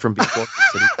statement from before.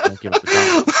 Don't give up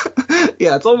the cock.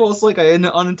 Yeah, it's almost like I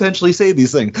unintentionally say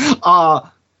these things.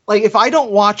 Like, if I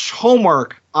don't watch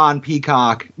homework on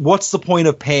Peacock, what's the point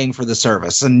of paying for the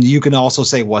service? And you can also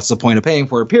say, what's the point of paying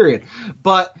for it, period.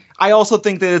 But I also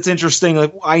think that it's interesting.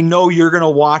 Like, I know you're going to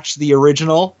watch the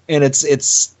original, and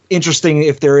it's interesting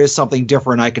if there is something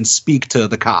different. I can speak to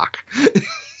the cock,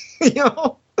 you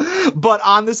know. But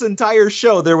on this entire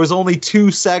show, there was only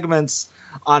 2 segments.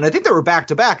 I think they were back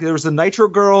to back. There was the Nitro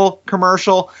Girl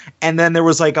commercial, and then there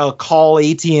was like a call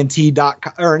AT&T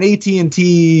or an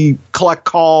AT&T collect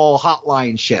call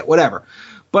hotline shit, whatever.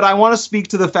 But I want to speak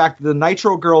to the fact that the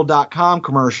NitroGirl.com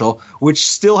commercial, which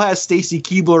still has Stacy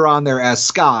Keibler on there as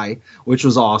Sky, which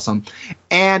was awesome.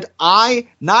 And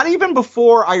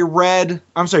before I read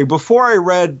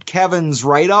Kevin's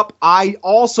write-up, I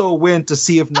also went to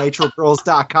see if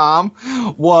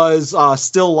NitroGirls.com was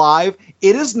still live.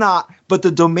 It is not, but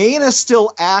the domain is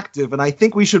still active, and I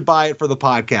think we should buy it for the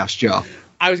podcast, Joe.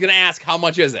 I was going to ask, how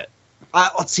much is it?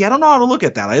 Let's see, I don't know how to look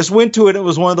at that. I just went to it. It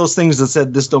was one of those things that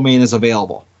said this domain is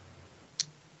available.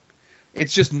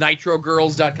 It's just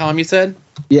nitrogirls.com, you said?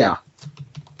 Yeah.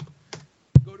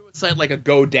 Go to a site like a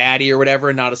GoDaddy or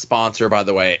whatever, not a sponsor, by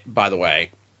the way.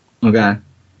 Okay.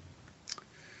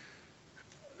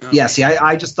 Yeah, see,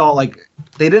 I just thought, like,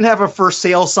 they didn't have a for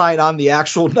sale sign on the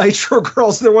actual Nitro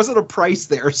Girls. There wasn't a price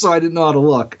there, so I didn't know how to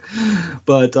look.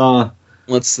 But,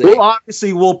 let's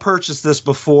see. We'll purchase this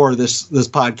before this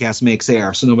podcast makes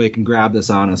air, so nobody can grab this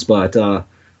on us. But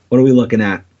what are we looking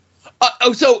at?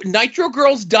 So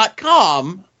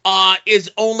NitroGirls.com is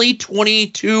only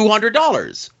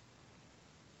 $2,200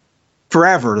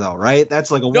 forever, though, right?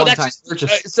 That's like a one-time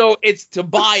purchase. So it's to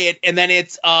buy it, and then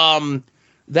it's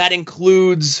that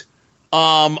includes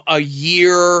a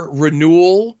year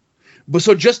renewal. But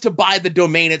so just to buy the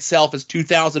domain itself is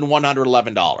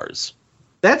 $2,111.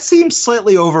 That seems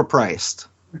slightly overpriced.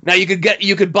 Now you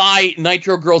could buy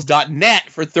NitroGirls.net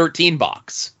for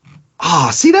 $13.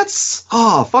 See, that's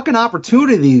fucking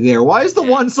opportunity there. Why is the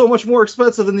one so much more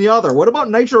expensive than the other? What about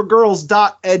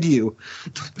NitroGirls.edu?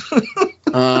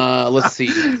 Let's see.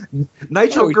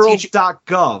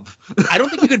 NitroGirls.gov. I don't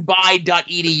think you could buy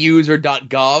 .edus or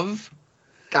 .gov.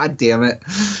 God damn it.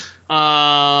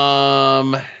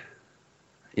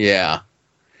 Yeah.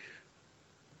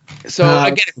 So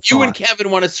again, if you and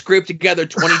Kevin want to scrape together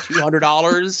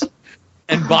 $2,200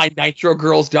 and buy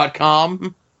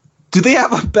NitroGirls.com, do they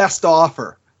have a best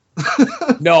offer?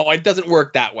 No, it doesn't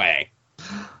work that way.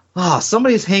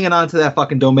 Somebody's hanging on to that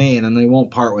fucking domain and they won't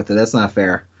part with it. That's not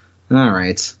fair. All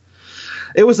right.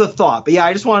 It was a thought, but yeah,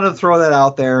 I just wanted to throw that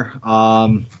out there.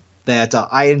 That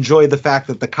I enjoyed the fact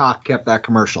that the cock kept that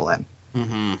commercial in.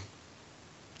 Mm-hmm.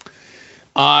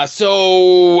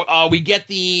 So we get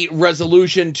the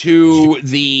resolution to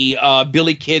the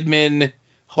Billy Kidman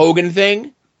Hogan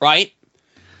thing, right?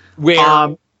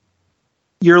 Where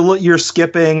you're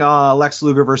skipping Lex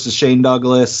Luger versus Shane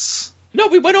Douglas. No,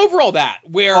 we went over all that.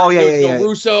 Where yeah.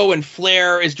 Russo and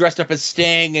Flair is dressed up as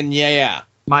Sting, and yeah.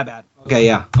 My bad. Okay,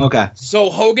 yeah. Okay. So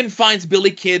Hogan finds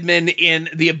Billy Kidman in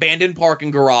the abandoned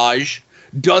parking garage,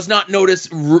 does not notice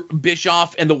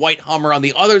Bischoff and the white Hummer on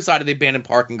the other side of the abandoned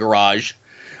parking garage,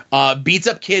 beats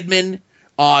up Kidman.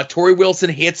 Torrie Wilson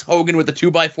hits Hogan with a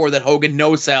 2x4 that Hogan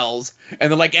no-sells,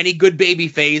 and then like any good baby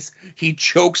face, he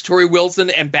chokes Torrie Wilson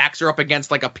and backs her up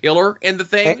against like a pillar in the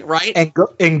thing, right?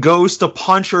 And goes to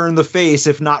punch her in the face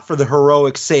if not for the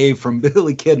heroic save from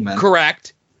Billy Kidman.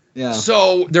 Correct. Yeah.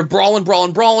 So they're brawling.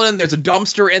 There's a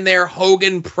dumpster in there.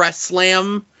 Hogan press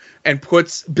slam and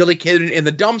puts Billy Kidman in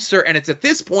the dumpster, and it's at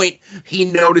this point he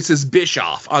notices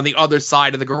Bischoff on the other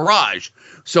side of the garage.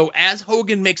 So as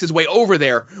Hogan makes his way over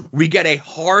there, we get a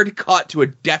hard cut to a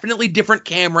definitely different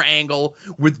camera angle,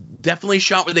 definitely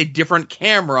shot with a different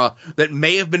camera that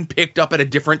may have been picked up at a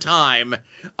different time.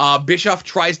 Bischoff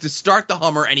tries to start the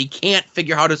Hummer, and he can't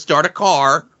figure how to start a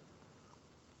car.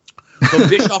 So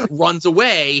Bischoff runs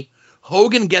away.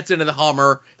 Hogan gets into the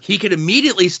Hummer. He can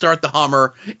immediately start the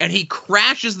Hummer, and he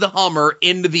crashes the Hummer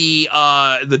into the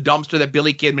dumpster that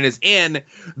Billy Kidman is in.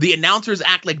 The announcers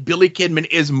act like Billy Kidman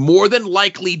is more than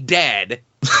likely dead.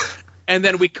 And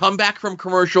then we come back from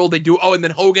commercial. They do. Oh, and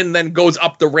then Hogan then goes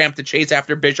up the ramp to chase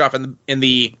after Bischoff in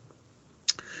the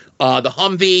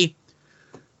Humvee.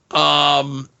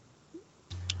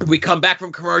 We come back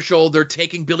from commercial. They're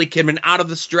taking Billy Kidman out of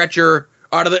the stretcher.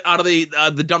 Out of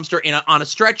the dumpster on a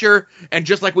stretcher, and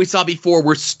just like we saw before,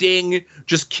 where Sting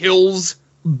just kills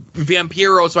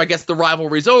Vampiro, so I guess the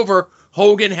rivalry's over.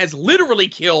 Hogan has literally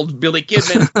killed Billy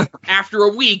Kidman. After a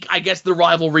week, I guess the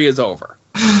rivalry is over.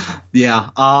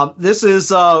 Yeah, this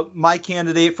is my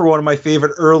candidate for one of my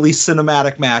favorite early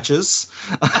cinematic matches.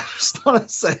 I just want to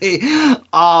say,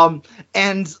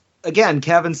 and again,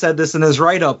 Kevin said this in his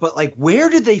write-up, but like, where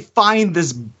did they find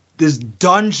this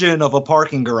dungeon of a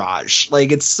parking garage?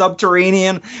 Like, it's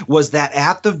subterranean. Was that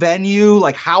at the venue?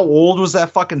 Like, how old was that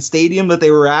fucking stadium that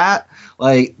they were at?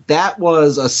 Like, that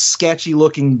was a sketchy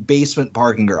looking basement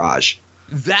parking garage.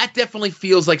 That definitely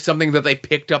feels like something that they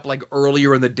picked up like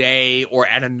earlier in the day or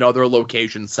at another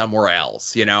location somewhere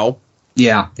else, you know?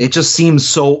 Yeah, it just seems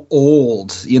so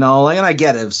old, you know? And I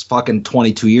get it, it was fucking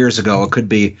 22 years ago. It could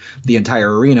be the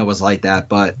entire arena was like that,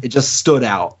 but it just stood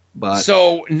out. But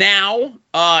so now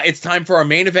it's time for our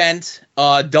main event.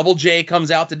 Double J comes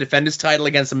out to defend his title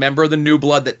against a member of the New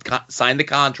Blood that signed the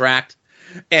contract.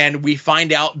 And we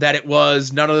find out that it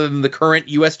was none other than the current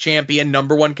U.S. champion,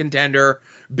 number one contender,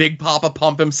 Big Papa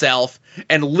Pump himself.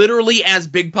 And literally as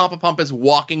Big Papa Pump is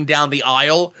walking down the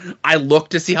aisle, I look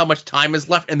to see how much time is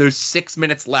left, and there's 6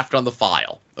 minutes left on the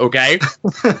file. Okay?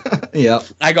 Yeah.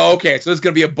 I go, okay, so this is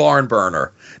going to be a barn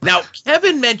burner. Now,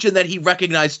 Kevin mentioned that he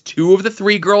recognized 2 of the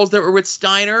 3 girls that were with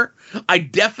Steiner. I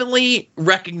definitely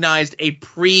recognized a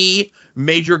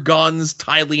pre-Major Guns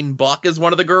Tylene Buck as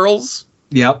one of the girls.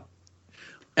 Yep.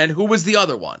 And who was the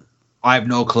other one? I have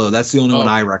no clue. That's the only one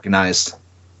I recognized.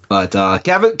 But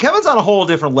Kevin's on a whole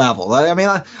different level. I mean,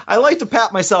 I like to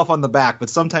pat myself on the back, but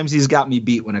sometimes he's got me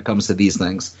beat when it comes to these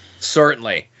things.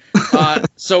 Certainly.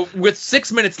 So with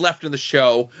 6 minutes left in the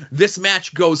show, this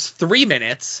match goes 3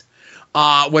 minutes.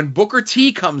 When Booker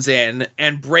T comes in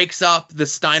and breaks up the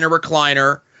Steiner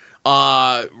recliner,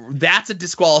 that's a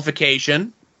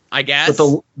disqualification, I guess.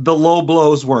 But the low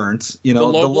blows weren't. You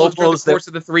know, the low blows during the course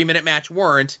of the 3 minute match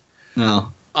weren't.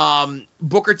 No.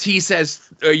 Booker T says,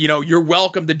 you're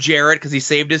welcome to Jarrett because he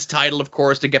saved his title, of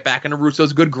course, to get back into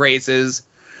Russo's good graces.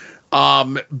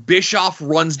 Bischoff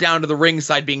runs down to the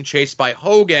ringside being chased by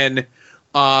Hogan.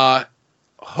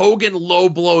 Hogan low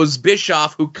blows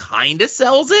Bischoff, who kind of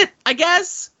sells it, I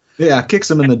guess. Yeah, kicks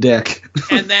him in the dick.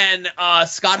 And then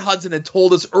Scott Hudson had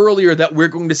told us earlier that we're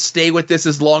going to stay with this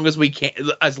as long as we can,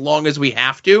 as long as we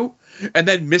have to. And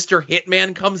then Mr.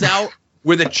 Hitman comes out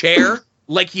with a chair,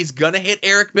 like he's gonna hit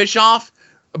Eric Bischoff,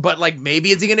 but like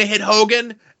maybe is he gonna hit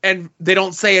Hogan? And they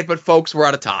don't say it, but folks, we're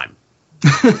out of time.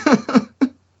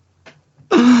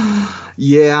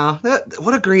 Yeah,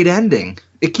 what a great ending.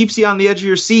 It keeps you on the edge of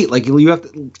your seat. Like, you have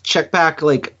to check back,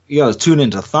 like, tune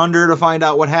into Thunder to find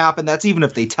out what happened. That's even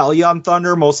if they tell you on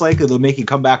Thunder. Most likely they'll make you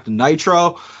come back to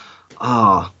Nitro.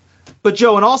 But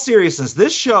Joe, in all seriousness,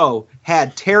 this show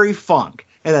had Terry Funk.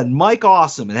 It had Mike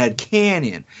Awesome. It had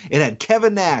Canyon. It had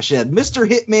Kevin Nash. It had Mr.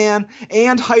 Hitman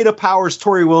and Height of Powers,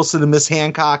 Torrie Wilson, and Miss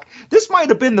Hancock. This might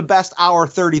have been the best hour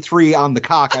 33 on the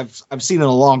cock I've seen in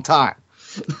a long time.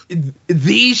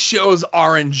 These shows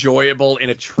are enjoyable in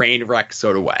a train wreck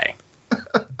sort of way.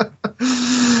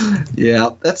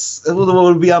 Yeah, that's what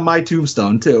would be on my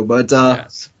tombstone too. But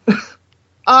yes.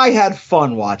 I had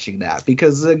fun watching that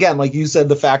because, again, like you said,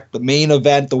 the main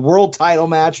event, the world title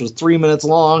match was 3 minutes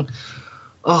long.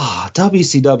 Oh,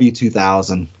 WCW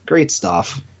 2000, great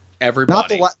stuff.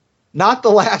 Everybody. not the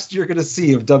last you're going to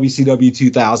see of WCW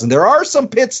 2000. There are some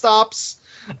pit stops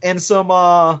and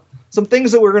some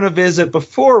things that we're going to visit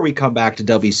before we come back to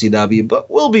WCW, but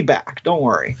we'll be back. Don't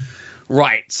worry.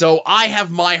 Right. So I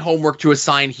have my homework to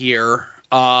assign here,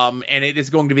 and it is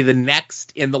going to be the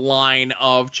next in the line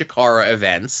of Chikara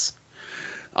events.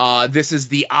 This is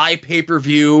the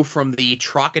iPay-per-view from the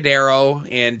Trocadero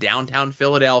in downtown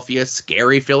Philadelphia,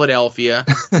 scary Philadelphia.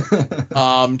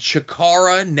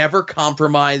 Chikara Never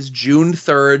Compromised, June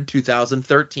 3rd,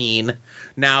 2013.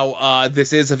 Now,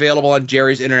 this is available on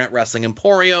Jerry's Internet Wrestling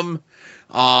Emporium.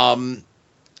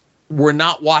 We're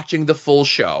not watching the full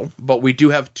show, but we do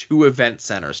have 2 event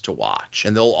centers to watch,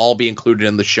 and they'll all be included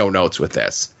in the show notes with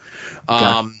this.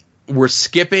 We're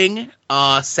skipping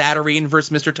Saturnine versus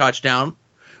Mr. Touchdown.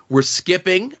 We're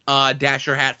skipping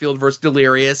Dasher Hatfield versus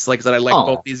Delirious. Like I said, I like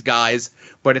both these guys,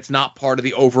 but it's not part of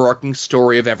the overarching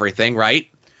story of everything, right?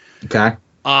 Okay.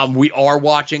 We are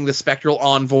watching the Spectral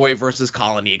Envoy versus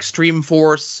Colony Extreme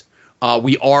Force.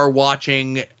 We are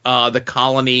watching the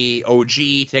Colony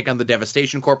OG take on the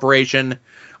Devastation Corporation.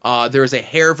 There's a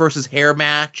hair versus hair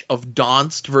match of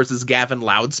Donst versus Gavin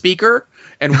Loudspeaker,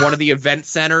 and one of the event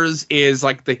centers is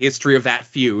like the history of that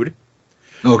feud.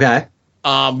 Okay.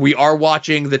 We are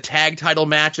watching the tag title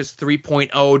match as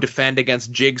 3.0 defend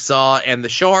against Jigsaw and the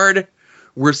Shard.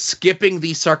 We're skipping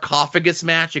the sarcophagus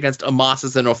match against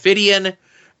Amasis and Ophidian.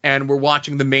 And we're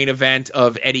watching the main event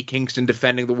of Eddie Kingston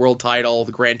defending the world title,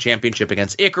 the Grand Championship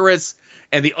against Icarus.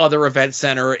 And the other event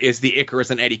center is the Icarus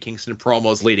and Eddie Kingston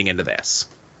promos leading into this.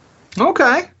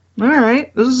 Okay. All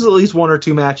right. This is at least 1 or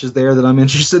 2 matches there that I'm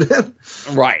interested in.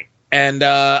 Right. And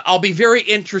I'll be very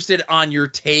interested on your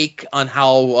take on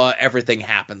how everything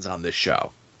happens on this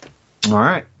show. All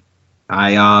right.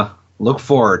 I look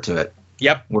forward to it.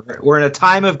 Yep. We're in a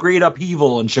time of great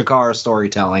upheaval in Chikara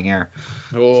storytelling here.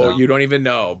 Oh, so. You don't even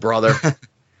know, brother.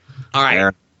 All right.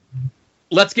 Fair.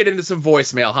 Let's get into some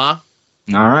voicemail, huh?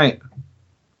 All right.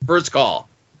 First call.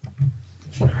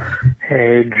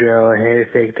 Hey, Joe. Hey,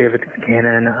 Fake David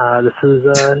Cannon. This is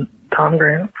Tom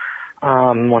Graham.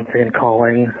 Once again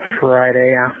calling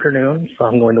Friday afternoon, so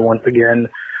I'm going to once again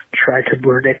try to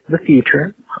predict the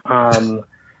future.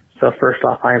 So first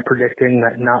off, I am predicting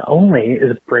that not only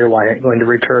is Bray Wyatt going to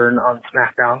return on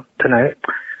SmackDown tonight,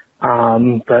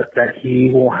 but that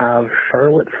he will have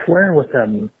Charlotte Flair with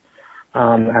him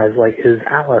as like his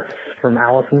Alice from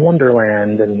Alice in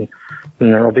Wonderland, and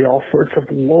there will be all sorts of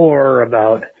lore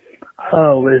about,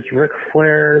 is Ric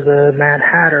Flair the Mad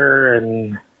Hatter,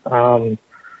 and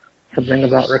something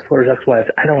about Ric Flair's ex-wife.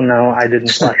 I don't know. I didn't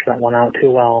flesh that one out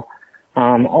too well.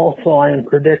 Also, I am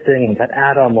predicting that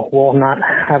Adam will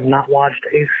have not watched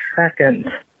a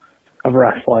second of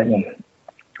wrestling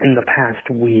in the past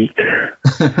week.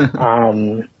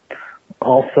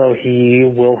 Also, he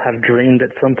will have dreamed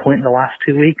at some point in the last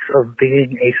 2 weeks of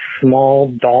being a small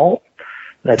doll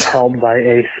that's held by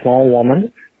a small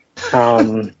woman,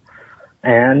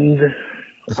 and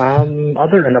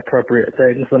other inappropriate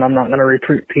things that I'm not going to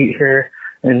repeat here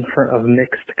in front of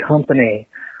mixed company.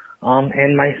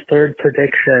 And my third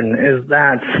prediction is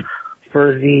that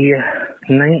for the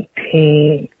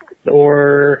 19th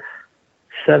or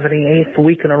 78th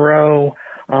week in a row,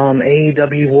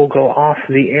 AEW will go off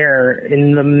the air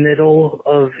in the middle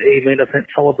of a main event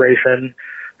celebration,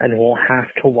 and we'll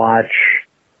have to watch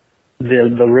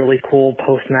the really cool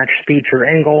post-match speech or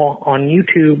angle on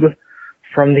YouTube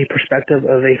from the perspective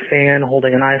of a fan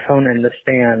holding an iPhone in the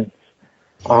stands.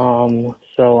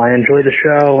 So I enjoy the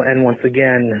show, and once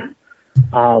again,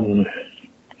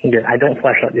 I don't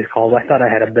flesh out these calls. I thought I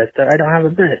had a bit there. I don't have a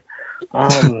bit.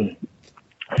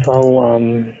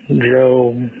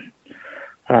 Joe,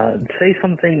 say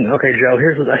something. Okay, Joe,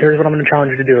 here's what I'm going to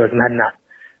challenge you to do as I'm heading out.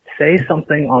 Say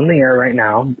something on the air right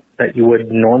now that you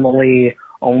would normally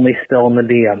only spill in the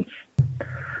DMs.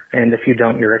 And if you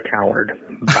don't, you're a coward.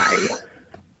 Bye.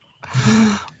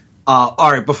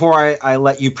 All right, before I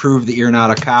let you prove that you're not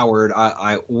a coward,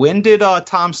 when did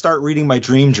Tom start reading my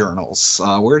dream journals?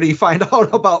 Where did he find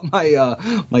out about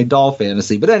my doll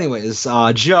fantasy? But anyways,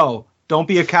 Joe, don't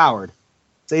be a coward.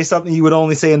 Say something you would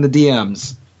only say in the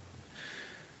DMs.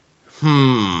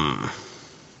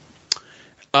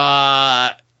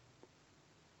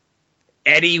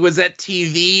 Eddie was at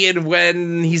TV, and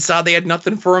when he saw they had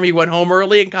nothing for him, he went home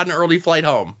early and got an early flight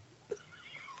home.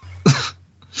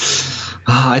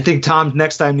 I think Tom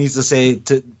next time needs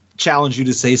to challenge you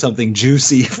to say something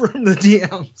juicy from the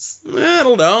DMs. I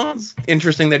don't know. It's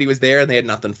interesting that he was there and they had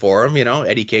nothing for him.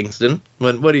 Eddie Kingston.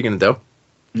 What are you going to do?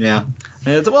 Yeah.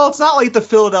 It's not like the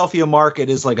Philadelphia market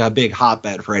is like a big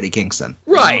hotbed for Eddie Kingston.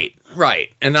 Right.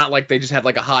 Right, and not like they just had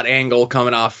like a hot angle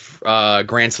coming off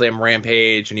Grand Slam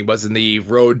Rampage, and he was in the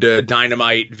Road to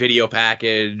Dynamite video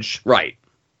package. Right.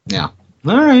 Yeah.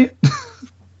 All right.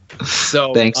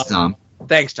 So thanks, Tom.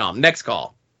 Thanks, Tom. Next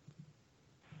call.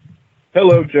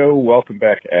 Hello, Joe. Welcome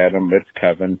back, Adam. It's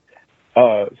Kevin.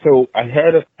 So I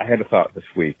had a thought this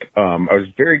week. I was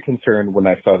very concerned when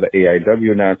I saw the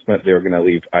AIW announcement they were going to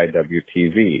leave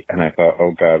IWTV, and I thought,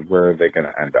 oh God, where are they going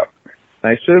to end up?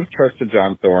 And I should have trusted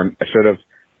John Thorne.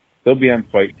 They'll be on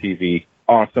Fight TV.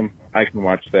 Awesome. I can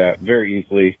watch that very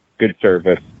easily. Good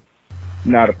service.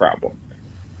 Not a problem.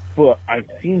 But I've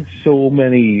seen so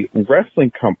many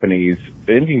wrestling companies,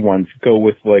 the indie ones, go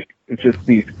with like just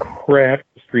these crap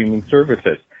streaming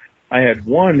services. I had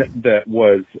one that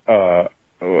was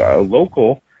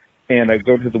local, and I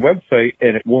go to the website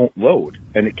and it won't load,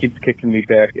 and it keeps kicking me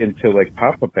back into like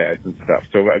pop-up ads and stuff.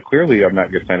 So clearly I'm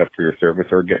not going to sign up for your service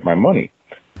or get my money.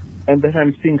 And then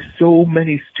I'm seeing so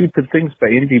many stupid things by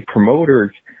indie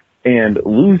promoters and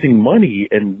losing money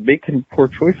and making poor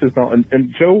choices now.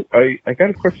 And Joe, I got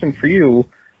a question for you.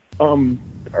 Are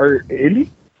indie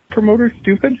promoters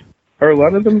stupid? Are a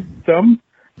lot of them dumb?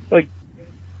 Like,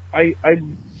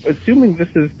 I'm assuming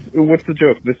this is, what's the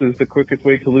joke? This is the quickest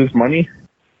way to lose money,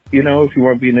 you know, if you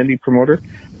want to be an indie promoter.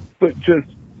 But just,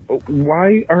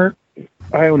 why aren't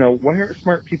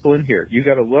smart people in here? You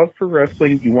got a love for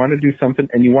wrestling, you want to do something,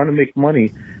 and you want to make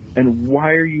money, and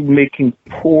why are you making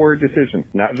poor decisions?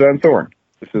 Not John Thorne.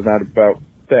 This is not about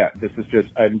that. This is just,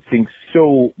 I'm seeing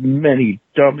so many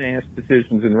dumbass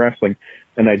decisions in wrestling,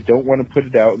 and I don't want to put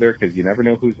it out there because you never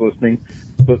know who's listening,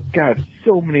 but God,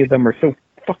 so many of them are so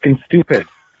fucking stupid.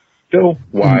 So,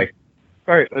 why?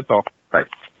 All right, that's all. Bye.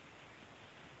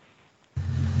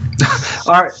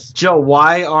 All right, Joe,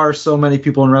 why are so many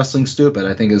people in wrestling stupid?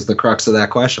 I think is the crux of that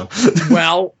question.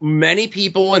 Well, many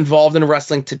people involved in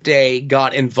wrestling today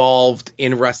got involved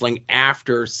in wrestling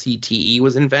after CTE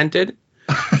was invented.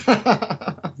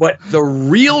 What the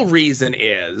real reason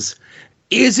is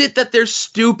it that they're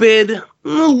stupid? A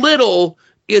little.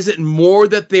 Is it more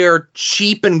that they're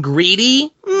cheap and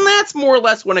greedy? That's more or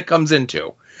less when it comes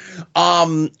into.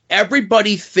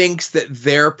 Everybody thinks that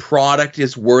their product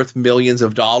is worth millions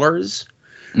of dollars,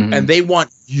 and they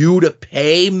want you to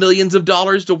pay millions of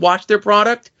dollars to watch their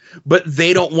product, but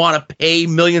they don't want to pay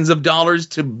millions of dollars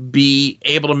to be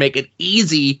able to make it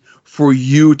easy for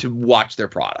you to watch their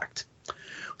product.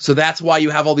 So that's why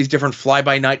you have all these different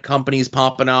fly-by-night companies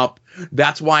popping up.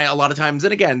 That's why a lot of times,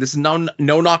 and again, this is no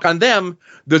knock on them,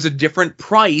 there's a different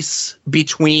price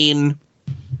between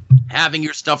having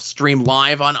your stuff stream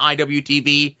live on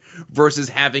IWTV versus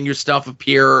having your stuff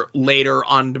appear later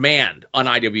on demand on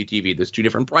IWTV. There's two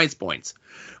different price points.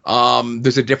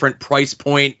 There's a different price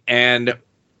point and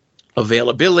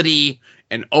availability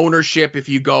and ownership if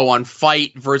you go on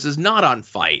Fight versus not on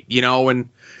Fight, you know, and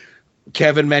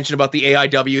Kevin mentioned about the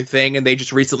AIW thing, and they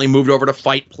just recently moved over to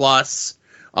Fight Plus.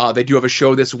 They do have a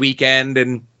show this weekend,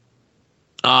 and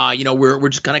you know, we're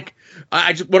just kind of,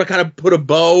 I just want to kind of put a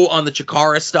bow on the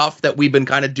Chikara stuff that we've been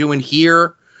kind of doing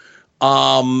here.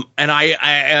 And I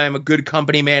am a good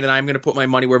company man, and I'm going to put my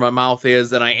money where my mouth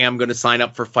is, and I am going to sign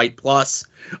up for Fight Plus.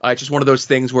 It's just one of those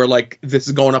things where, like, this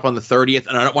is going up on the 30th,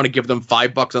 and I don't want to give them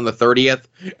 $5 on the 30th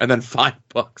and then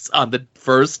 $5 on the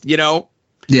 1st, you know?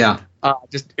 Yeah.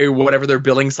 Just whatever their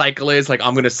billing cycle is. Like,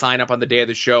 I'm going to sign up on the day of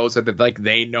the show so that, like,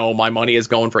 they know my money is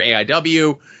going for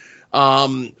AIW.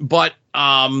 But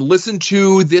listen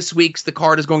to this week's The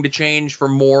Card is Going to Change for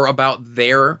more about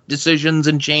their decisions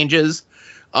and changes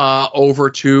over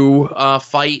to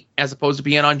Fight as opposed to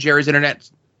being on Jerry's Internet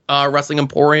Wrestling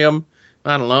Emporium.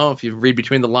 I don't know if you read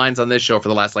between the lines on this show for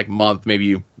the last like month, maybe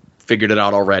you figured it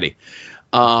out already.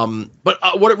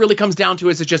 But what it really comes down to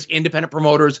is it's just independent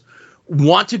promoters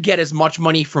want to get as much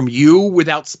money from you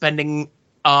without spending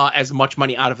as much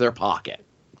money out of their pocket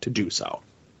to do so.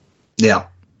 Yeah.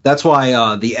 That's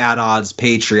why the At Odds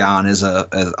Patreon is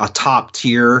a top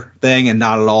tier thing and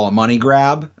not at all a money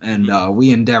grab. And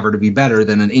we endeavor to be better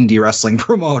than an indie wrestling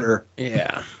promoter.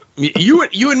 Yeah. You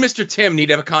and Mr. Tim need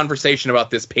to have a conversation about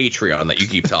this Patreon that you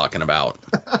keep talking about.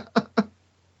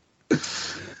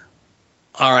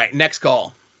 All right, next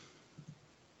call.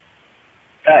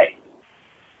 Hey,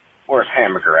 where's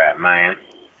Hamburger at, man?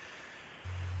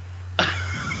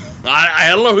 I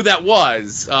don't know who that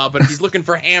was, but if he's looking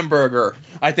for Hamburger,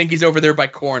 I think he's over there by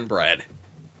Cornbread.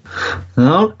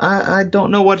 Well, I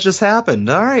don't know what just happened.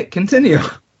 All right, continue.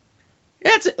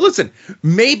 Listen,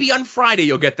 maybe on Friday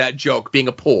you'll get that joke, being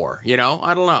a poor, you know?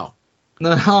 I don't know.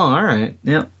 Oh, all right,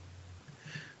 yeah.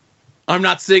 I'm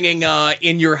not singing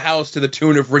In Your House to the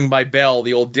tune of Ring My Bell,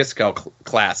 the old disco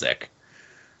classic,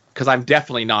 because I'm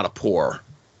definitely not a poor.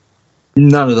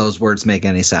 None of those words make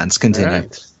any sense. Continue.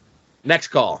 Right. Next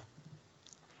call.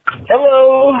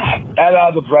 Hello, at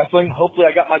Odds with Wrestling. Hopefully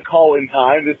I got my call in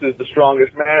time. This is the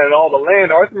strongest man in all the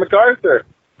land, Arthur MacArthur.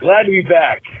 Glad to be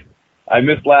back. I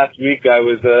missed last week. I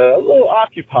was a little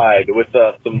occupied with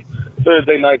some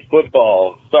Thursday night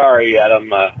football. Sorry,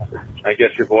 Adam. I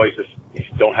guess your voice is, you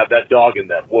don't have that dog in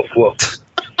that. Woof, woof.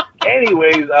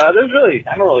 Anyways, I don't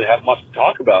really have much to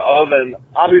talk about other than,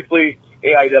 obviously,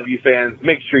 AIW fans,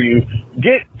 make sure you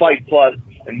get Fight Plus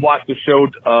and watch the show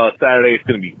Saturday. It's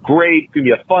going to be great. It's going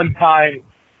to be a fun time.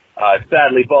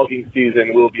 Sadly, bulking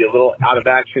season will be a little out of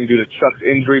action due to Chuck's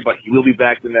injury, but he will be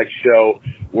back the next show.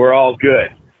 We're all good.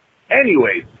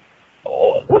 Anyways,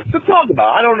 what's to talk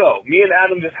about? I don't know. Me and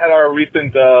Adam just had our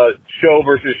recent show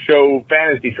versus show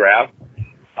fantasy draft.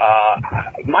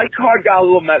 My card got a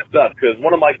little messed up because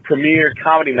one of my premier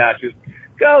comedy matches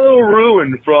got a little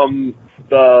ruined from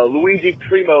the Luigi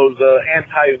Primo's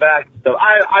anti-vax stuff.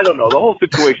 I don't know. The whole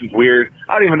situation's weird.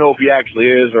 I don't even know if he actually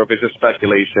is or if it's just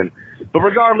speculation. But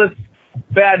regardless,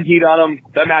 bad heat on him.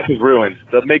 That match is ruined.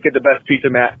 The Make It the Best pizza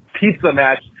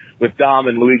match with Dom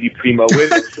and Luigi Primo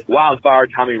with Wildfire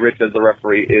Tommy Rich as the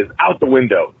referee is out the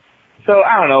window. So,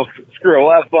 I don't know. Screw it.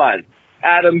 We'll have fun.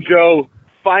 Adam, Joe,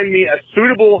 find me a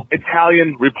suitable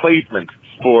Italian replacement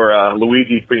for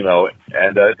Luigi Primo.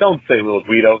 And don't say Little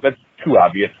Guido. That's too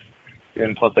obvious.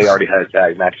 And plus, they already had a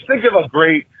tag match. Think of a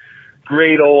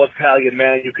great old Italian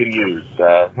man you can use.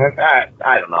 I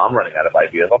don't know. I'm running out of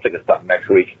ideas. I'll think of something next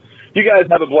week. You guys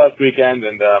have a blessed weekend,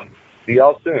 and see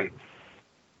y'all soon.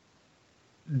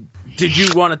 Did you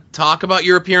want to talk about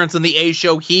your appearance on the A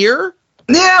show here?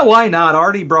 Yeah, why not?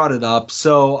 Already brought it up.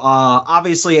 So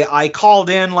obviously, I called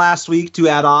in last week to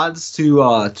At Odds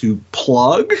to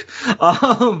plug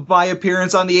my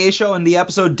appearance on the A show, and the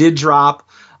episode did drop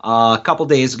a couple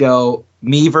days ago.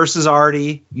 Me versus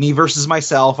Artie, me versus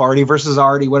myself, Artie versus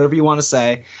Artie, whatever you want to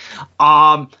say.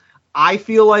 I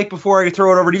feel like before I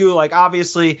throw it over to you, like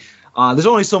obviously there's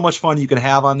only so much fun you can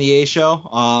have on the A show,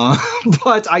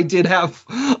 but I did have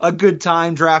a good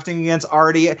time drafting against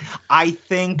Artie. I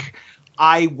think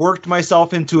I worked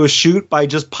myself into a shoot by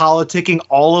just politicking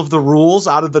all of the rules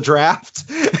out of the draft,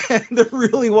 and there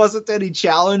really wasn't any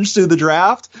challenge to the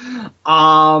draft.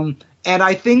 And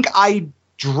I think I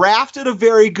drafted a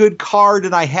very good card,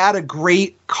 and I had a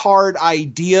great card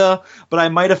idea, but I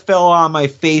might have fell on my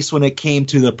face when it came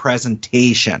to the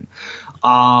presentation.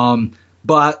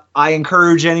 But I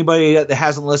encourage anybody that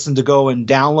hasn't listened to go and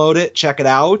download it, check it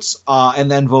out, and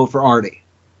then vote for Artie.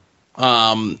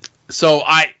 So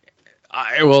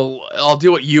I'll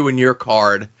do it you and your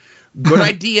card. Good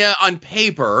idea on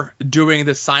paper, doing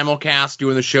the simulcast,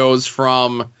 doing the shows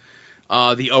from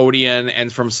the Odeon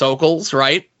and from Sokol,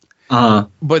 right?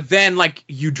 But then, like,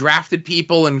 you drafted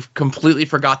people and completely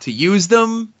forgot to use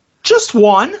them. Just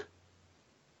one.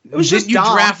 Didn't you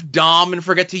draft Dom and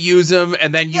forget to use him?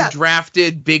 And then you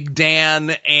drafted Big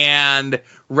Dan and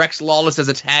Rex Lawless as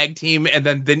a tag team and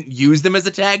then didn't use them as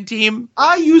a tag team?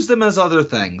 I used them as other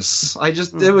things.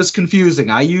 It was confusing.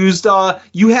 I used,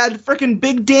 you had freaking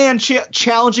Big Dan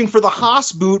challenging for the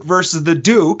Haas boot versus the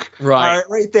Duke. Right.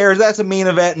 Right there. That's a main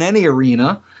event in any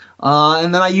arena.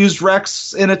 And then I used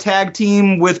Rex in a tag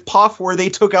team with Puff where they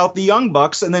took out the Young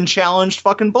Bucks and then challenged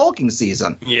fucking bulking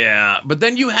season. Yeah, but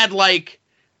then you had like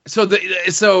and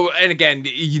again,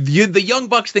 the Young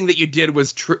Bucks thing that you did was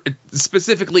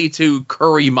specifically to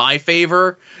curry my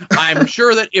favor. I'm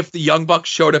sure that if the Young Bucks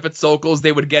showed up at Sokol's,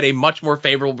 they would get a much more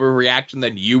favorable reaction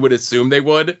than you would assume they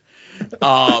would.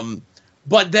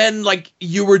 But then like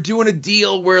you were doing a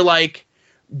deal where like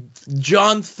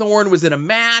John Thorne was in a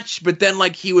match, but then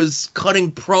like he was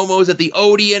cutting promos at the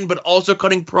Odeon, but also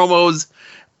cutting promos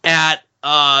at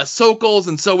Sokol's,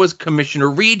 and so was Commissioner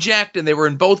Reject, and they were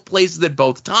in both places at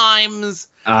both times.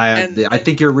 I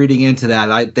think you're reading into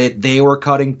that. They were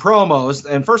cutting promos,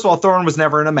 and first of all, Thorne was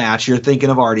never in a match. You're thinking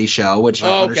of Artie's show, which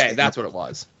okay, that's what it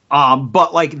was.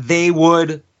 But like they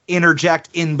would interject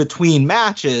in between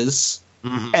matches.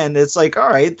 Mm-hmm. And it's like, all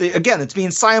right, again, it's being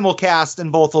simulcast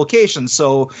in both locations.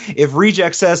 So if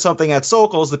Reject says something at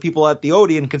Sokol's, the people at the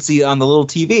Odeon can see it on the little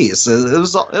TVs.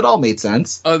 So it all made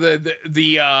sense.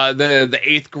 The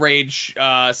eighth grade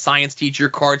science teacher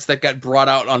cards that got brought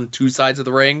out on two sides of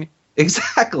the ring.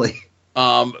 Exactly.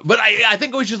 But I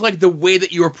think it was just like the way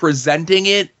that you were presenting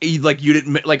it. Like you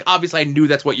didn't like. Obviously, I knew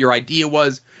that's what your idea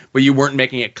was, but you weren't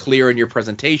making it clear in your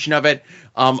presentation of it.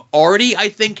 Artie, I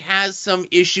think, has some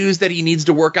issues that he needs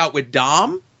to work out with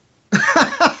Dom.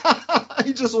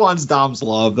 He just wants Dom's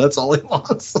love. That's all he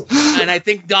wants. And I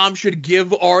think Dom should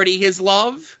give Artie his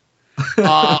love.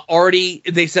 Artie,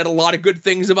 they said a lot of good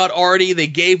things about Artie. They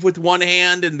gave with one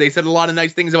hand, and they said a lot of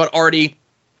nice things about Artie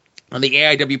on the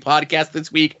AIW podcast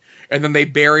this week. And then they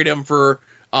buried him for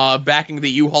backing the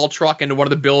U-Haul truck into one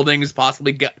of the buildings,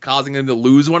 possibly causing them to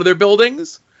lose one of their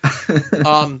buildings.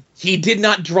 He did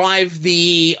not drive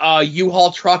the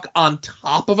U-Haul truck on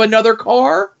top of another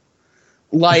car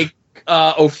like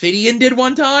Ophidian did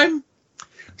one time.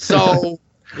 So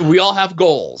we all have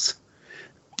goals.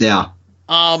 Yeah.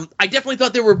 I definitely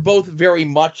thought they were both very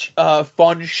much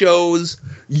fun shows.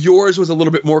 Yours was a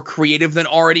little bit more creative than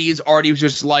Artie's. Artie was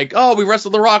just like, oh, we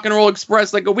wrestled the Rock and Roll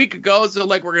Express like a week ago, so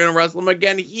like we're going to wrestle him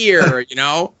again here, you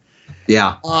know?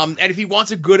 Yeah. And if he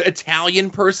wants a good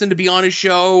Italian person to be on his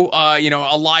show,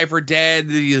 alive or dead,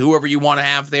 whoever you want to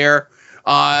have there,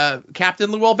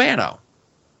 Captain Lou Albano.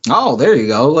 Oh, there you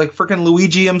go. Like freaking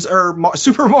Luigi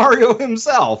Super Mario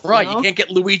himself. Right. You can't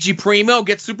get Luigi Primo,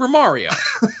 get Super Mario.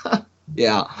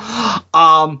 Yeah.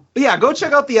 But yeah, go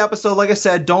check out the episode. Like I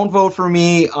said, don't vote for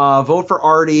me. Vote for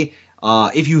Artie.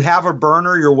 If you have a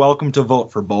burner, you're welcome to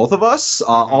vote for both of us.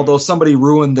 Although somebody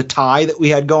ruined the tie that we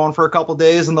had going for a couple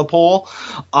days in the poll.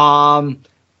 And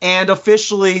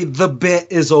officially, the bit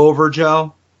is over,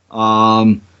 Joe.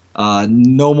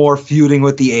 No more feuding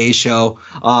with the A show.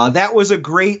 That was a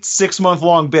great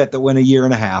 6-month-long bit that went a year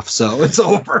and a half, so it's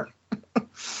over.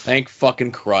 Thank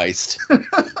fucking Christ.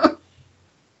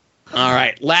 All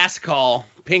right, last call.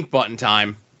 Pink button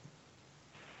time.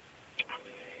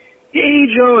 Hey,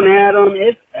 Joe and Adam,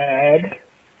 it's Ed.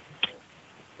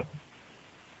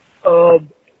 So,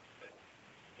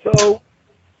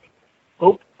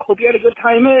 hope you had a good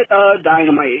time at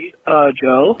Dynamite,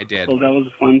 Joe. I did. So that was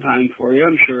a fun time for you.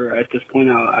 I'm sure at this point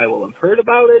I will have heard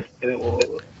about it, and I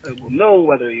will know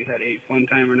whether you had a fun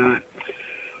time or not.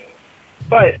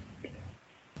 But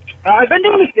I've been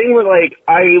doing this thing where, like,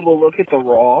 I will look at the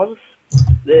Raws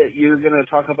that you're going to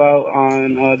talk about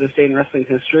on This Day in Wrestling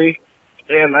History,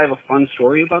 and I have a fun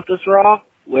story about this Raw,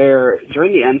 where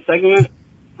during the end segment,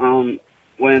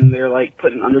 when they're, like,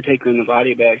 putting Undertaker in the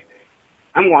body bag,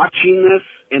 I'm watching this,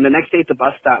 and the next day at the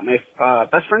bus stop, my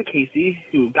best friend Casey,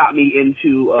 who got me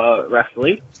into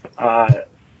wrestling,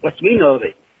 lets me know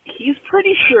that he's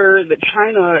pretty sure that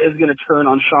Chyna is going to turn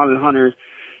on Shawn and Hunter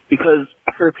because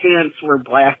her pants were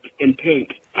black and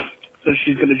pink. So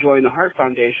she's going to join the Hart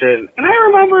Foundation. And I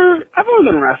remember, I've only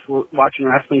been watching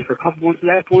wrestling for a couple months at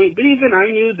that point, but even I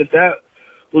knew that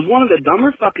was one of the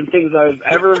dumber fucking things I've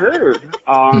ever heard.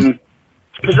 I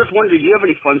just wondered, do you have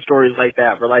any fun stories like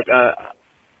that where, like,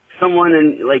 someone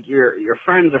in, like, your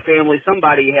friends or family,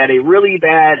 somebody had a really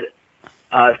bad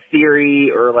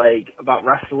theory or, like, about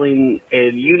wrestling,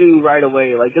 and you knew right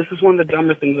away, like, this is one of the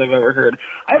dumber things I've ever heard.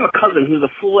 I have a cousin who's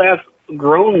a full-ass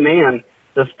grown man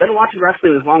that's been watching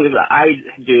wrestling as long as I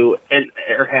do,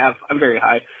 or have. I'm very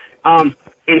high. And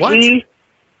what? he,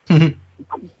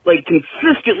 like,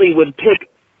 consistently would pick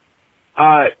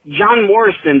John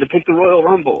Morrison to pick the Royal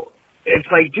Rumble. It's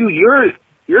like, dude, you're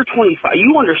 25.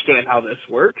 You understand how this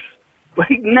works.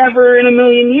 Like, never in a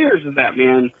million years is that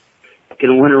man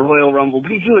going to win a Royal Rumble.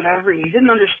 But he didn't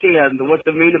understand what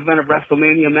the main event of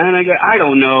WrestleMania meant. I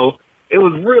don't know. It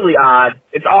was really odd.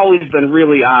 It's always been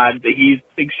really odd that he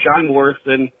thinks John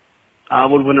Morrison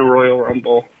would win a Royal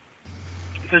Rumble.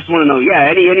 Just want to know, yeah,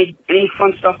 any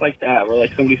fun stuff like that, where,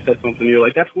 like, somebody said something, you're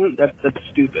like, that's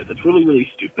stupid. That's really,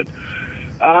 really stupid.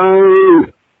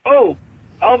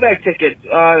 Outback tickets.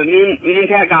 Me and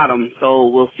Kat got them, so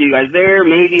we'll see you guys there.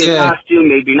 Maybe in costume,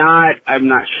 maybe not. I'm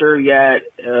not sure yet.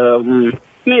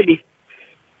 Maybe.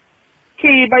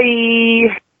 Okay,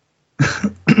 bye.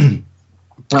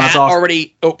 Pat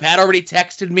already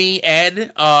texted me,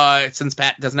 Ed, since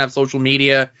Pat doesn't have social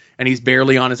media and he's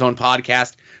barely on his own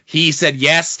podcast. He said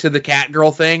yes to the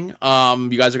Catgirl thing.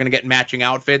 You guys are going to get matching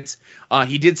outfits.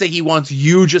 He did say he wants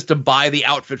you just to buy the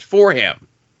outfit for him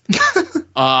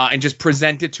and just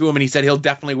present it to him, and he said he'll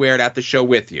definitely wear it at the show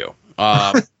with you.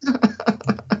 He'll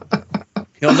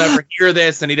never hear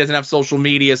this, and he doesn't have social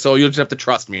media, so you'll just have to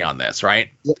trust me on this, right?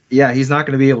 Yeah, he's not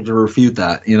going to be able to refute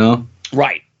that, you know?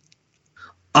 Right.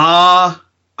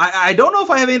 I don't know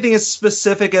if I have anything as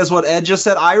specific as what Ed just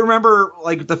said. I remember,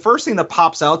 like, the first thing that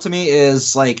pops out to me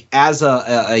is, like, as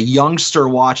a youngster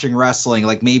watching wrestling,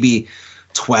 like maybe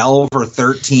 12 or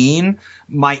 13,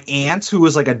 my aunt, who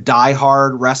was like a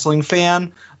diehard wrestling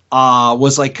fan,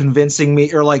 was like convincing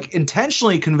me, or like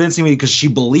intentionally convincing me, because she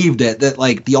believed it, that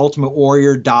like the Ultimate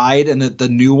Warrior died, and that the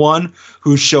new one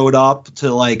who showed up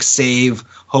to like save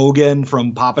Hogan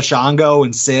from Papa Shango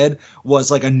and Sid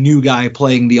was like a new guy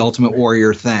playing the Ultimate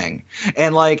Warrior thing.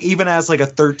 And like, even as like a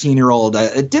 13-year-old,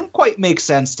 it didn't quite make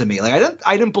sense to me. Like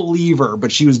I didn't believe her,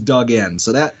 but she was dug in.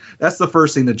 So that's the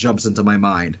first thing that jumps into my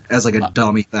mind as like a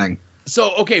dummy thing.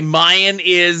 So, okay, mine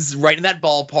is right in that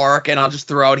ballpark, and I'll just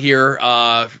throw out here,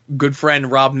 good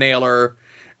friend Rob Naylor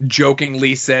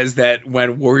jokingly says that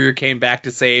when Warrior came back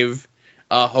to save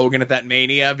Hogan at that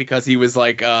Mania, because he was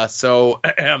like so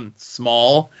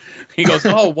small, he goes,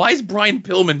 "Oh, why is Brian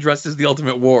Pillman dressed as the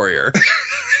Ultimate Warrior?"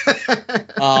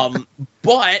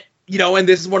 But, you know, and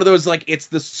this is one of those, like, it's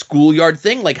the schoolyard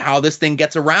thing. Like, how this thing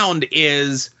gets around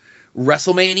is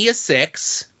WrestleMania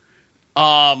 6.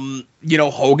 You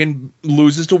know, Hogan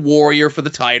loses to Warrior for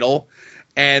the title,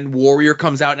 and Warrior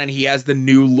comes out and he has the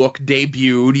new look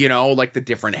debuted, you know, like the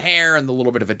different hair and the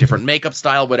little bit of a different makeup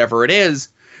style, whatever it is.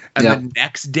 And the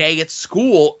next day at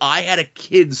school, I had a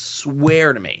kid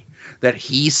swear to me that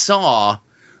he saw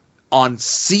on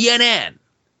CNN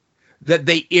that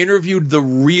they interviewed the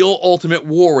real Ultimate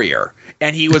Warrior,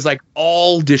 and he was like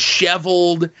all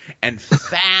disheveled and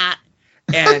fat,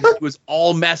 and he was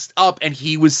all messed up, and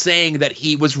he was saying that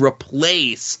he was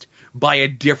replaced by a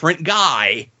different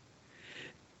guy,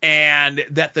 and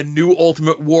that the new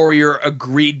Ultimate Warrior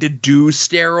agreed to do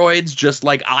steroids just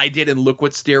like I did, and look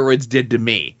what steroids did to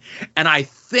me. And I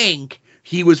think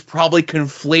he was probably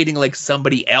conflating like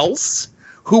somebody else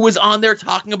who was on there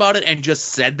talking about it and just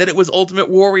said that it was Ultimate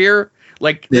Warrior.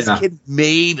 Like, this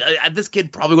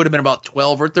kid probably would have been about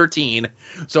 12 or 13.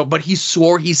 So, but he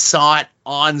swore he saw it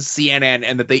on CNN,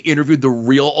 and that they interviewed the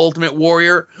real Ultimate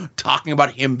Warrior talking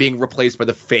about him being replaced by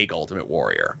the fake Ultimate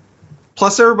Warrior.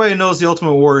 Plus, everybody knows the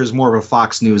Ultimate Warrior is more of a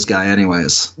Fox News guy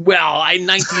anyways. Well, in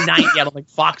 1990, I don't think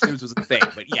Fox News was a thing,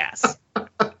 but yes.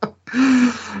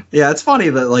 Yeah, it's funny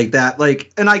that, like, that,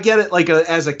 like, and I get it, like,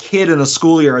 as a kid in a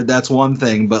schoolyard, that's one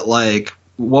thing, but, like,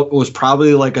 what was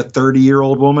probably, like, a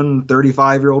 30-year-old woman,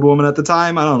 35-year-old woman at the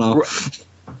time? I don't know.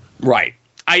 Right.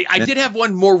 I did have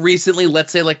one more recently,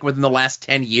 let's say, like, within the last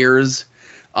 10 years.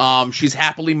 She's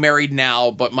happily married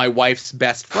now, but my wife's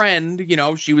best friend, you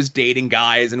know, she was dating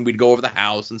guys, and we'd go over the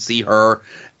house and see her,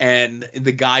 and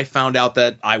the guy found out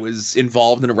that I was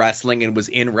involved in wrestling and was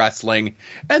in wrestling,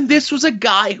 and this was a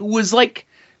guy who was, like,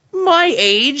 my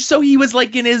age, so he was,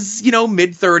 like, in his, you know,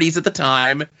 mid-30s at the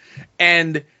time,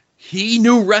 and he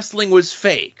knew wrestling was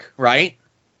fake, right?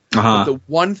 But the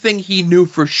one thing he knew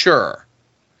for sure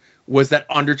was that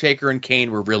Undertaker and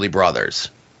Kane were really brothers.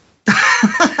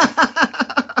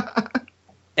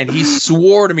 And he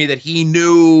swore to me that he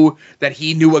knew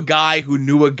a guy who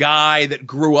knew a guy that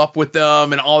grew up with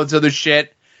them and all this other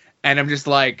shit. And I'm just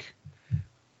like,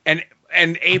 and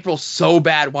April so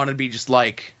bad wanted to be just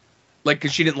like,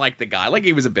 because she didn't like the guy. Like,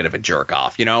 he was a bit of a jerk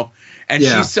off, you know? And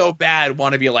she so bad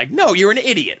wanted to be like, no, you're an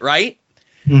idiot, right?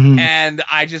 Mm-hmm. And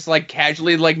I just, like,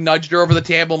 casually, like, nudged her over the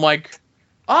table. I'm like,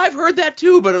 I've heard that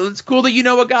too, but it's cool that you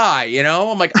know a guy, you know?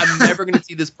 I'm like, I'm never going to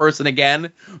see this person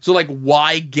again. So, like,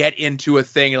 why get into a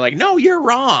thing and, like, no, you're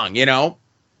wrong, you know?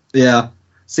 Yeah.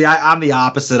 See, I'm the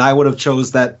opposite. I would have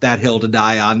chose that hill to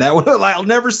die on. That would have, like, I'll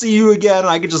never see you again.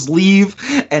 I could just leave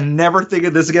and never think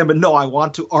of this again. But no, I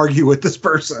want to argue with this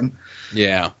person.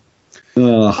 Yeah.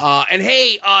 And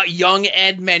hey, Young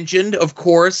Ed mentioned, of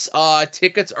course,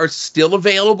 tickets are still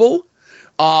available.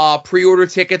 Pre-order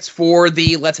tickets for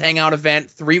the Let's Hang Out event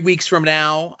 3 weeks from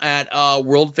now at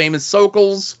World Famous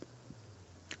Sokals.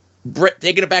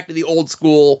 Taking it back to the old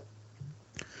school.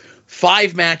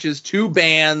 5 matches, 2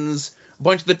 bands. A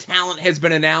bunch of the talent has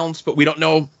been announced, but we don't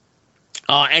know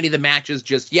any of the matches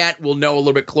just yet. We'll know a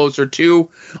little bit closer to.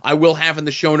 I will have in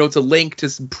the show notes a link to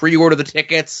pre-order the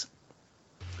tickets.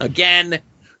 Again,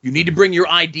 you need to bring your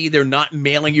ID. They're not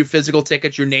mailing you physical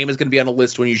tickets. Your name is going to be on a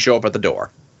list when you show up at the door.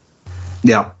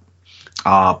 Yeah.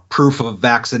 Proof of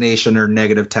vaccination or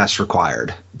negative test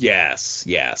required. Yes.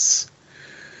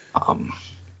 But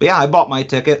yeah, I bought my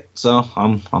ticket, so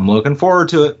I'm looking forward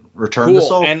to it. Return to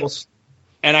Sokals.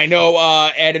 And I know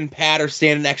Ed and Pat are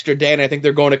staying an extra day, and I think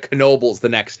they're going to Knoebels the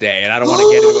next day. And I don't want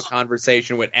to get into a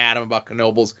conversation with Adam about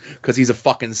Knoebels because he's a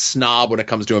fucking snob when it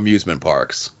comes to amusement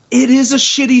parks. It is a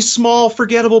shitty, small,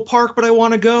 forgettable park, but I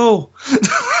want to go.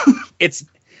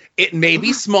 It may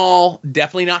be small,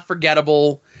 definitely not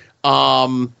forgettable.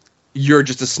 You're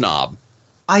just a snob.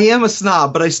 I am a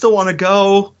snob, but I still want to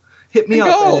go. Hit me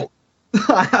up.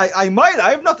 I might.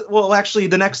 I have nothing. Well, actually,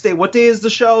 the next day. What day is the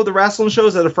show? The wrestling show,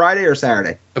 is that a Friday or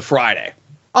Saturday? A Friday.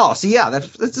 Oh, so yeah,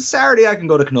 that's a Saturday I can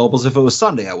go to Knoebels. If it was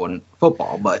Sunday, I wouldn't.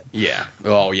 Football, but... Yeah.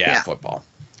 Oh, yeah, football.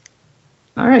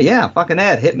 All right, yeah, fucking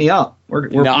Ed, hit me up.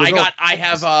 I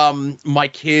have my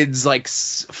kids' like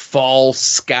fall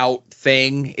scout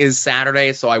thing is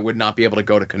Saturday, so I would not be able to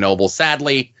go to Knoebels,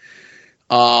 sadly.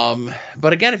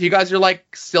 But again, if you guys are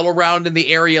like still around in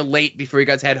the area late before you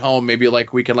guys head home, maybe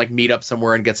like we can like meet up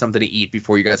somewhere and get something to eat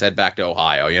before you guys head back to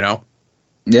Ohio, you know?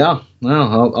 Yeah,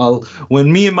 well, I'll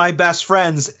when me and my best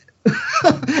friends,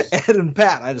 Ed and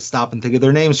Pat, I had to stop and think of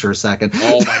their names for a second.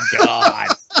 Oh my god.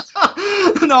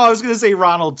 No, I was going to say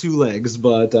Ronald Two Legs,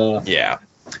 but yeah.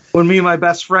 When me and my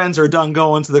best friends are done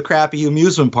going to the crappy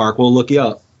amusement park, we'll look you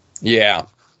up. Yeah.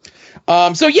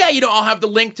 So yeah, I'll have the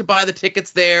link to buy the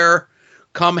tickets there.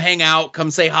 Come hang out,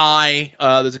 come say hi.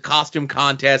 There's a costume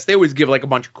contest. They always give like a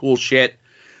bunch of cool shit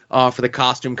for the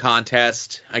costume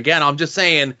contest. Again, I'm just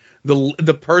saying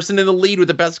the person in the lead with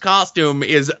the best costume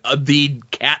is the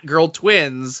Catgirl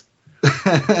twins.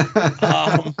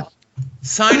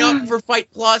 Sign up for Fight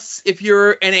Plus if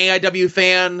you're an AIW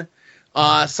fan.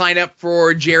 Sign up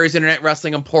for Jerry's Internet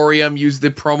Wrestling Emporium. Use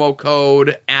the promo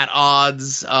code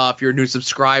 @odds if you're a new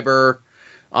subscriber.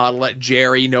 Let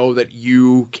Jerry know that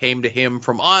you came to him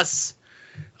from us.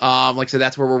 Like I said,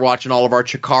 that's where we're watching all of our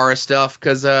Chikara stuff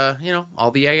because,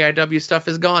 all the AIW stuff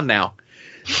is gone now.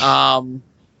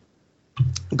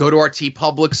 Go to our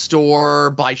TeePublic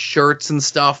store, buy shirts and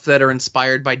stuff that are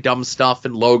inspired by dumb stuff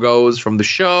and logos from the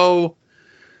show.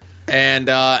 And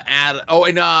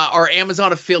our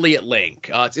Amazon affiliate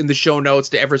link. It's in the show notes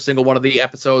to every single one of the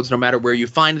episodes, no matter where you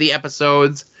find the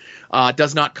episodes. It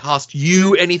does not cost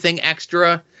you anything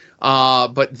extra,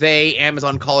 but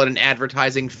Amazon call it an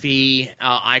advertising fee.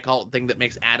 I call it the thing that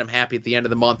makes Adam happy at the end of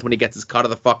the month when he gets his cut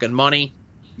of the fucking money.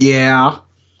 Yeah.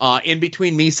 In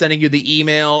between me sending you the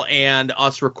email and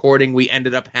us recording, we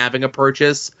ended up having a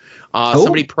purchase.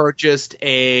 Somebody purchased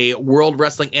a World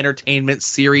Wrestling Entertainment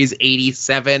Series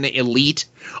 87 Elite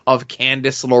of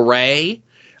Candice LeRae.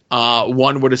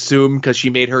 One would assume because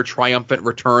she made her triumphant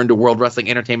return to World Wrestling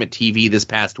Entertainment TV this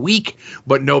past week,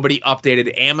 but nobody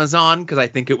updated Amazon because I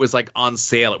think it was like on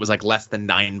sale. It was like less than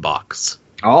 $9.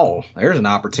 Oh, there's an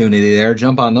opportunity there.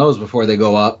 Jump on those before they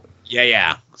go up.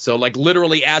 Yeah. So like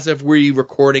literally as of we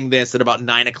recording this at about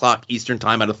 9:00 Eastern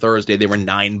time on a Thursday, they were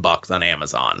 $9 on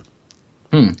Amazon.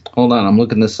 Hold on, I'm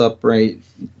looking this up right.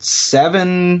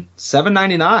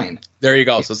 $7.99. There you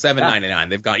go. So $7.99.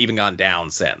 They've gone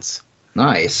down since.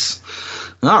 Nice.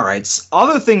 All right.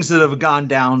 Other things that have gone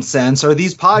down since are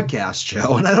these podcasts,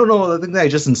 Joe. And I don't know. I think I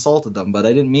just insulted them, but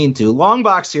I didn't mean to.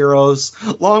 Longbox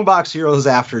Heroes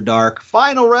After Dark,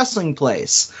 Final Wrestling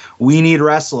Place, We Need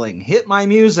Wrestling, Hit My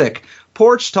Music,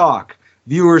 Porch Talk,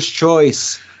 Viewer's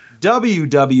Choice,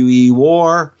 WWE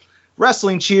War,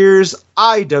 Wrestling Cheers,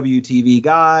 IWTV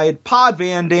Guide, Pod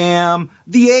Van Dam,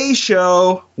 The A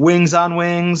Show, Wings on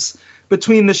Wings,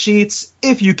 Between the Sheets,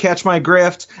 If You Catch My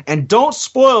Grift, and don't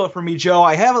spoil it for me, Joe.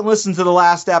 I haven't listened to the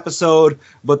last episode,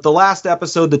 but the last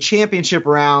episode, the championship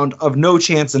round of No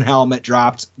Chance in Helmet,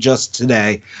 dropped just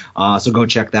today. So go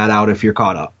check that out if you're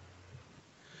caught up.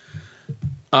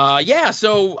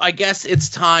 So I guess it's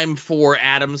time for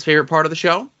Adam's favorite part of the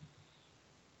show.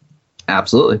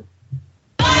 Absolutely.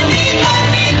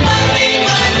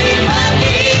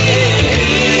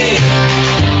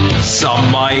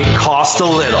 Some might cost a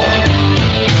little.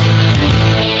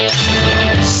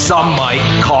 Some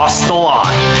might cost a lot.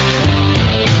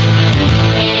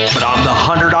 But I'm the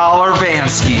 $100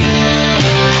 Vansky.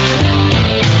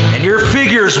 And your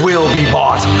figures will be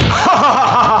bought.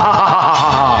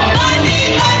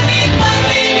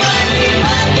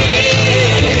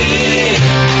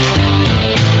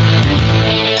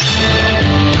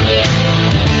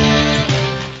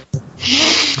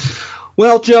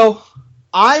 Well, Joe,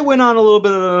 I went on a little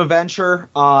bit of an adventure,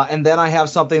 and then I have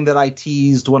something that I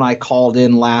teased when I called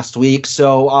in last week.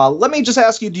 So let me just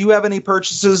ask you, do you have any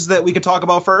purchases that we could talk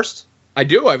about first? I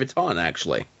do. I have a ton,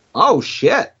 actually. Oh,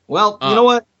 shit. Well, you know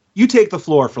what? You take the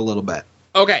floor for a little bit.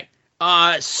 Okay.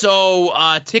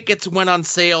 So tickets went on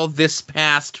sale this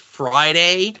past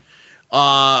Friday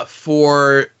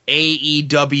for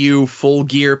AEW Full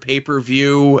Gear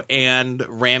pay-per-view and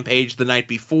Rampage the night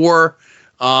before.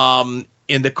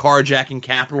 In the carjacking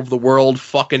capital of the world,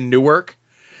 fucking Newark.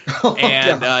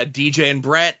 And DJ and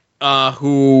Brett,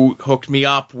 who hooked me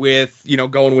up with,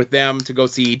 going with them to go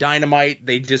see Dynamite.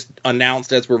 They just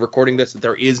announced as we're recording this that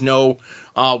there is no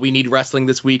We Need Wrestling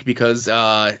this week because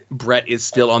Brett is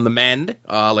still on the mend.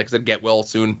 Like I said, get well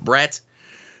soon, Brett.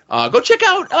 Go check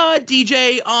out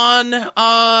DJ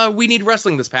on We Need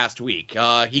Wrestling this past week.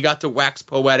 He got to wax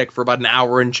poetic for about an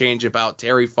hour and change about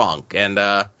Terry Funk, and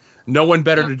No one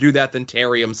better to do that than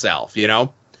Terry himself, you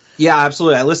know? Yeah,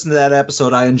 absolutely. I listened to that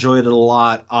episode. I enjoyed it a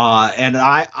lot. And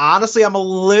I honestly, I'm a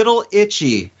little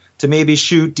itchy to maybe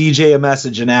shoot DJ a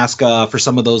message and ask for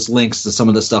some of those links to some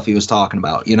of the stuff he was talking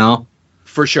about, you know?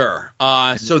 For sure.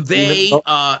 So they...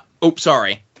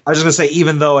 sorry. I was just going to say,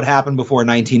 even though it happened before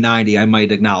 1990, I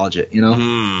might acknowledge it, you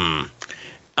know?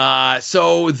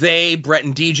 So Brett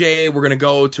and DJ, were going to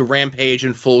go to Rampage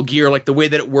in Full Gear. Like, the way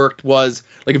that it worked was,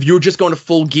 like, if you were just going to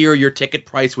Full Gear, your ticket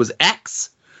price was X.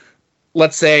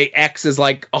 Let's say X is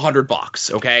like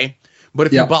 $100, okay? But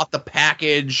if you bought the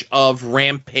package of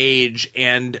Rampage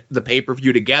and the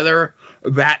pay-per-view together,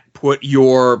 that put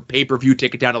your pay-per-view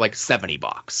ticket down to like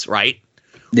 $70, right?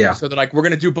 Yeah. So they're like, we're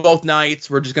going to do both nights.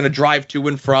 We're just going to drive to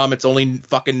and from. It's only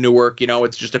fucking Newark, you know,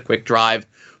 it's just a quick drive.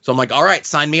 So I'm like, all right,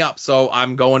 sign me up. So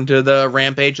I'm going to the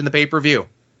Rampage and the pay-per-view.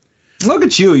 Look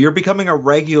at you. You're becoming a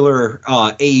regular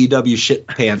AEW shit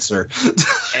pantser.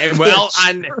 Well,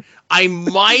 I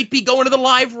might be going to the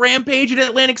live Rampage in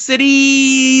Atlantic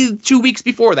City 2 weeks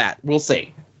before that. We'll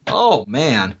see. Oh,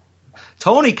 man.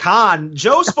 Tony Khan.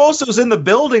 Joe Sposo's in the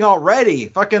building already.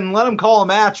 Fucking let him call a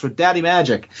match with Daddy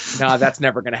Magic. No, that's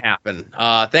never going to happen.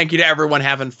 Thank you to everyone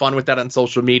having fun with that on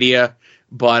social media.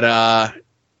 But,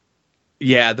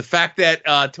 yeah, the fact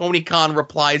that Tony Khan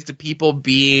replies to people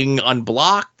being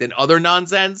unblocked and other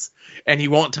nonsense, and he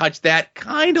won't touch that,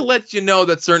 kind of lets you know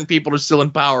that certain people are still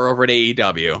in power over at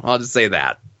AEW. I'll just say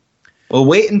that. Well,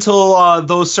 wait until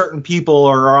those certain people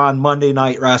are on Monday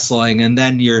Night Wrestling, and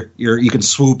then you can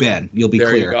swoop in. You'll be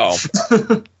clear. There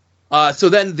you go. So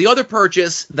then the other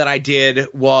purchase that I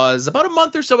did was about a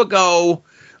month or so ago.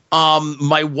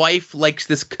 My wife likes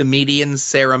this comedian,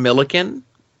 Sarah Millican.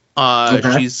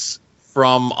 Okay. She's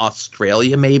from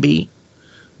Australia, maybe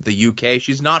the UK.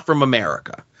 She's not from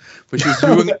America, but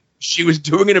she was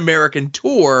doing an American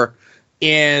tour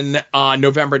in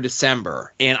November,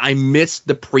 December, and I missed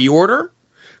the pre-order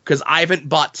because I haven't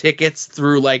bought tickets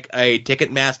through like a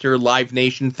Ticketmaster Live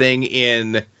Nation thing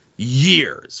in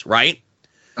years, right?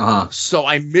 So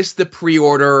I missed the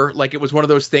pre-order. Like, it was one of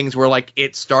those things where like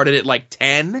it started at like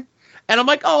 10. And I'm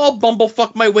like, oh, I'll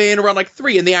bumblefuck my way in around like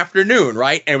 3 in the afternoon,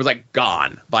 right? And it was like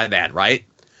gone by then, right?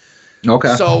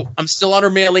 Okay. So I'm still on her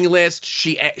mailing list.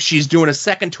 She's doing a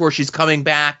second tour. She's coming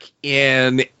back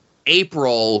in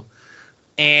April,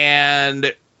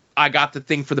 and I got the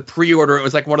thing for the pre-order. It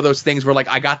was like one of those things where like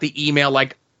I got the email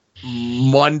like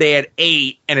Monday at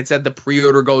 8, and it said the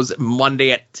pre-order goes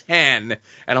Monday at 10.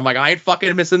 And I'm like, I ain't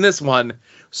fucking missing this one.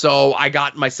 So I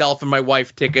got myself and my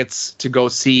wife tickets to go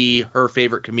see her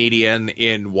favorite comedian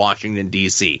in Washington,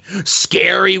 D.C.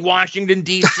 Scary Washington,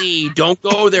 D.C. Don't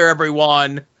go there,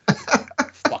 everyone.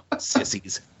 Fucking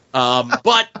sissies.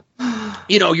 But,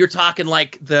 you know, you're talking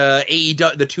like the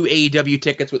two AEW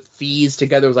tickets with fees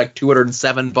together was like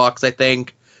 $207, I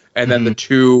think. And then the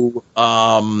two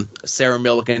Sarah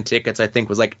Millican tickets, I think,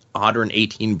 was like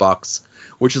 $118,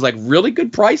 which is like really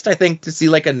good priced, I think, to see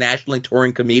like a nationally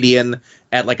touring comedian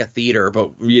at like a theater.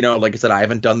 But, you know, like I said, I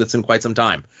haven't done this in quite some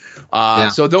time.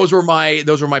 So those were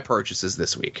my purchases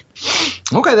this week.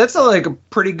 Okay, that's like a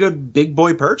pretty good big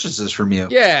boy purchases from you.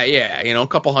 Yeah, you know, a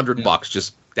couple $100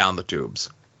 just down the tubes.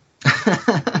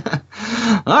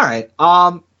 All right.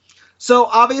 So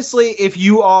obviously, if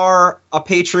you are a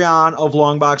Patreon of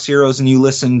Longbox Heroes and you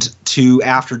listened to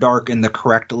After Dark in the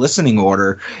correct listening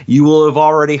order, you will have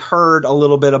already heard a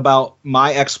little bit about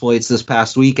my exploits this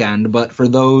past weekend. But for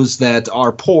those that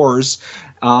are poors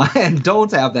and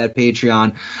don't have that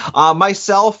Patreon,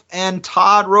 myself and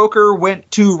Todd Roker went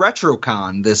to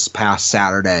RetroCon this past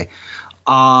Saturday.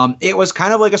 It was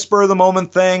kind of like a spur of the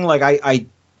moment thing. Like I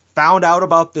found out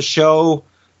about the show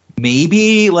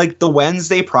maybe like the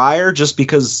Wednesday prior, just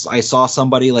because I saw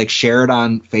somebody like share it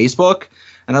on Facebook,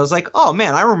 and I was like, oh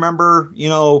man, I remember, you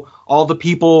know, all the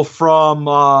people from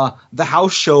the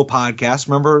House Show podcast.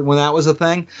 Remember when that was a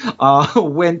thing?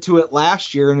 Went to it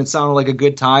last year, and it sounded like a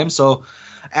good time. So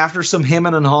after some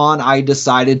hemming and hawing, I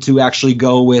decided to actually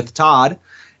go with Todd.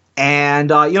 And,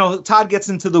 you know, Todd gets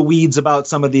into the weeds about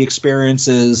some of the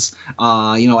experiences, you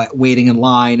know, waiting in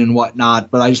line and whatnot.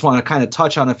 But I just want to kind of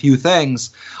touch on a few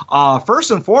things.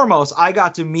 First and foremost, I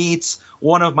got to meet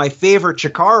one of my favorite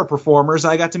Chikara performers.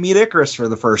 I got to meet Icarus for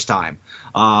the first time,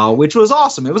 which was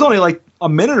awesome. It was only like a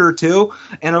minute or two.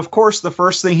 And, of course, the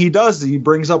first thing he does is he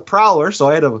brings up Prowler. So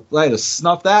I had to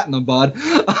snuff that in the bud.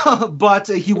 But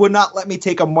he would not let me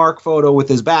take a mark photo with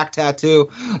his back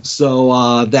tattoo.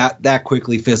 So that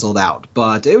quickly fizzled out.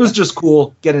 But it was just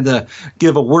cool getting to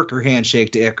give a worker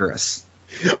handshake to Icarus.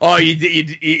 Oh, you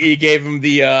gave him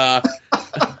the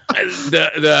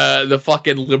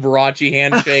fucking Liberace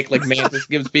handshake like Mantis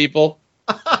gives people.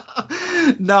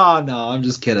 No, I'm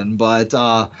just kidding. But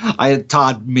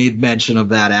Todd made mention of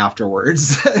that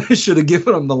afterwards. Should have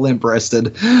given him the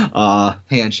limp-wristed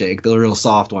handshake, the real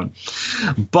soft one.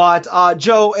 But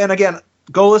Joe, and again,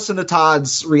 go listen to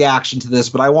Todd's reaction to this,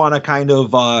 but I want to kind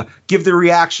of give the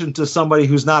reaction to somebody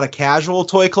who's not a casual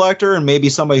toy collector and maybe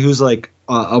somebody who's like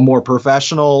a more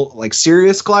professional, like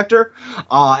serious collector,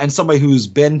 and somebody who's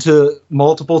been to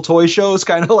multiple toy shows,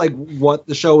 kind of like what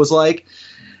the show was like.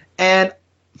 And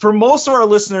for most of our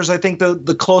listeners, I think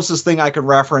the closest thing I could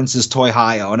reference is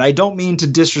Toy-Hio. And I don't mean to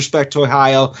disrespect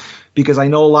Toy-Hio, because I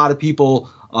know a lot of people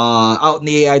out in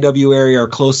the AIW area are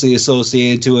closely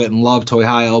associated to it and love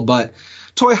Toy-Hio, but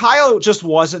Toy-Hio just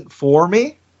wasn't for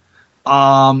me.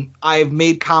 I've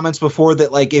made comments before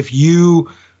that, like, if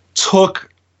you took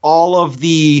all of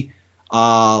the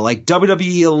like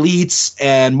WWE Elites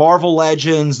and Marvel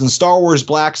Legends and Star Wars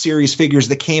Black Series figures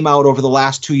that came out over the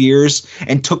last 2 years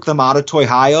and took them out of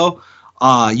Toy-Hio,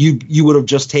 you would have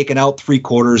just taken out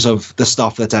 3/4 of the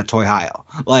stuff that's at Toy-Hio.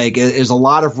 Like, there's a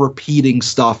lot of repeating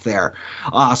stuff there.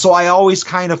 So I always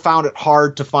kind of found it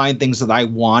hard to find things that I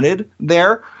wanted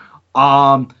there.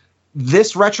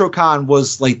 This RetroCon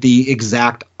was like the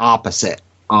exact opposite.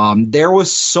 There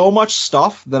was so much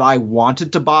stuff that I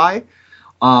wanted to buy,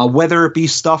 whether it be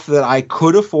stuff that I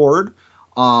could afford,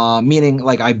 meaning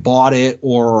like I bought it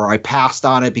or I passed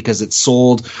on it because it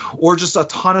sold, or just a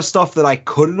ton of stuff that I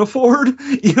couldn't afford,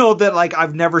 that like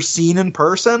I've never seen in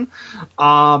person.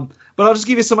 But I'll just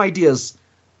give you some ideas.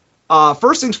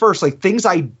 First things first, like things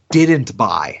I didn't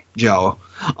buy, Joe.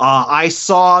 I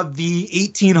saw the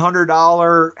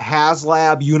 $1,800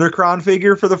 HasLab Unicron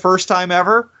figure for the first time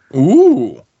ever.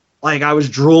 Ooh. Like, I was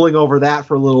drooling over that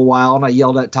for a little while, and I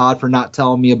yelled at Todd for not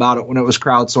telling me about it when it was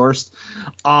crowdsourced.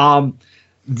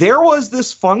 There was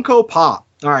this Funko Pop.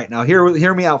 All right, now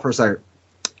hear me out for a second.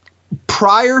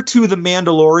 Prior to the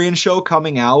Mandalorian show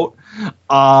coming out,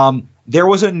 there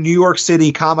was a New York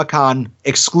City Comic-Con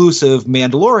exclusive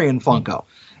Mandalorian Funko.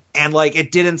 And, like,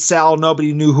 it didn't sell.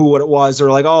 Nobody knew what it was. They're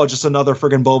like, oh, just another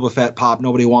friggin' Boba Fett pop.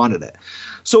 Nobody wanted it.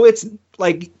 So it's,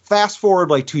 like, fast forward,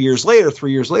 like, 2 years later,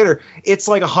 3 years later, it's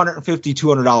like $150,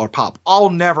 $200 pop. I'll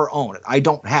never own it. I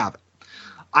don't have it.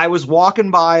 I was walking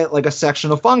by, like, a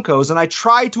section of Funkos, and I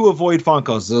tried to avoid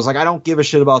Funkos. I was like, I don't give a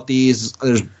shit about these.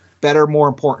 There's better, more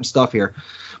important stuff here.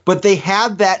 But they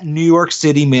had that New York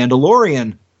City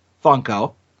Mandalorian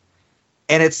Funko,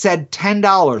 and it said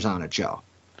 $10 on it, Joe.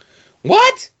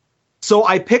 What? So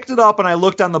I picked it up and I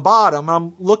looked on the bottom.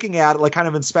 I'm looking at it, like kind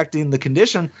of inspecting the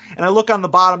condition, and I look on the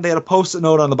bottom. They had a Post-it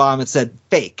note on the bottom that said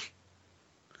 "fake."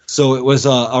 So it was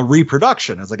a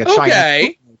reproduction. It was like a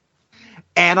Chinese.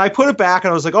 And I put it back and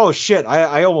I was like, "Oh shit!"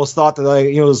 I almost thought that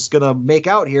I was gonna make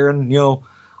out here and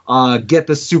get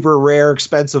this super rare,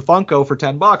 expensive Funko for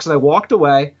 $10. And I walked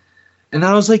away, and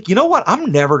then I was like, you know what?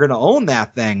 I'm never gonna own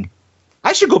that thing.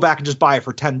 I should go back and just buy it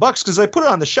for $10 because I put it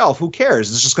on the shelf. Who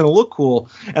cares? It's just going to look cool.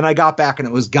 And I got back and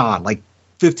it was gone like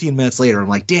 15 minutes later. I'm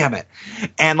like, damn it.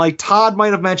 And like Todd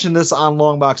might have mentioned this on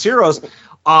Long Box Heroes.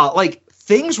 Like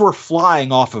things were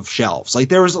flying off of shelves. Like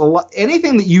there was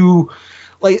anything that you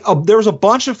like, there was a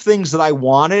bunch of things that I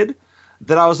wanted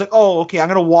that I was like, oh, okay, I'm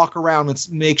going to walk around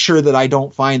and make sure that I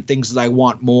don't find things that I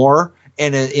want more.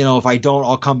 And if I don't,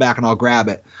 I'll come back and I'll grab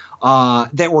it.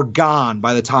 That were gone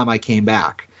by the time I came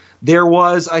back. There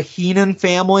was a Heenan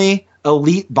family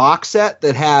Elite box set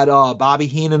that had Bobby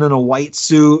Heenan in a white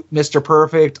suit, Mr.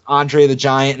 Perfect, Andre the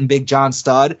Giant, and Big John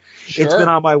Studd. Sure. It's been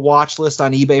on my watch list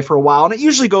on eBay for a while, and it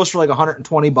usually goes for like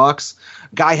 $120.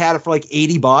 Guy had it for like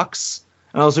 $80.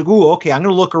 And I was like, ooh, okay, I'm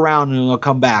going to look around and I'll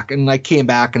come back. And I came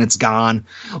back and it's gone.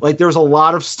 Like there was a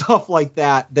lot of stuff like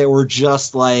that were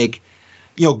just like,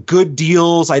 good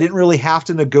deals. I didn't really have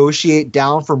to negotiate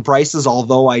down from prices,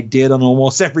 although I did on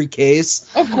almost every case.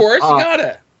 Of course, you got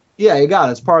it. Yeah, you got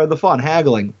it. It's part of the fun,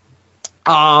 haggling.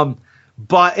 But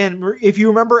if you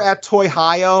remember at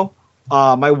Toy-Hio,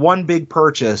 my one big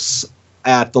purchase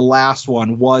at the last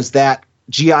one was that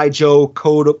G.I. Joe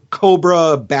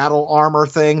Cobra battle armor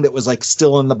thing that was like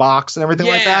still in the box and everything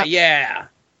like that. Yeah.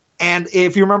 And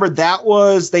if you remember, that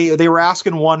was they were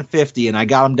asking $150, and I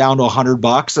got them down to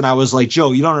 $100. And I was like,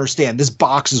 Joe, you don't understand. This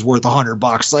box is worth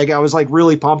 $100. Like I was like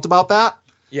really pumped about that.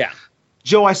 Yeah,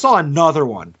 Joe, I saw another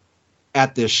one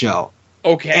at this show.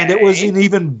 Okay, and it was in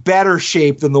even better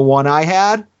shape than the one I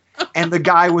had, and the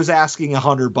guy was asking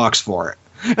 $100 for it.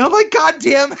 And I'm like, God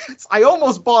damn it! I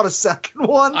almost bought a second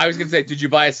one. I was gonna say, did you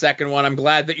buy a second one? I'm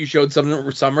glad that you showed some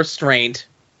restraint.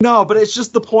 No, but it's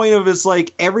just the point of it's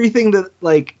like everything that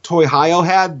like Toy-Hio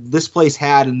had, this place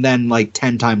had, and then like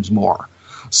 10 times more.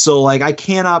 So like I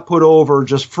cannot put over,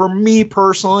 just for me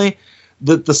personally,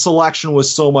 that the selection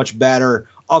was so much better.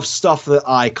 of stuff that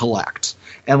I collect.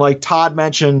 And like Todd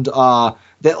mentioned,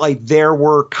 that like there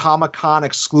were Comic-Con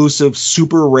exclusive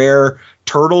super rare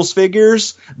Turtles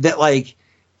figures that like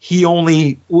he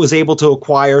only was able to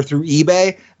acquire through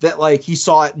eBay that like he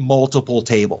saw at multiple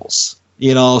tables,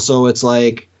 you know? So it's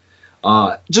like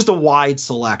just a wide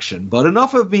selection, but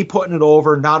enough of me putting it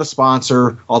over, not a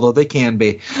sponsor, although they can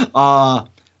be.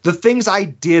 The things I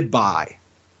did buy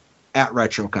at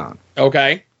RetroCon.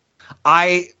 Okay.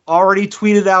 I already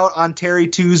tweeted out on Terry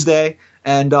Tuesday,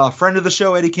 and a friend of the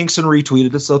show, Eddie Kingston,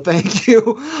 retweeted it, so thank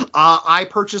you. I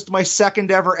purchased my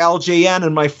second ever LJN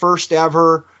and my first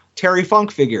ever Terry Funk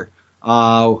figure.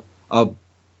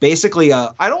 Basically,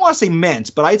 I don't want to say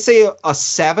mint, but I'd say a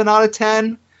 7 out of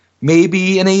 10,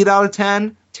 maybe an 8 out of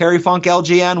 10. Terry Funk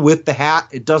LJN with the hat.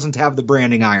 It doesn't have the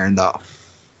branding iron, though.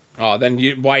 Oh, then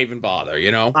why even bother, you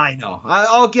know? I know.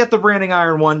 I'll get the branding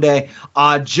iron one day.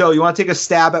 Joe, you want to take a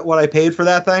stab at what I paid for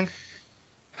that thing?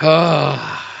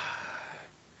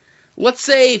 Let's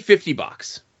say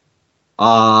 $50.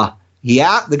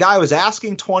 Yeah, the guy was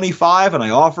asking 25 and I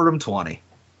offered him 20.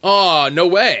 Oh, no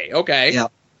way. Okay. Yeah.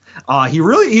 He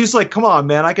was like, come on,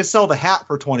 man, I could sell the hat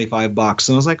for $25. And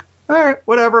I was like, all right,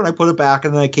 whatever. And I put it back,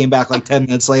 and then I came back like 10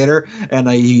 minutes later and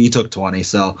he took 20.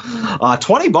 So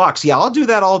 $20. Yeah, I'll do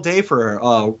that all day for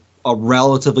a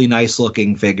relatively nice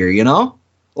looking figure, you know?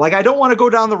 Like, I don't want to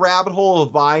go down the rabbit hole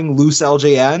of buying loose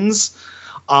LJNs.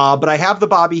 But I have the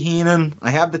Bobby Heenan, I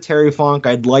have the Terry Funk.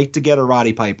 I'd like to get a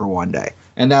Roddy Piper one day,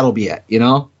 and that'll be it, you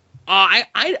know?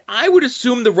 I would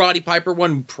assume the Roddy Piper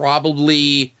one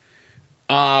probably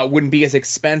wouldn't be as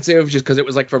expensive just because it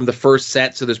was like from the first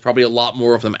set, so there's probably a lot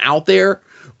more of them out there.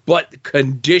 But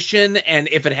condition and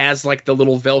if it has like the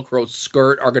little Velcro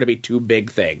skirt are going to be two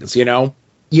big things, you know?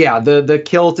 Yeah, the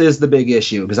kilt is the big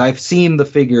issue because I've seen the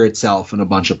figure itself in a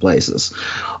bunch of places.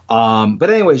 But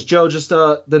anyways, Joe, just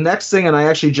the next thing, and I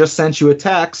actually just sent you a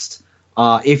text.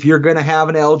 If you're going to have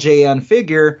an LJN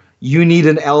figure, you need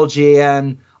an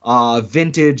LJN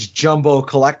vintage jumbo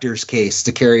collector's case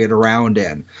to carry it around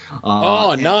in.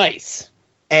 Nice.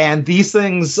 And these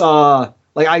things, like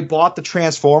I bought the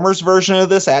Transformers version of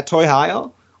this at Toy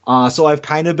Hio. So I've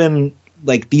kind of been,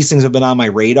 like, these things have been on my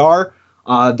radar.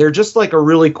 They're just like a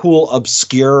really cool,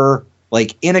 obscure,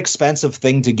 like inexpensive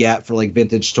thing to get for like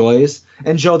vintage toys.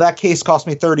 And Joe, that case cost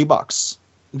me $30.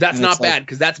 That's not bad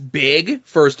because that's big,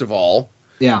 first of all.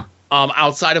 Yeah.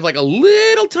 Outside of like a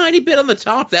little tiny bit on the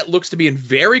top, that looks to be in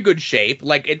very good shape.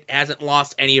 Like it hasn't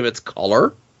lost any of its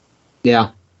color.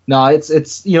 Yeah. No,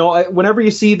 it's you know, whenever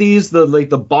you see these,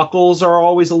 the buckles are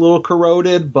always a little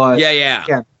corroded, but yeah,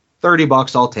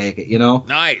 $30, I'll take it. You know.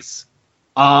 Nice.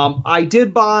 I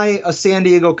did buy a San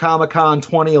Diego Comic-Con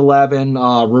 2011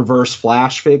 Reverse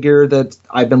Flash figure that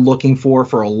I've been looking for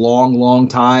a long, long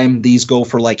time. These go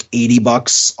for like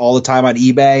 $80 all the time on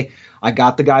eBay. I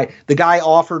got the guy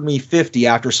offered me 50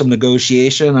 after some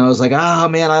negotiation. I was like,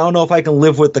 man, I don't know if I can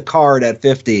live with the card at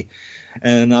 50.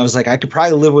 And I was like, I could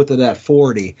probably live with it at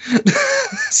 40.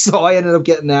 So I ended up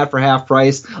getting that for half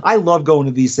price. I love going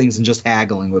to these things and just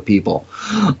haggling with people.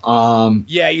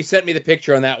 Yeah, you sent me the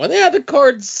picture on that one. Yeah, the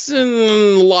card's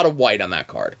a lot of white on that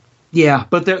card. Yeah,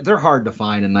 but they're hard to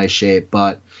find in nice shape,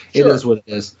 but It is what it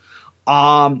is.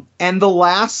 And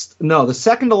the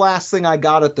second to last thing I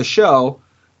got at the show,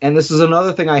 and this is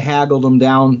another thing I haggled them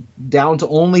down to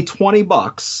only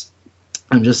 $20.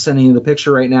 I'm just sending you the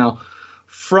picture right now.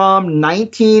 From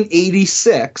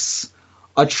 1986,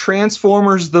 a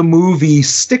Transformers the Movie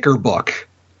sticker book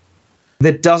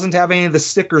that doesn't have any of the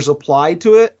stickers applied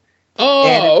to it.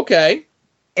 Okay.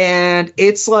 And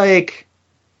it's like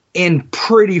in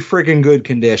pretty freaking good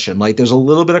condition. Like there's a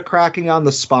little bit of cracking on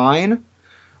the spine,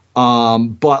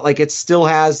 but like it still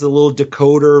has the little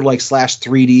decoder like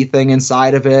 /3D thing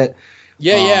inside of it.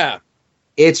 Yeah.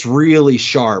 It's really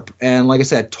sharp. And like I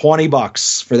said,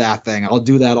 $20 for that thing. I'll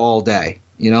do that all day,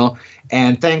 you know?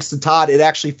 And thanks to Todd, it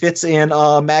actually fits in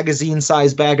a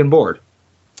magazine-sized bag and board.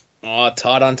 Oh,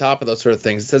 Todd on top of those sort of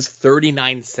things. It says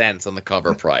 39 cents on the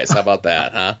cover price. How about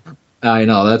that, huh? I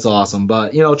know, that's awesome.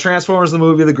 But, you know, Transformers the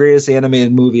movie, the greatest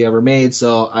animated movie ever made,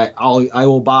 so I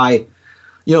will buy,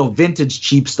 you know, vintage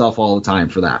cheap stuff all the time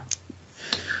for that.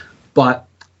 But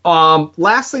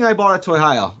last thing I bought at Toy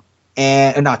Hio,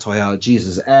 and not Toy Hio,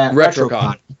 Jesus, at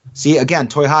RetroCon. See, again,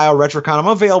 Toy Hio, RetroCon, I'm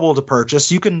available to purchase.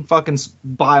 You can fucking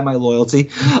buy my loyalty.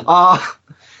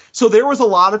 So there was a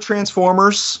lot of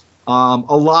Transformers, a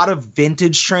lot of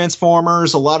vintage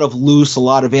Transformers, a lot of loose, a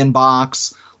lot of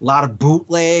inbox, a lot of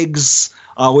bootlegs,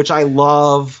 which I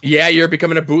love. Yeah, you're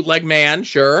becoming a bootleg man,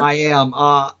 sure. I am.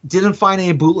 Didn't find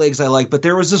any bootlegs I like, but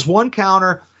there was this one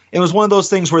counter, It was one of those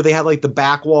things where they had like the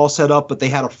back wall set up, but they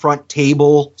had a front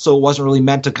table, so it wasn't really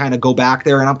meant to kind of go back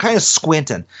there. And I'm kind of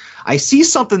squinting. I see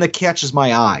something that catches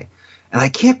my eye, and I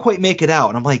can't quite make it out.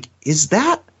 And I'm like, is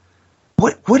that?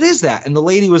 What is that? And the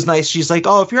lady was nice. She's like,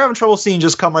 oh, if you're having trouble seeing,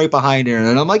 just come right behind here.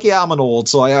 And I'm like, yeah, I'm an old.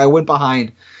 So I went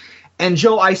behind. And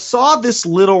Joe, I saw this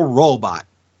little robot.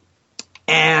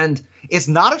 And it's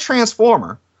not a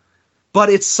transformer, but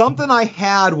it's something I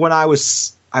had when I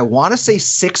was, I want to say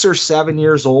 6 or 7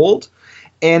 years old.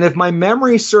 And if my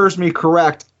memory serves me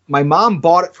correct, my mom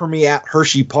bought it for me at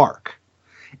Hershey Park.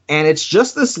 And it's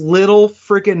just this little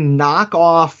freaking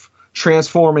knockoff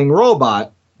transforming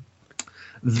robot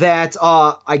that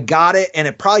I got it, and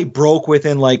it probably broke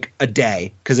within like a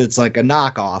day because it's like a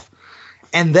knockoff.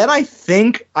 And then I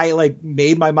think I like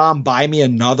made my mom buy me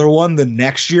another one the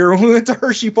next year when we went to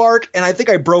Hershey Park, and I think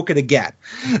I broke it again.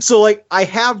 So like I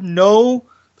have no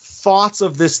thoughts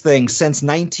of this thing since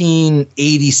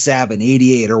 1987,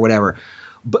 88 or whatever.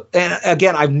 But and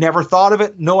again, I've never thought of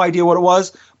it, no idea what it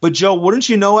was. But Joe, wouldn't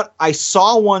you know it? I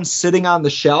saw one sitting on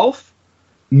the shelf,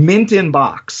 mint in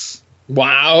box.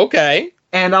 Wow, okay.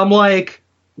 And I'm like,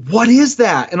 what is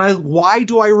that? And why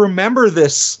do I remember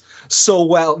this so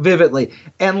well, vividly?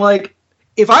 And like,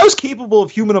 if I was capable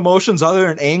of human emotions other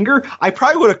than anger, I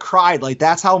probably would have cried. Like,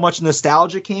 that's how much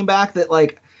nostalgia came back. That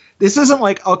like, this isn't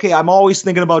like, okay, I'm always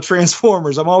thinking about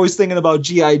Transformers. I'm always thinking about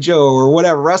G.I. Joe or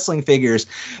whatever, wrestling figures,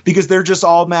 because they're just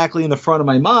automatically in the front of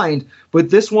my mind. But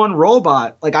this one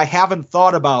robot, like, I haven't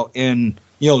thought about in,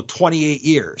 28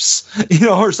 years,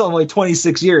 or something like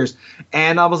 26 years.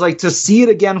 And I was like, to see it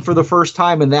again for the first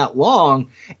time in that long,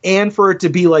 and for it to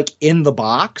be like in the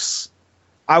box,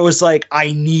 I was like,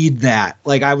 I need that.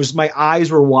 Like my eyes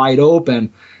were wide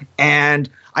open, and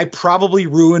I probably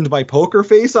ruined my poker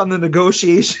face on the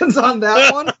negotiations on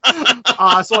that one.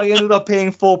 So I ended up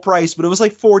paying full price, but it was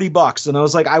like $40. And I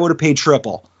was like, I would have paid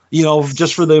triple,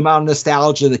 just for the amount of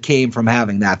nostalgia that came from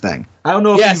having that thing. I don't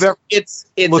know if you've ever. It's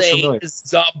a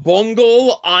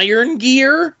Zabungle Iron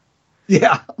Gear.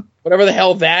 Yeah. Whatever the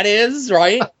hell that is,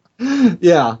 right?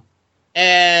 Yeah.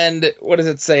 And what does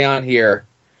it say on here?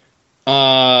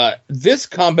 This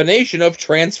combination of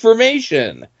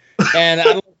transformation. And I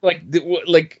don't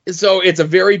like so it's a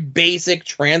very basic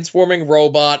transforming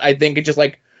robot. I think it just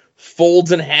like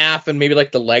folds in half and maybe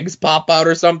like the legs pop out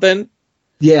or something.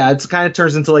 Yeah, it kind of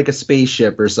turns into like a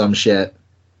spaceship or some shit.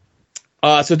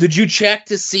 So did you check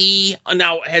to see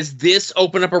now, has this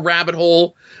opened up a rabbit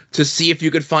hole to see if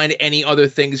you could find any other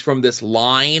things from this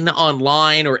line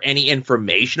online or any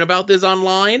information about this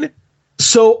online?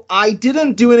 So I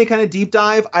didn't do any kind of deep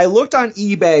dive. I looked on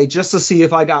eBay just to see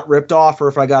if I got ripped off or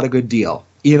if I got a good deal.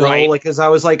 Right. Like, because I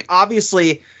was like,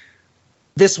 obviously,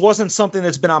 this wasn't something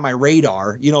that's been on my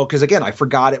radar, because again, I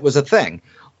forgot it was a thing.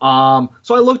 So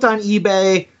I looked on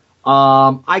eBay.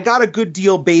 I got a good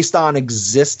deal based on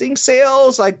existing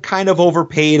sales. I kind of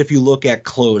overpaid if you look at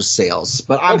closed sales,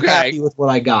 but I'm happy with what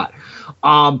I got.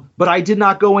 But I did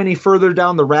not go any further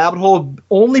down the rabbit hole,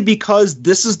 only because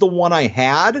this is the one I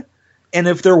had. And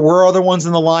if there were other ones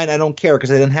in the line, I don't care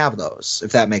because I didn't have those,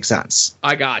 if that makes sense.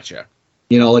 I gotcha.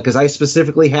 Because I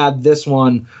specifically had this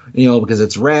one, because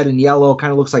it's red and yellow,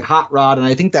 kind of looks like Hot Rod, and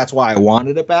I think that's why I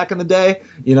wanted it back in the day,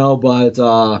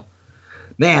 but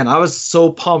man, I was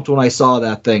so pumped when I saw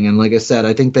that thing, and like I said,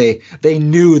 I think they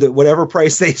knew that whatever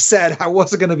price they said, I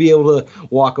wasn't going to be able to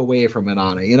walk away from it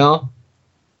on it,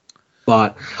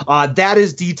 But that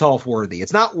is Detolf worthy.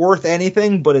 It's not worth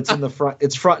anything, but it's in the front.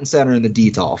 It's front and center in the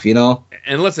Detolf,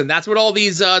 And listen, that's what all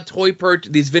these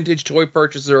these vintage toy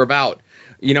purchases are about.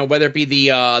 Whether it be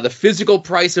the physical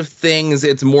price of things,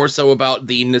 it's more so about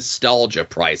the nostalgia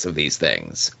price of these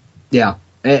things. Yeah,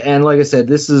 and like I said,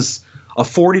 this is a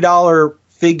 $40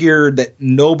 figure that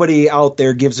nobody out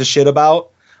there gives a shit about.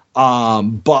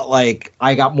 But like,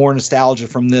 I got more nostalgia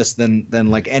from this than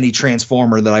like any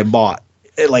Transformer that I bought.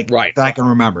 That I can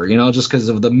remember, just because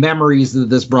of the memories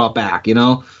that this brought back,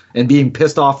 and being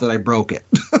pissed off that I broke it.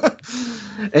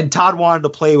 And Todd wanted to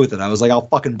play with it. I was like, I'll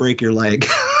fucking break your leg.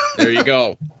 There you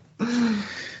go.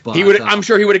 But, he would. I'm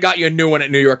sure he would have got you a new one at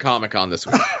New York Comic Con this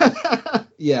week.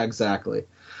 Yeah, exactly.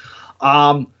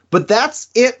 But that's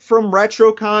it from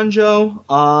RetroCon,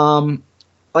 Joe.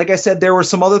 Like I said, there were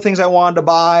some other things I wanted to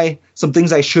buy, some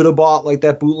things I should have bought, like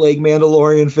that bootleg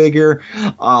Mandalorian figure,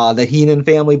 the Heenan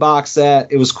family box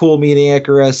set. It was cool meeting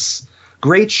Icarus.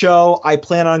 Great show. I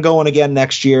plan on going again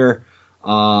next year.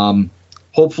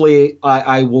 Hopefully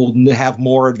I will have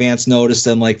more advance notice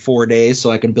than like 4 days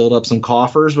so I can build up some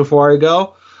coffers before I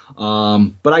go.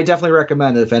 But I definitely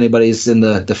recommend it if anybody's in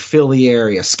the Philly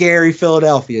area. Scary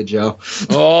Philadelphia, Joe.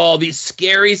 Oh, these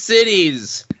scary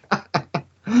cities.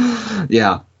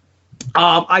 Yeah.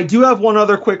 I do have one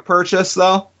other quick purchase,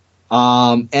 though.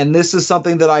 And this is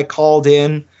something that I called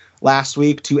in last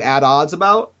week to add odds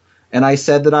about. And I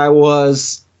said that I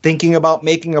was thinking about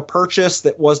making a purchase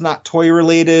that was not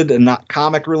toy-related and not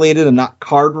comic-related and not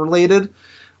card-related,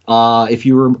 if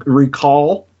you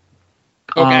recall.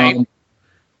 Okay.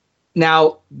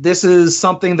 Now, this is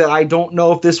something that I don't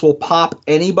know if this will pop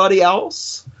anybody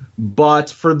else, but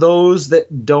for those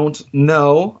that don't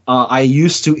know, I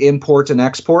used to import and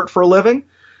export for a living,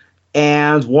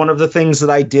 and one of the things that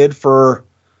I did for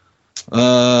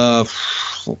about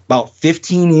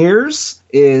 15 years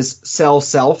is sell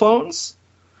cell phones,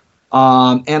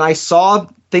 and I saw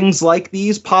things like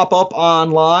these pop up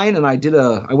online, and I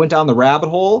went down the rabbit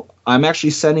hole. I'm actually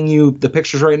sending you the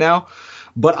pictures right now,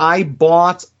 but I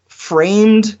bought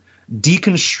framed,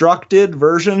 deconstructed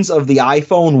versions of the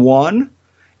iPhone 1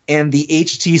 and the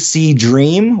HTC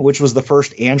Dream, which was the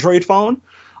first Android phone.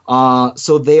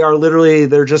 So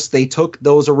they took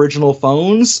those original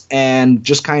phones and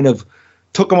just kind of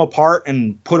took them apart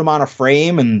and put them on a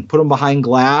frame and put them behind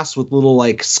glass with little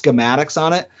like schematics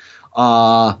on it.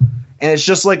 And it's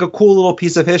just like a cool little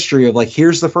piece of history of like,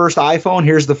 here's the first iPhone,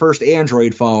 here's the first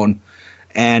Android phone.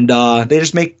 And they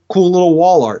just make cool little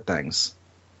wall art things.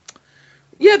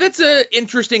 Yeah, that's an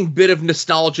interesting bit of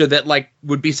nostalgia that like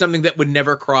would be something that would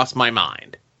never cross my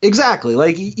mind. Exactly.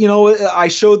 Like, you know, I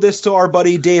showed this to our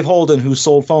buddy Dave Holden, who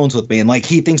sold phones with me, and like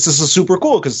he thinks this is super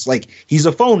cool because like he's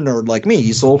a phone nerd like me.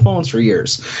 He sold phones for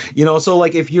years. You know, so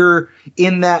like if you're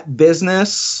in that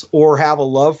business or have a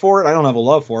love for it, I don't have a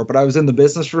love for it, but I was in the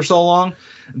business for so long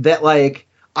that like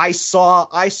I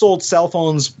sold cell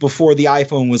phones before the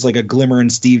iPhone was like a glimmer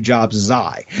in Steve Jobs'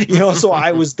 eye. You know, so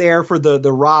I was there for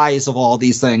the rise of all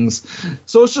these things.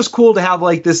 So it's just cool to have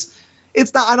like this.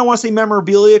 It's not, I don't want to say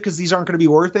memorabilia because these aren't going to be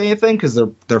worth anything because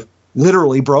they're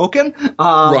literally broken.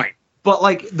 Right. But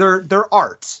like they're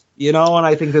art, you know, and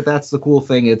I think that's the cool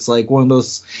thing. It's like one of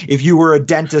those, if you were a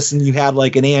dentist and you had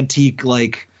like an antique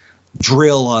like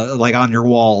drill like on your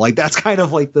wall, like that's kind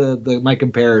of like the my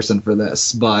comparison for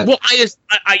this. But well,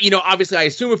 I you know, obviously I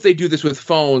assume if they do this with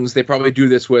phones, they probably do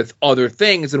this with other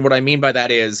things. And what I mean by that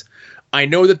is I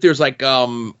know that there's like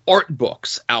art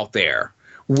books out there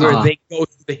where they go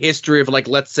through the history of, like,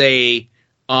 let's say,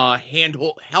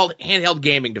 handheld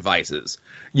gaming devices.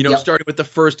 You know, starting with the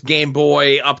first Game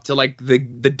Boy up to, like, the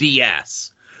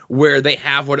DS, where they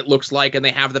have what it looks like, and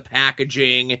they have the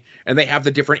packaging, and they have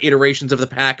the different iterations of the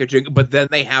packaging, but then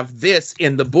they have this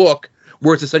in the book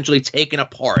where it's essentially taken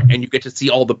apart, and you get to see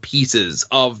all the pieces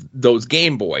of those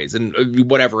Game Boys and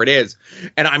whatever it is.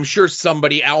 And I'm sure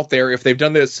somebody out there, if they've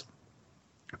done this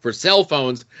for cell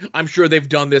phones, I'm sure they've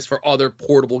done this for other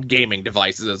portable gaming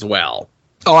devices as well.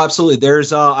 Oh, absolutely.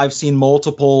 There's I've seen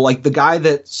multiple, like the guy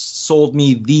that sold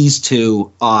me these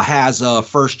two has a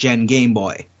first gen Game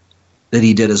Boy that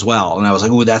he did as well. And I was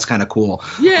like, oh, that's kind of cool.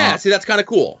 Yeah, see, that's kind of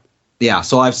cool. Yeah,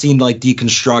 so I've seen like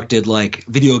deconstructed like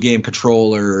video game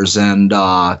controllers and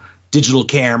digital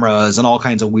cameras and all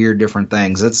kinds of weird different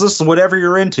things. It's just whatever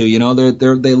you're into, you know,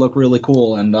 they look really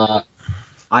cool. And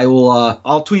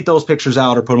I'll tweet those pictures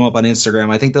out or put them up on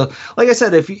Instagram. I think like I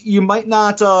said, if you might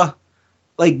not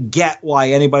like get why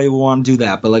anybody would want to do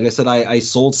that, but like I said, I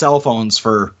sold cell phones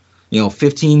for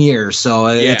 15 years, so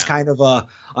it's kind of a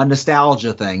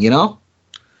nostalgia thing, you know.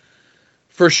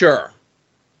 For sure.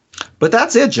 But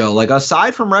that's it, Joe. Like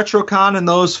aside from RetroCon and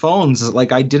those phones,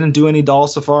 like I didn't do any doll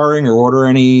safaring or order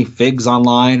any figs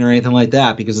online or anything like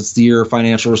that because it's your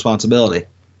financial responsibility.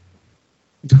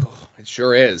 It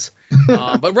sure is.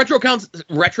 But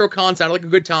RetroCon sounded like a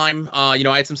good time. I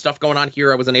had some stuff going on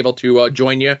here. I wasn't able to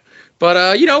join you.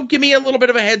 But, give me a little bit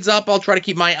of a heads up. I'll try to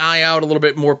keep my eye out a little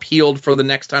bit more peeled for the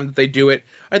next time that they do it.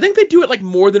 I think they do it like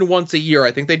more than once a year.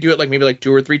 I think they do it like maybe like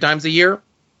 2 or 3 times a year.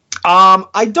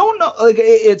 I don't know. Like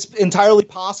it's entirely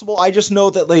possible. I just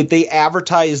know that like they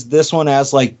advertise this one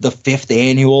as like the 5th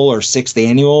annual or 6th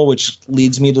annual, which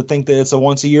leads me to think that it's a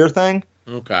once a year thing.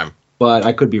 Okay. But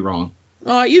I could be wrong.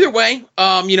 Either way,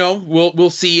 we'll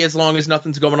see. As long as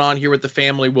nothing's going on here with the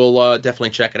family, we'll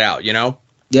definitely check it out,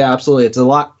 Yeah, absolutely. It's a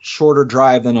lot shorter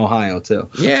drive than Ohio, too.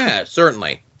 Yeah,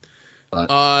 certainly.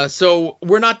 But. So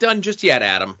we're not done just yet,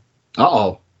 Adam.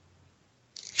 Uh-oh.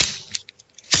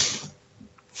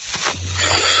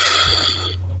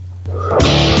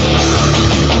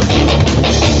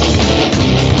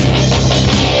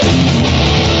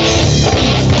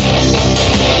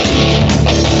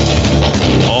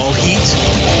 All heat,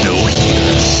 no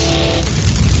heaters.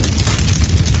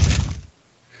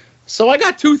 So I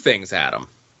got 2 things, Adam.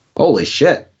 Holy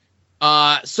shit.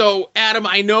 So Adam,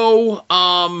 I know,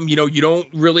 you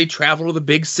don't really travel to the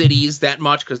big cities that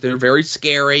much because they're very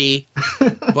scary.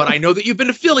 But I know that you've been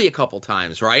to Philly a couple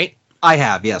times, right? I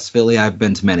have, yes. Philly, I've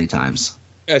been to many times.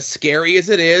 As scary as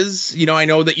it is, I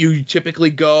know that you typically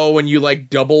go and you like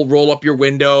double roll up your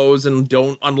windows and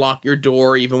don't unlock your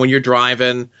door even when you're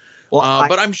driving. Well,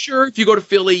 but I'm sure if you go to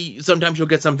Philly, sometimes you'll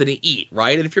get something to eat,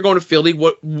 right? And if you're going to Philly,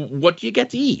 what do you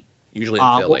get to eat usually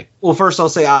in Philly? Well, first I'll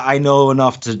say I know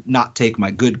enough to not take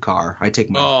my good car. I take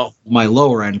my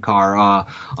lower end car.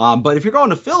 But if you're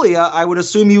going to Philly, I would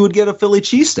assume you would get a Philly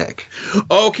cheesesteak.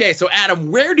 Okay, so Adam,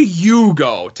 where do you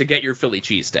go to get your Philly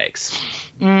cheesesteaks?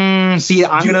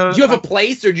 Do you have a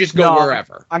place or just go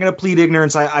wherever? I'm gonna plead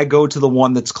ignorance. I go to the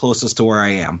one that's closest to where I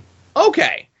am.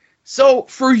 Okay, so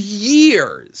for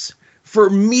years, for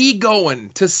me going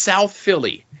to South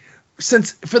Philly,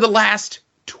 for the last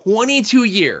 22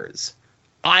 years,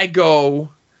 I go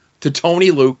to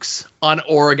Tony Luke's on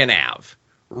Oregon Ave,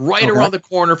 right around the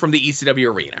corner from the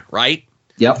ECW arena, right?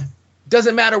 Yep.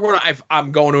 Doesn't matter what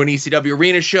I'm going to an ECW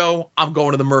arena show. I'm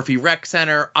going to the Murphy Rec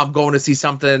Center. I'm going to see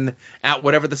something at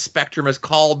whatever the Spectrum is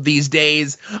called these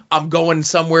days. I'm going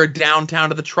somewhere downtown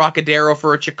to the Trocadero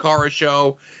for a Chikara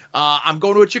show. I'm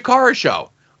going to a Chikara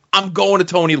show. I'm going to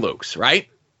Tony Luke's, right?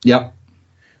 Yep.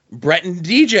 Brett and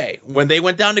DJ, when they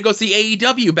went down to go see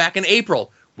AEW back in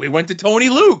April, we went to Tony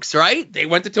Luke's, right? They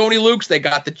went to Tony Luke's. They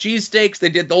got the cheesesteaks. They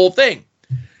did the whole thing.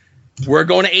 We're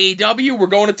going to AEW. We're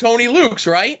going to Tony Luke's,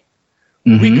 right?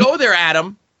 Mm-hmm. We go there,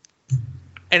 Adam,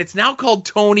 and it's now called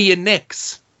Tony and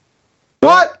Nick's.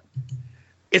 What?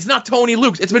 It's not Tony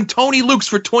Luke's. It's been Tony Luke's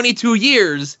for 22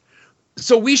 years.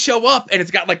 So we show up, and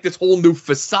it's got like this whole new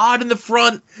facade in the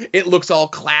front. It looks all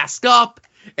classed up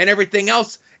and everything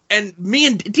else. And me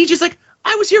and DJ's like,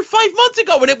 I was here 5 months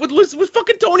ago, and it was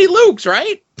fucking Tony Luke's,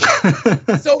 right?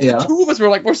 So the two of us were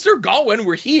like, we're still going.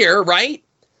 We're here, right?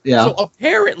 Yeah. So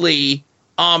apparently,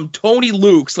 Tony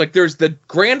Luke's, like, there's the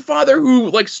grandfather who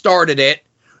like started it.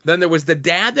 Then there was the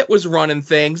dad that was running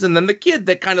things, and then the kid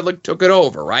that kind of like took it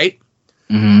over, right?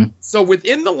 Mm-hmm. So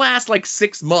within the last like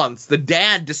 6 months, the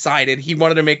dad decided he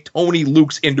wanted to make Tony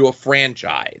Luke's into a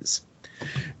franchise.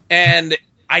 And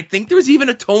I think there was even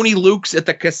a Tony Luke's at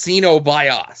the casino by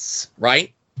us,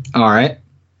 right? All right.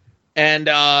 And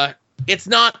it's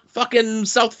not fucking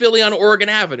South Philly on Oregon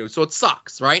Avenue, so it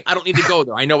sucks, right? I don't need to go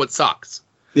there. I know it sucks.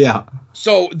 Yeah.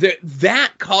 So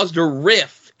that caused a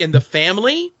rift in the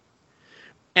family,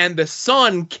 and the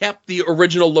son kept the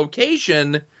original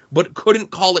location, but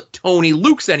couldn't call it Tony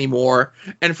Luke's anymore.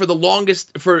 And for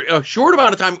a short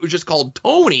amount of time, it was just called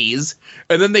Tony's,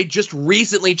 and then they just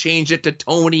recently changed it to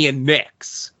Tony and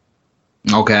Nick's.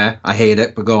 Okay, I hate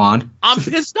it, but go on. I'm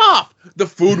pissed off. The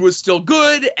food was still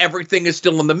good. Everything is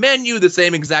still on the menu the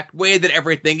same exact way that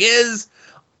everything is.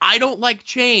 I don't like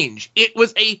change. It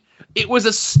was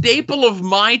a staple of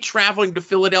my traveling to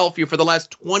Philadelphia for the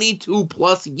last 22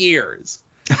 plus years.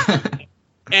 And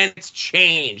it's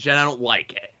changed, and I don't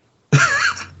like it.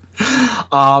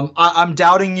 I'm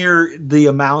doubting the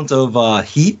amount of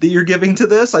heat that you're giving to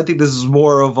this. I think this is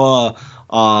more of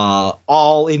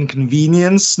all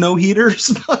inconvenience no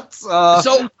heaters. But,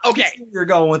 so okay, you're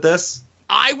going with this.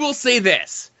 I will say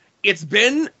this: it's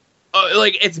been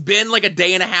like a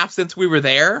day and a half since we were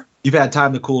there. You've had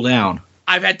time to cool down.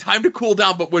 I've had time to cool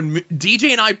down, but when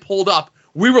DJ and I pulled up,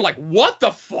 we were like, "What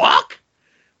the fuck?"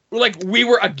 We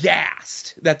were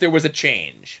aghast that there was a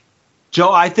change.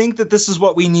 Joe, I think that this is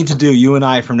what we need to do, you and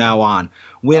I, from now on.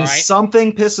 When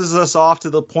something pisses us off to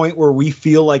the point where we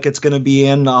feel like it's going to be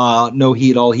in no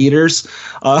heat, all heaters,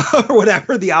 or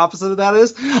whatever the opposite of that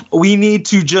is, we need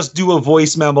to just do a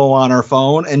voice memo on our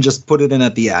phone and just put it in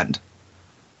at the end.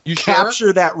 You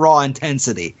capture that raw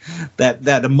intensity,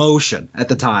 that emotion at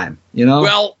the time, you know?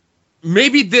 Well,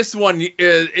 maybe this one,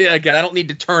 again, I don't need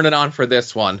to turn it on for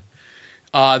this one.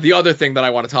 The other thing that I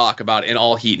want to talk about in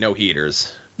all heat, no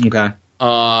heaters. Okay.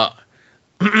 I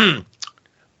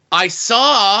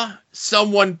saw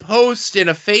someone post in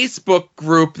a Facebook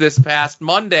group this past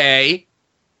Monday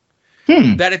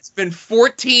that it's been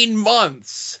 14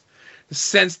 months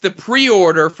since the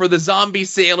pre-order for the Zombie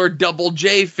Sailor Double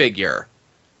J figure.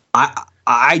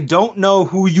 I don't know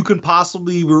who you can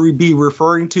possibly be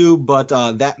referring to, but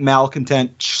that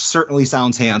malcontent certainly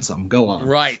sounds handsome. Go on.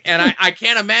 Right, and I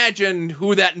can't imagine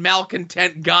who that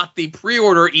malcontent got the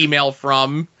pre-order email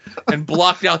from and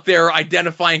blocked out their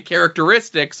identifying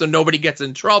characteristics so nobody gets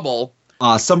in trouble.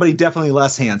 Somebody definitely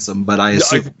less handsome, but I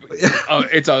assume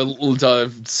it's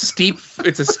a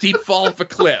steep fall off a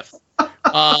cliff.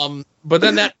 But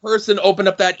then that person opened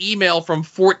up that email from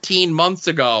 14 months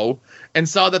ago and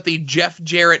saw that the Jeff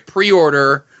Jarrett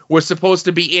pre-order was supposed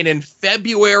to be in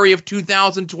February of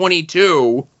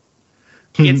 2022.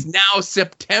 It's now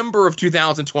September of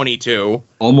 2022.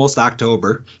 Almost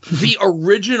October. The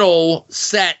original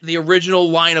set, the original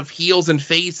line of heels and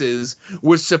faces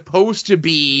was supposed to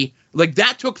be, like,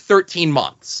 that took 13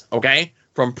 months, okay?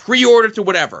 From pre-order to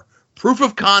whatever. Proof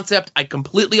of concept, I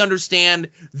completely understand.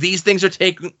 These things are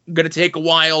going to take a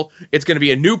while. It's going to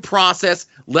be a new process.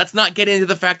 Let's not get into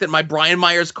the fact that my Brian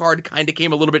Myers card kind of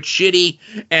came a little bit shitty,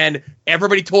 and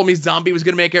everybody told me Zombie was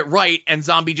going to make it right, and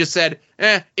Zombie just said,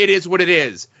 it is what it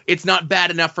is. It's not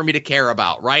bad enough for me to care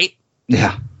about, right?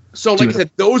 Yeah. So, like I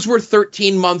said, those were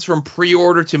 13 months from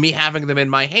pre-order to me having them in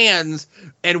my hands.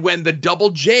 And when the Double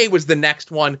J was the next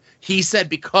one, he said,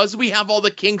 because we have all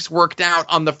the kinks worked out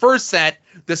on the first set,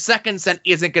 the second set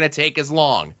isn't going to take as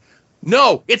long.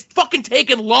 No, it's fucking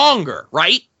taking longer,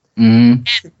 right? Mm-hmm.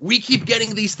 And we keep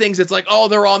getting these things. It's like, oh,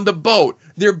 they're on the boat.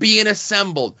 They're being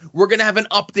assembled. We're going to have an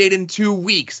update in 2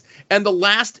 weeks. And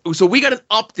so we got an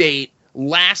update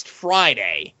last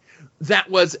Friday.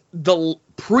 That was the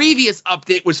previous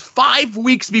update was 5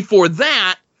 weeks before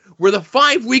that, where the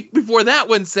 5 week before that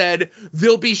one said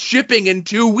they'll be shipping in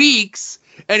 2 weeks.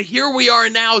 And here we are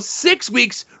now 6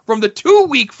 weeks from the 2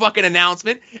 week fucking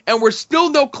announcement, and we're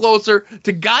still no closer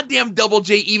to goddamn Double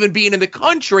J even being in the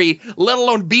country, let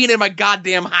alone being in my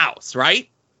goddamn house, right?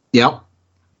 Yep.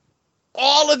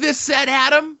 All of this said,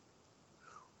 Adam,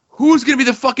 who's going to be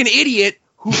the fucking idiot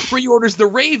who pre-orders the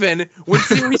Raven when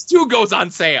Series 2 goes on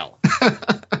sale?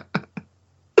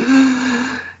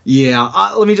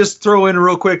 Yeah, let me just throw in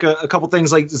real quick a couple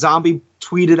things. Like Zombie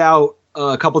tweeted out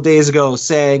a couple days ago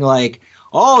saying, like,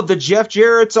 oh, the Jeff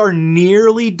Jarretts are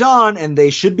nearly done and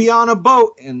they should be on a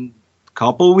boat in a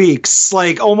couple weeks.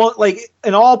 Like, almost like,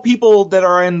 and all people that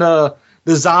are in the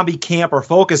Zombie camp are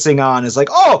focusing on is like,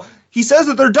 oh, he says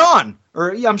that they're done.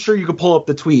 Or yeah, I'm sure you could pull up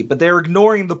the tweet, but they're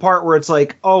ignoring the part where it's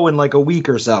like, oh, in like a week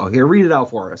or so. Here, read it out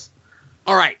for us.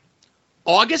 All right.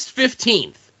 August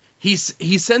 15th, he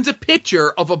sends a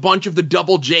picture of a bunch of the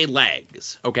Double J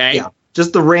legs, okay? Yeah,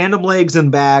 just the random legs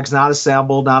and bags, not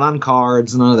assembled, not on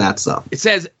cards, none of that stuff. It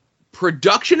says,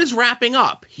 production is wrapping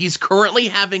up. He's currently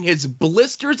having his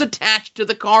blisters attached to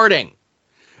the carding.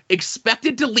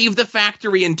 Expected to leave the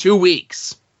factory in 2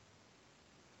 weeks.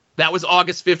 That was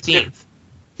August 15th.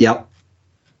 Yep.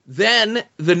 Then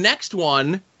the next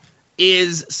one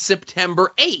is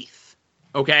September 8th,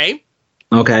 okay?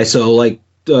 Okay, so like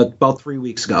about 3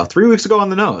 weeks ago. 3 weeks ago on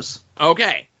the nose.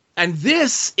 Okay. And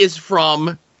this is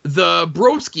from the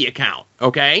Broski account,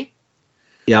 okay?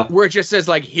 Yep. Where it just says,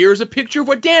 like, here's a picture of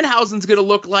what Danhausen's going to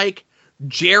look like.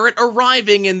 Jarrett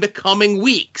arriving in the coming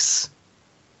weeks.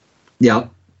 Yep.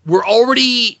 We're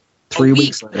already 3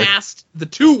 weeks later, past the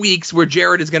 2 weeks where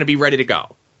Jarrett is going to be ready to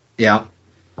go. Yeah.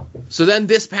 So then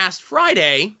this past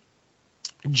Friday,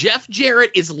 Jeff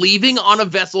Jarrett is leaving on a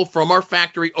vessel from our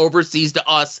factory overseas to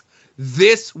us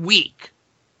this week.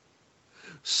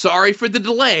 Sorry for the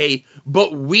delay,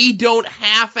 but we don't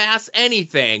half-ass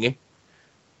anything.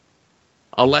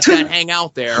 I'll let that hang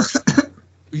out there.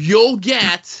 You'll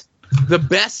get the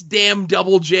best damn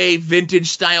Double J vintage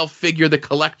style figure the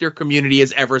collector community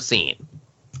has ever seen.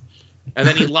 And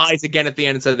then he lies again at the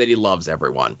end and says that he loves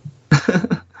everyone.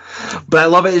 But I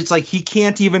love it. It's like he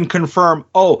can't even confirm,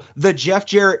 oh, the Jeff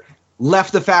Jarrett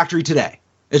left the factory today.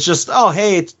 It's just, oh,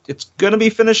 hey, it's going to be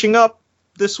finishing up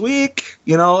this week,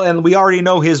 you know, and we already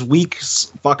know his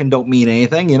weeks fucking don't mean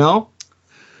anything, you know?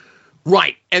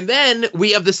 Right. And then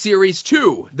we have the Series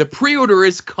 2. The pre-order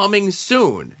is coming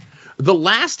soon. The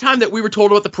last time that we were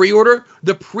told about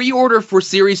the pre-order for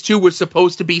Series 2 was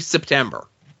supposed to be September.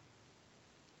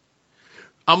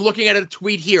 I'm looking at a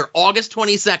tweet here, August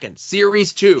 22nd,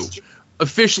 Series 2,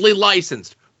 officially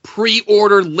licensed,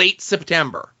 pre-order late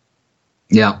September.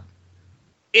 Yeah.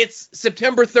 It's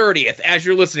September 30th as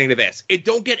you're listening to this. It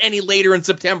don't get any later in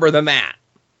September than that.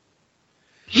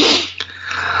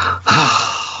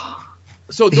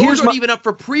 So those aren't even up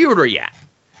for pre-order yet.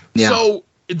 Yeah. So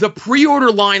the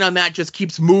pre-order line on that just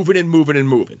keeps moving and moving and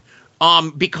moving.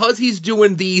 Because he's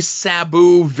doing the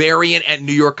Sabu variant at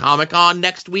New York Comic Con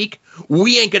next week,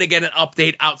 we ain't going to get an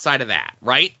update outside of that,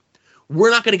 right?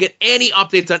 We're not going to get any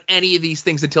updates on any of these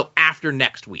things until after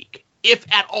next week, if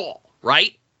at all,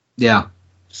 right? Yeah.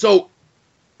 So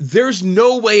there's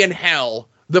no way in hell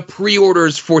the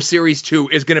pre-orders for Series 2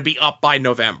 is going to be up by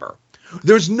November.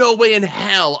 There's no way in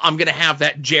hell I'm going to have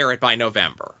that Jarrett by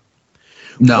November.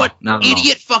 No, but not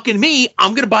idiot fucking me,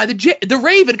 I'm going to buy the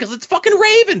Raven because it's fucking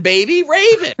Raven, baby.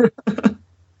 Raven.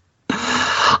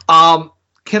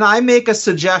 Can I make a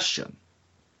suggestion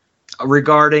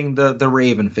regarding the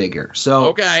Raven figure? So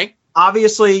okay.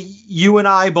 obviously, you and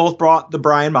I both bought the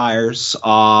Brian Myers.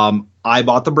 I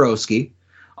bought the Broski.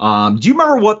 Do you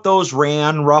remember what those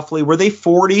ran roughly? Were they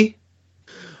 40?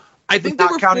 I think they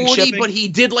were 40, shipping? But he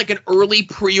did like an early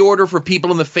pre-order for people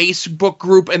in the Facebook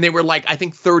group, and they were like, I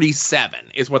think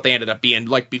 37 is what they ended up being,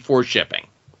 like before shipping.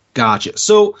 Gotcha.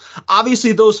 So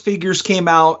obviously those figures came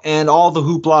out, and all the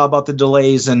hoopla about the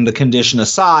delays and the condition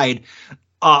aside,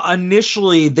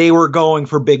 initially they were going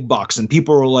for big bucks, and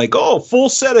people were like, oh, full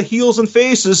set of Heels and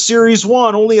Faces Series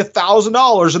 1, only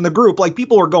 $1,000 in the group. Like,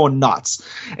 people were going nuts.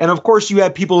 And of course you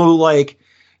had people who like,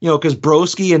 you know, because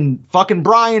Broski and fucking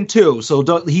Brian too,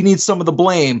 so he needs some of the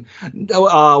blame.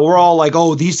 We're all like,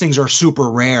 oh, these things are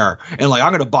super rare, and like,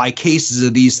 I'm gonna buy cases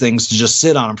of these things to just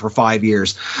sit on them for 5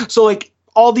 years. So like,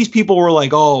 all these people were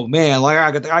like, oh man, like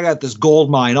I got this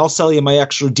gold mine. I'll sell you my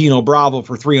extra Dino Bravo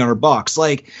for $300.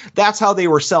 Like, that's how they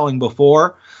were selling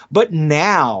before. But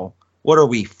now, what are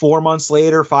we? 4 months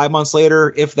later, 5 months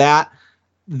later, if that,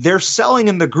 they're selling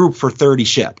in the group for 30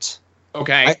 shipped.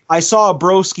 Okay. I saw a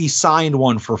Broski signed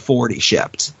one for 40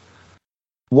 shipped.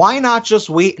 Why not just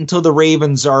wait until the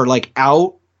Ravens are like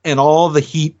out and all the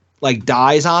heat like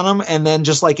dies on them, and then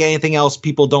just like anything else,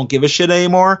 people don't give a shit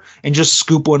anymore, and just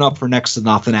scoop one up for next to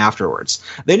nothing afterwards?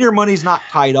 Then your money's not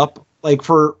tied up like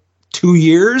for 2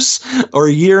 years or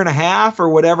a year and a half or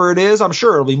whatever it is. I'm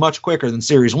sure it'll be much quicker than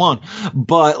Series 1,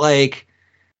 but like,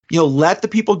 you know, let the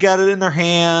people get it in their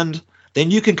hand. Then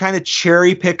you can kind of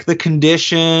cherry pick the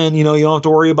condition. You know, you don't have to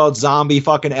worry about Zombie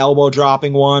fucking elbow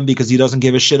dropping one because he doesn't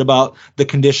give a shit about the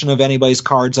condition of anybody's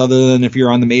cards other than if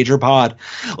you're on the major pod.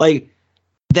 Like,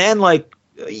 then, like,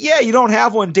 yeah, you don't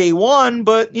have one day one,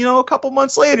 but, you know, a couple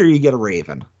months later you get a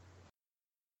Raven.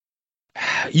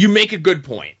 You make a good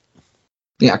point.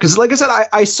 Yeah, because like I said,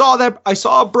 I saw a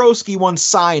Broski one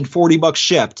signed, $40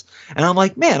 shipped, and I'm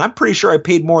like, man, I'm pretty sure I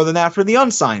paid more than that for the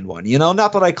unsigned one. You know,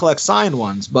 not that I collect signed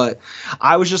ones, but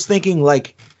I was just thinking,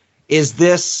 like, is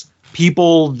this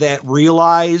people that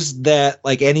realize that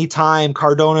like anytime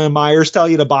Cardona and Myers tell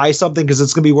you to buy something because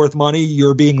it's gonna be worth money,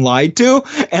 you're being lied to,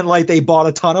 and like they bought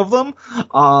a ton of them,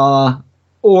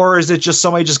 or is it just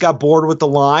somebody just got bored with the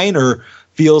line or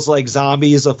feels like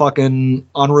Zombie is a fucking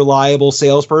unreliable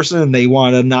salesperson and they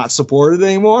want to not support it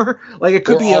anymore? Like, it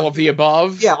could be all of the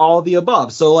above. Yeah, all of the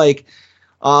above. So like,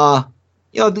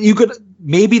 you know, you could,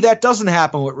 maybe that doesn't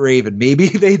happen with Raven. Maybe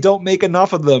they don't make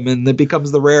enough of them and it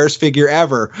becomes the rarest figure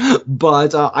ever.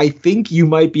 But I think you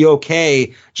might be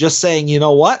okay just saying, you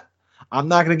know what? I'm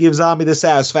not going to give Zombie the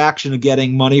satisfaction of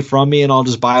getting money from me, and I'll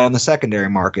just buy it on the secondary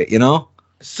market, you know?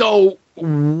 So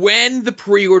when the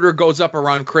pre-order goes up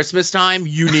around Christmas time,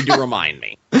 you need to remind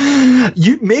me.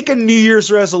 You make a New Year's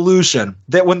resolution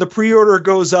that when the pre-order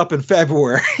goes up in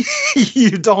February,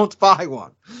 you don't buy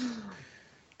one.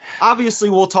 Obviously,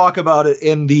 we'll talk about it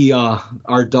in the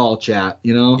our doll chat,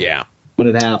 you know? Yeah. When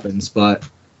it happens. But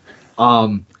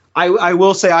I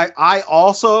will say I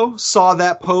also saw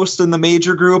that post in the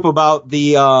major group about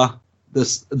the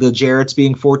Jarretts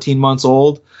being 14 months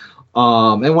old.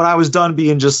 And when I was done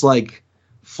being just like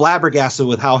flabbergasted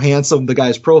with how handsome the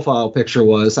guy's profile picture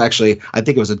was, actually, I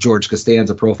think it was a George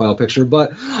Costanza profile picture,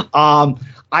 but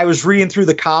I was reading through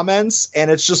the comments,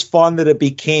 and it's just fun that it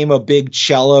became a big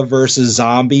Cella versus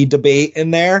Zombie debate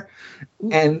in there.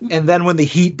 And then when the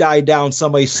heat died down,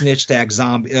 somebody snitch tagged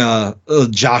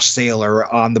Josh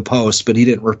Saylor on the post, but he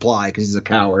didn't reply because he's a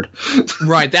coward.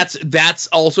 Right, that's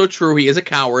also true. He is a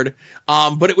coward.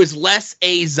 But it was less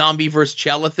a Zombie versus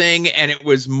Cella thing, and it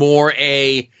was more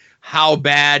a how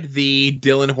bad the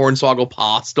Dylan Hornswoggle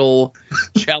Postel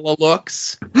Cella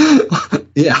looks.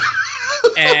 Yeah.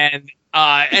 And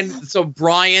so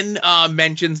Brian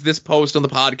mentions this post on the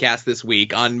podcast this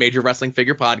week on Major Wrestling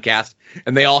Figure Podcast,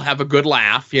 and they all have a good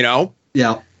laugh, you know?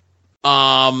 Yeah.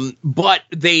 But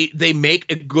they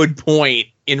make a good point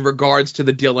in regards to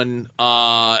the Dylan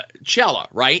Cella,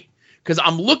 right? Because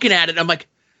I'm looking at it, I'm like,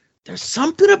 there's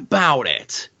something about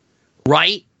it,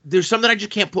 right? There's something I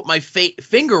just can't put my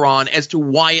finger on as to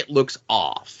why it looks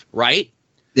off, right?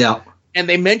 Yeah. And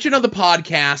they mentioned on the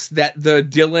podcast that the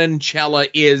Dylan Cella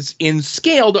is in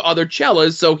scale to other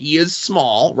Cellas, so he is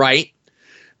small, right?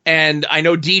 And I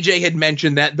know DJ had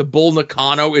mentioned that the Bull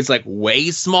Nakano is like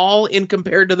way small in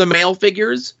compared to the male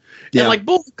figures. Yeah. And like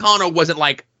Bull Nakano wasn't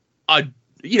like a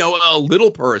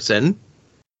little person.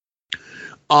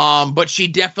 But she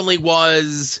definitely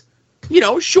was,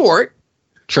 short.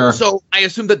 Sure. So I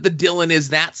assume that the Dylan is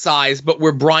that size, but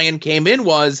where Brian came in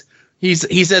was he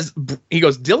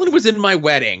goes, Dylan was in my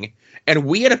wedding and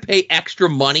we had to pay extra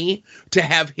money to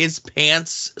have his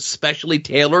pants specially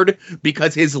tailored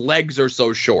because his legs are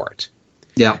so short.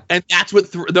 Yeah. And that's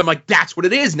what I'm like, that's what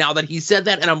it is now that he said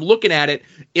that. And I'm looking at it,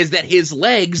 is that his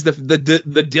legs, the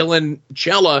Dylan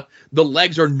Chella, the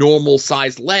legs are normal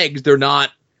sized legs. They're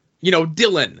not,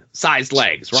 Dylan sized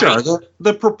legs, right? Sure.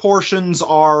 The proportions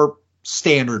are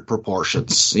standard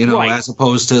proportions, Right. as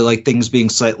opposed to like things being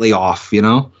slightly off,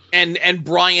 And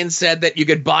Brian said that you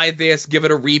could buy this, give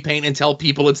it a repaint, and tell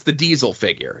people it's the Diesel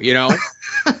figure, You know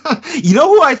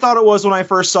who I thought it was when I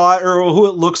first saw it, or who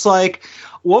it looks like?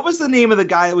 What was the name of the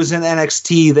guy that was in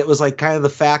NXT that was like kind of the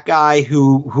fat guy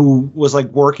who was like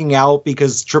working out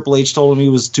because Triple H told him he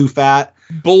was too fat?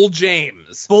 Bull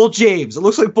James. Bull James. It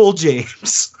looks like Bull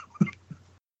James.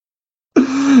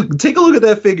 Take a look at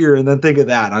that figure and then think of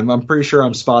that. I'm pretty sure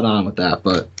I'm spot on with that.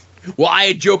 But well, I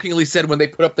had jokingly said when they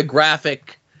put up the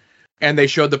graphic and they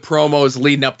showed the promos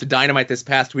leading up to Dynamite this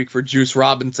past week for Juice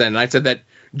Robinson, and I said that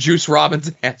Juice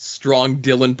Robinson has strong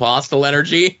Dylan Postel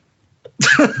energy.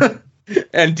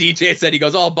 And DJ said,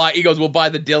 we'll buy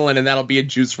the Dylan and that'll be a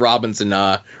Juice Robinson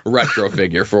retro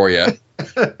figure for you.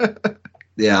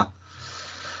 Yeah.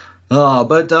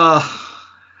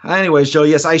 Anyways, Joe,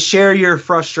 yes, I share your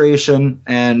frustration,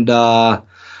 and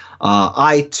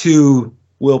I too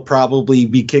will probably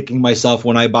be kicking myself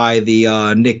when I buy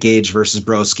the Nick Gage versus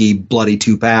Broski Bloody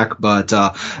 2-pack, but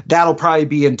that'll probably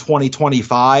be in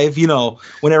 2025,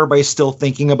 when everybody's still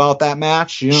thinking about that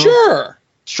match. Sure.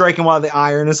 Striking while the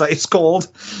iron is ice cold.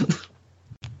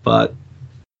 But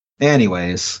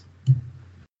anyways,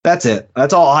 that's it.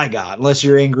 That's all I got, unless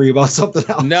you're angry about something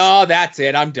else. No, that's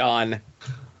it. I'm done.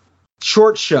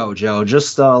 Short show, Joe.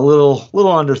 Just a little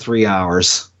under 3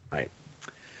 hours. Right.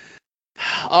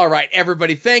 All right,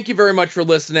 everybody. Thank you very much for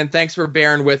listening. Thanks for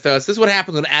bearing with us. This is what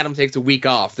happens when Adam takes a week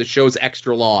off. The show's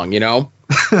extra long,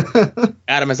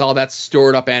 Adam has all that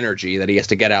stored up energy that he has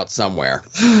to get out somewhere.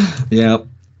 Yep.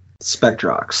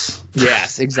 Spectrox.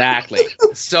 Yes, exactly.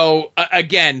 So,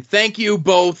 again, thank you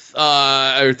both.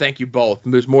 Thank you both.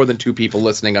 There's more than 2 people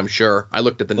listening, I'm sure. I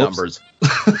looked at the numbers.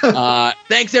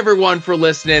 Thanks, everyone, for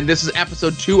listening. This is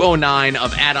episode 209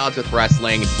 of At Odds with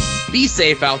Wrestling. Be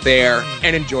safe out there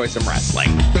and enjoy some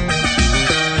wrestling.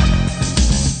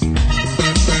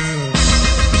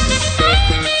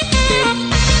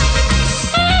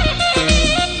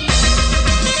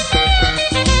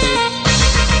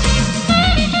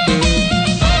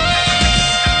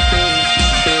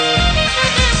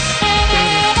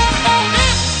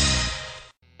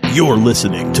 You're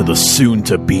listening to the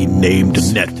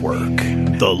soon-to-be-named network,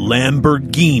 the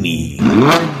Lamborghini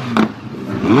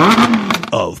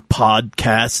of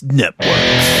podcast networks.